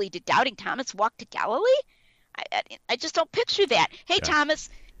Galilee, did doubting Thomas walk to Galilee? I just don't picture that. Hey, Thomas,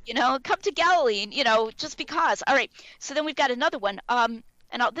 Come to Galilee, and, just because. All right. So then we've got another one.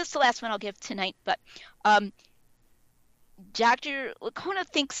 This is the last one I'll give tonight, but um, Dr. Lacona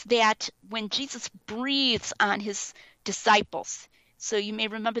thinks that when Jesus breathes on his disciples, so you may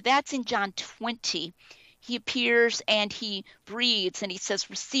remember that's in John 20, he appears and he breathes and he says,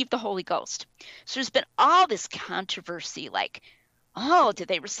 receive the Holy Ghost. So there's been all this controversy, like, oh, did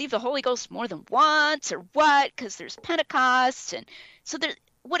they receive the Holy Ghost more than once or what? Because there's Pentecost. And so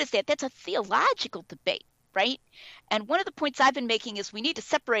what is that? That's a theological debate, right? And one of the points I've been making is we need to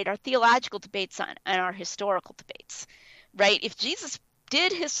separate our theological debates and our historical debates, right? If Jesus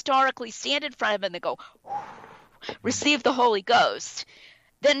did historically stand in front of him and go, receive the Holy Ghost,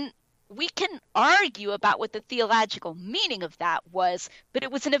 then we can argue about what the theological meaning of that was, but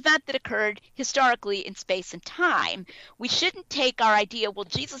it was an event that occurred historically in space and time. We shouldn't take our idea, well,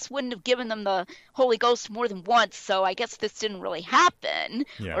 Jesus wouldn't have given them the Holy Ghost more than once, so I guess this didn't really happen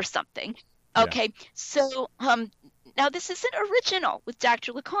or something. Okay, so now this isn't original with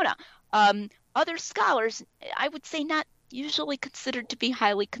Dr. Lacona. Other scholars, I would say not usually considered to be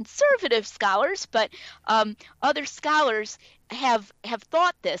highly conservative scholars, but other scholars have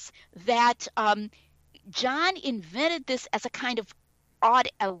thought this, that John invented this as a kind of odd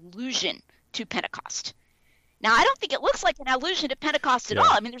allusion to Pentecost. Now, I don't think it looks like an allusion to Pentecost at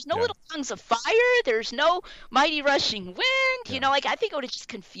all. I mean, there's no little tongues of fire. There's no mighty rushing wind. I think it would have just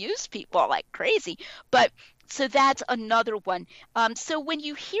confused people like crazy. But so that's another one. So when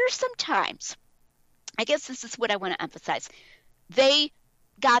you hear sometimes, I guess this is what I want to emphasize. They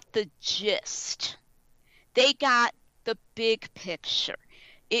got the gist. They got the big picture.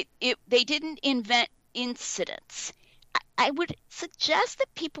 They didn't invent incidents. I would suggest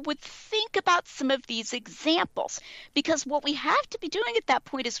that people would think about some of these examples, because what we have to be doing at that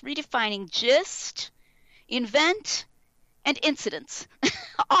point is redefining gist, invent, and incidents,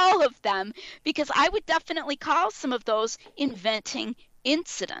 all of them, because I would definitely call some of those inventing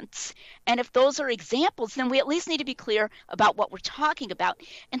incidents. And if those are examples, then we at least need to be clear about what we're talking about.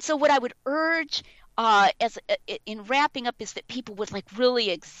 And so what I would urge in wrapping up is that people would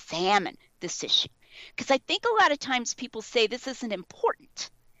really examine this issue. Because I think a lot of times people say this isn't important.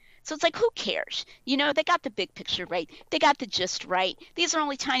 So it's like, who cares? They got the big picture right. They got the gist right. These are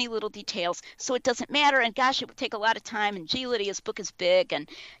only tiny little details, so it doesn't matter. And gosh, it would take a lot of time. And gee, Lydia's book is big. And,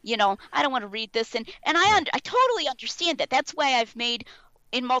 I don't want to read this. And I totally understand that. That's why I've made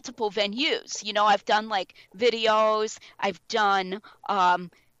in multiple venues. I've done videos.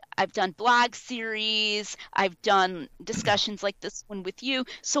 I've done blog series. I've done discussions like this one with you.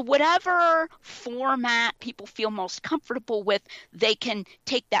 So whatever format people feel most comfortable with, they can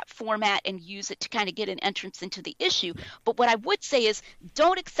take that format and use it to kind of get an entrance into the issue. But what I would say is,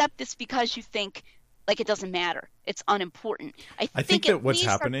 don't accept this because you think it doesn't matter. It's unimportant. I think that what's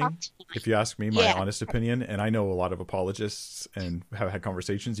happening, if you ask me my honest opinion, and I know a lot of apologists and have had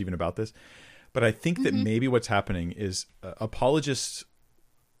conversations even about this, but I think that maybe what's happening is apologists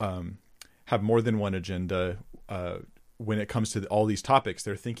have more than one agenda when it comes to all these topics.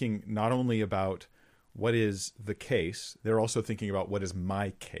 They're thinking not only about what is the case, they're also thinking about what is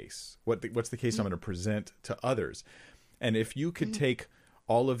my case. What's the case I'm going to present to others? And if you could take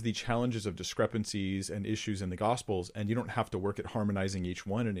all of the challenges of discrepancies and issues in the Gospels, and you don't have to work at harmonizing each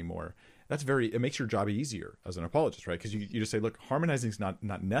one anymore, it makes your job easier as an apologist, right? Because you just say, look, harmonizing is not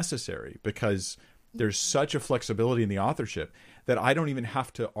necessary, because there's such a flexibility in the authorship that I don't even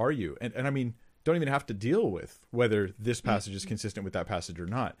have to argue. And I mean, don't even have to deal with whether this passage is consistent with that passage or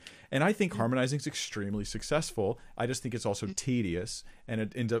not. And I think harmonizing is extremely successful. I just think it's also tedious, and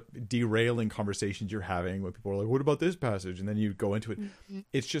it ends up derailing conversations you're having when people are like, what about this passage? And then you go into it.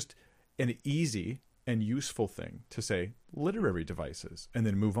 It's just an easy and useful thing to say literary devices and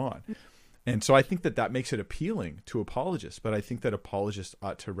then move on. And so I think that makes it appealing to apologists, but I think that apologists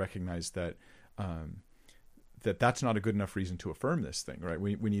ought to recognize that that's not a good enough reason to affirm this thing, right?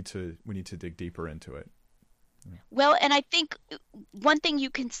 We need to dig deeper into it. Well, and I think one thing you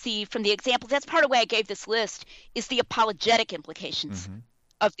can see from the examples, that's part of why I gave this list, is the apologetic implications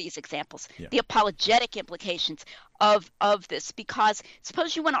of these examples, the apologetic implications of this. Because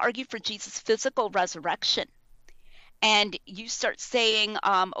suppose you want to argue for Jesus' physical resurrection, and you start saying,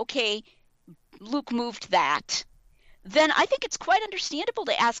 okay, Luke moved that, then I think it's quite understandable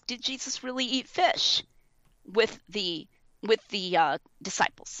to ask, did Jesus really eat fish with the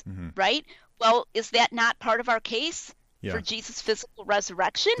disciples, right? Well, is that not part of our case for Jesus' physical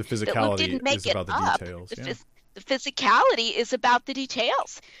resurrection? The physicality that Luke didn't make is it about the up. details. The physicality is about the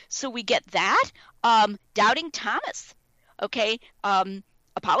details. So we get that. Doubting Thomas. Okay.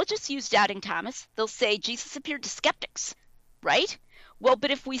 Apologists use doubting Thomas. They'll say Jesus appeared to skeptics, right? Well,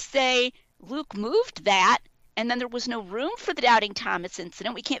 but if we say Luke moved that, and then there was no room for the doubting Thomas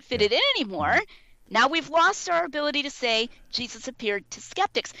incident, we can't fit it in anymore. Now we've lost our ability to say Jesus appeared to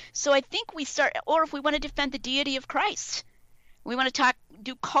skeptics. So I think we start, or if we want to defend the deity of Christ, we want to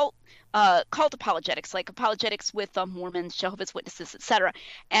do cult apologetics, like apologetics with Mormons, Jehovah's Witnesses, etc.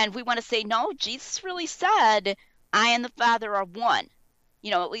 And we want to say, no, Jesus really said, I and the Father are one.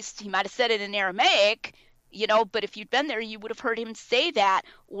 At least he might have said it in Aramaic, but if you'd been there, you would have heard him say that,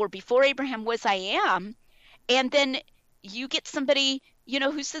 or before Abraham was, I am. And then you get somebody,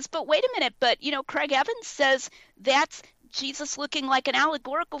 who says, but wait a minute, but, Craig Evans says that's Jesus looking like an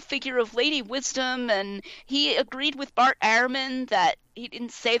allegorical figure of Lady Wisdom, and he agreed with Bart Ehrman that he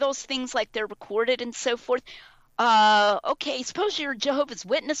didn't say those things like they're recorded and so forth. Okay, suppose your Jehovah's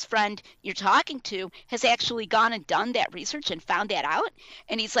Witness friend you're talking to has actually gone and done that research and found that out.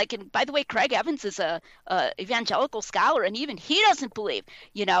 And he's like, and by the way, Craig Evans is a evangelical scholar, and even he doesn't believe,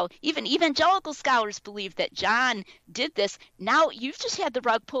 even evangelical scholars believe that John did this. Now you've just had the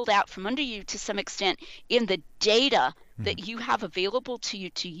rug pulled out from under you to some extent in the data that you have available to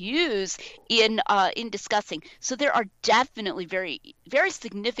you to use in discussing. So there are definitely very, very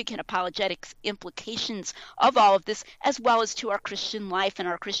significant apologetics implications of all of this, as well as to our Christian life and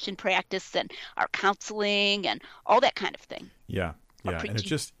our Christian practice and our counseling and all that kind of thing. Yeah. And it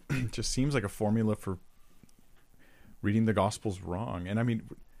just seems like a formula for reading the Gospels wrong. And I mean,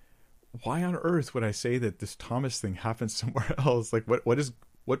 why on earth would I say that this Thomas thing happens somewhere else? Like,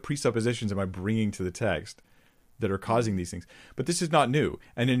 what presuppositions am I bringing to the text that are causing these things? But this is not new.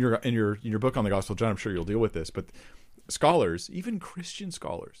 And in your book on the Gospel of John, I'm sure you'll deal with this. But scholars, even Christian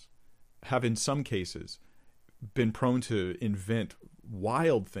scholars, have in some cases been prone to invent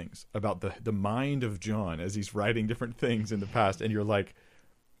wild things about the mind of John as he's writing different things in the past. And you're like,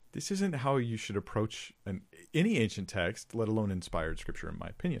 this isn't how you should approach any ancient text, let alone inspired scripture, in my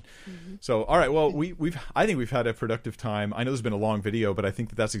opinion. So, all right, well, I think we've had a productive time. I know this has been a long video, but I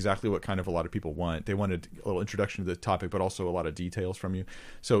think that's exactly what kind of a lot of people want. They wanted a little introduction to the topic, but also a lot of details from you.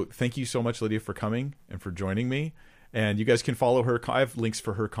 So thank you so much, Lydia, for coming and for joining me. And you guys can follow her. I have links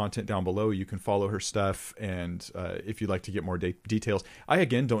for her content down below. You can follow her stuff. And if you'd like to get more details, I,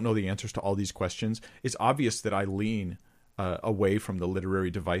 again, don't know the answers to all these questions. It's obvious that I lean away from the literary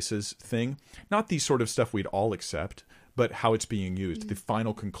devices thing. Not the sort of stuff we'd all accept, but how it's being used. The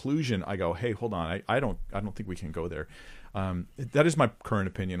final conclusion, I go, hey, hold on. I don't think we can go there. That is my current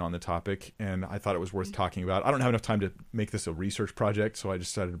opinion on the topic, and I thought it was worth talking about. I don't have enough time to make this a research project, so I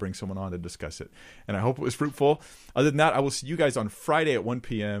decided to bring someone on to discuss it. And I hope it was fruitful. Other than that, I will see you guys on Friday at 1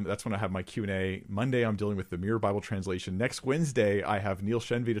 p.m. That's when I have my Q&A. Monday, I'm dealing with the Mirror Bible translation. Next Wednesday, I have Neil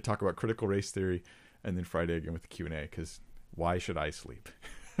Shenvi to talk about critical race theory. And then Friday again with the Q&A, because why should I sleep?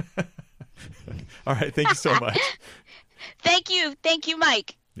 All right. Thank you so much. Thank you. Thank you,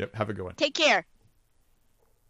 Mike. Yep. Have a good one. Take care.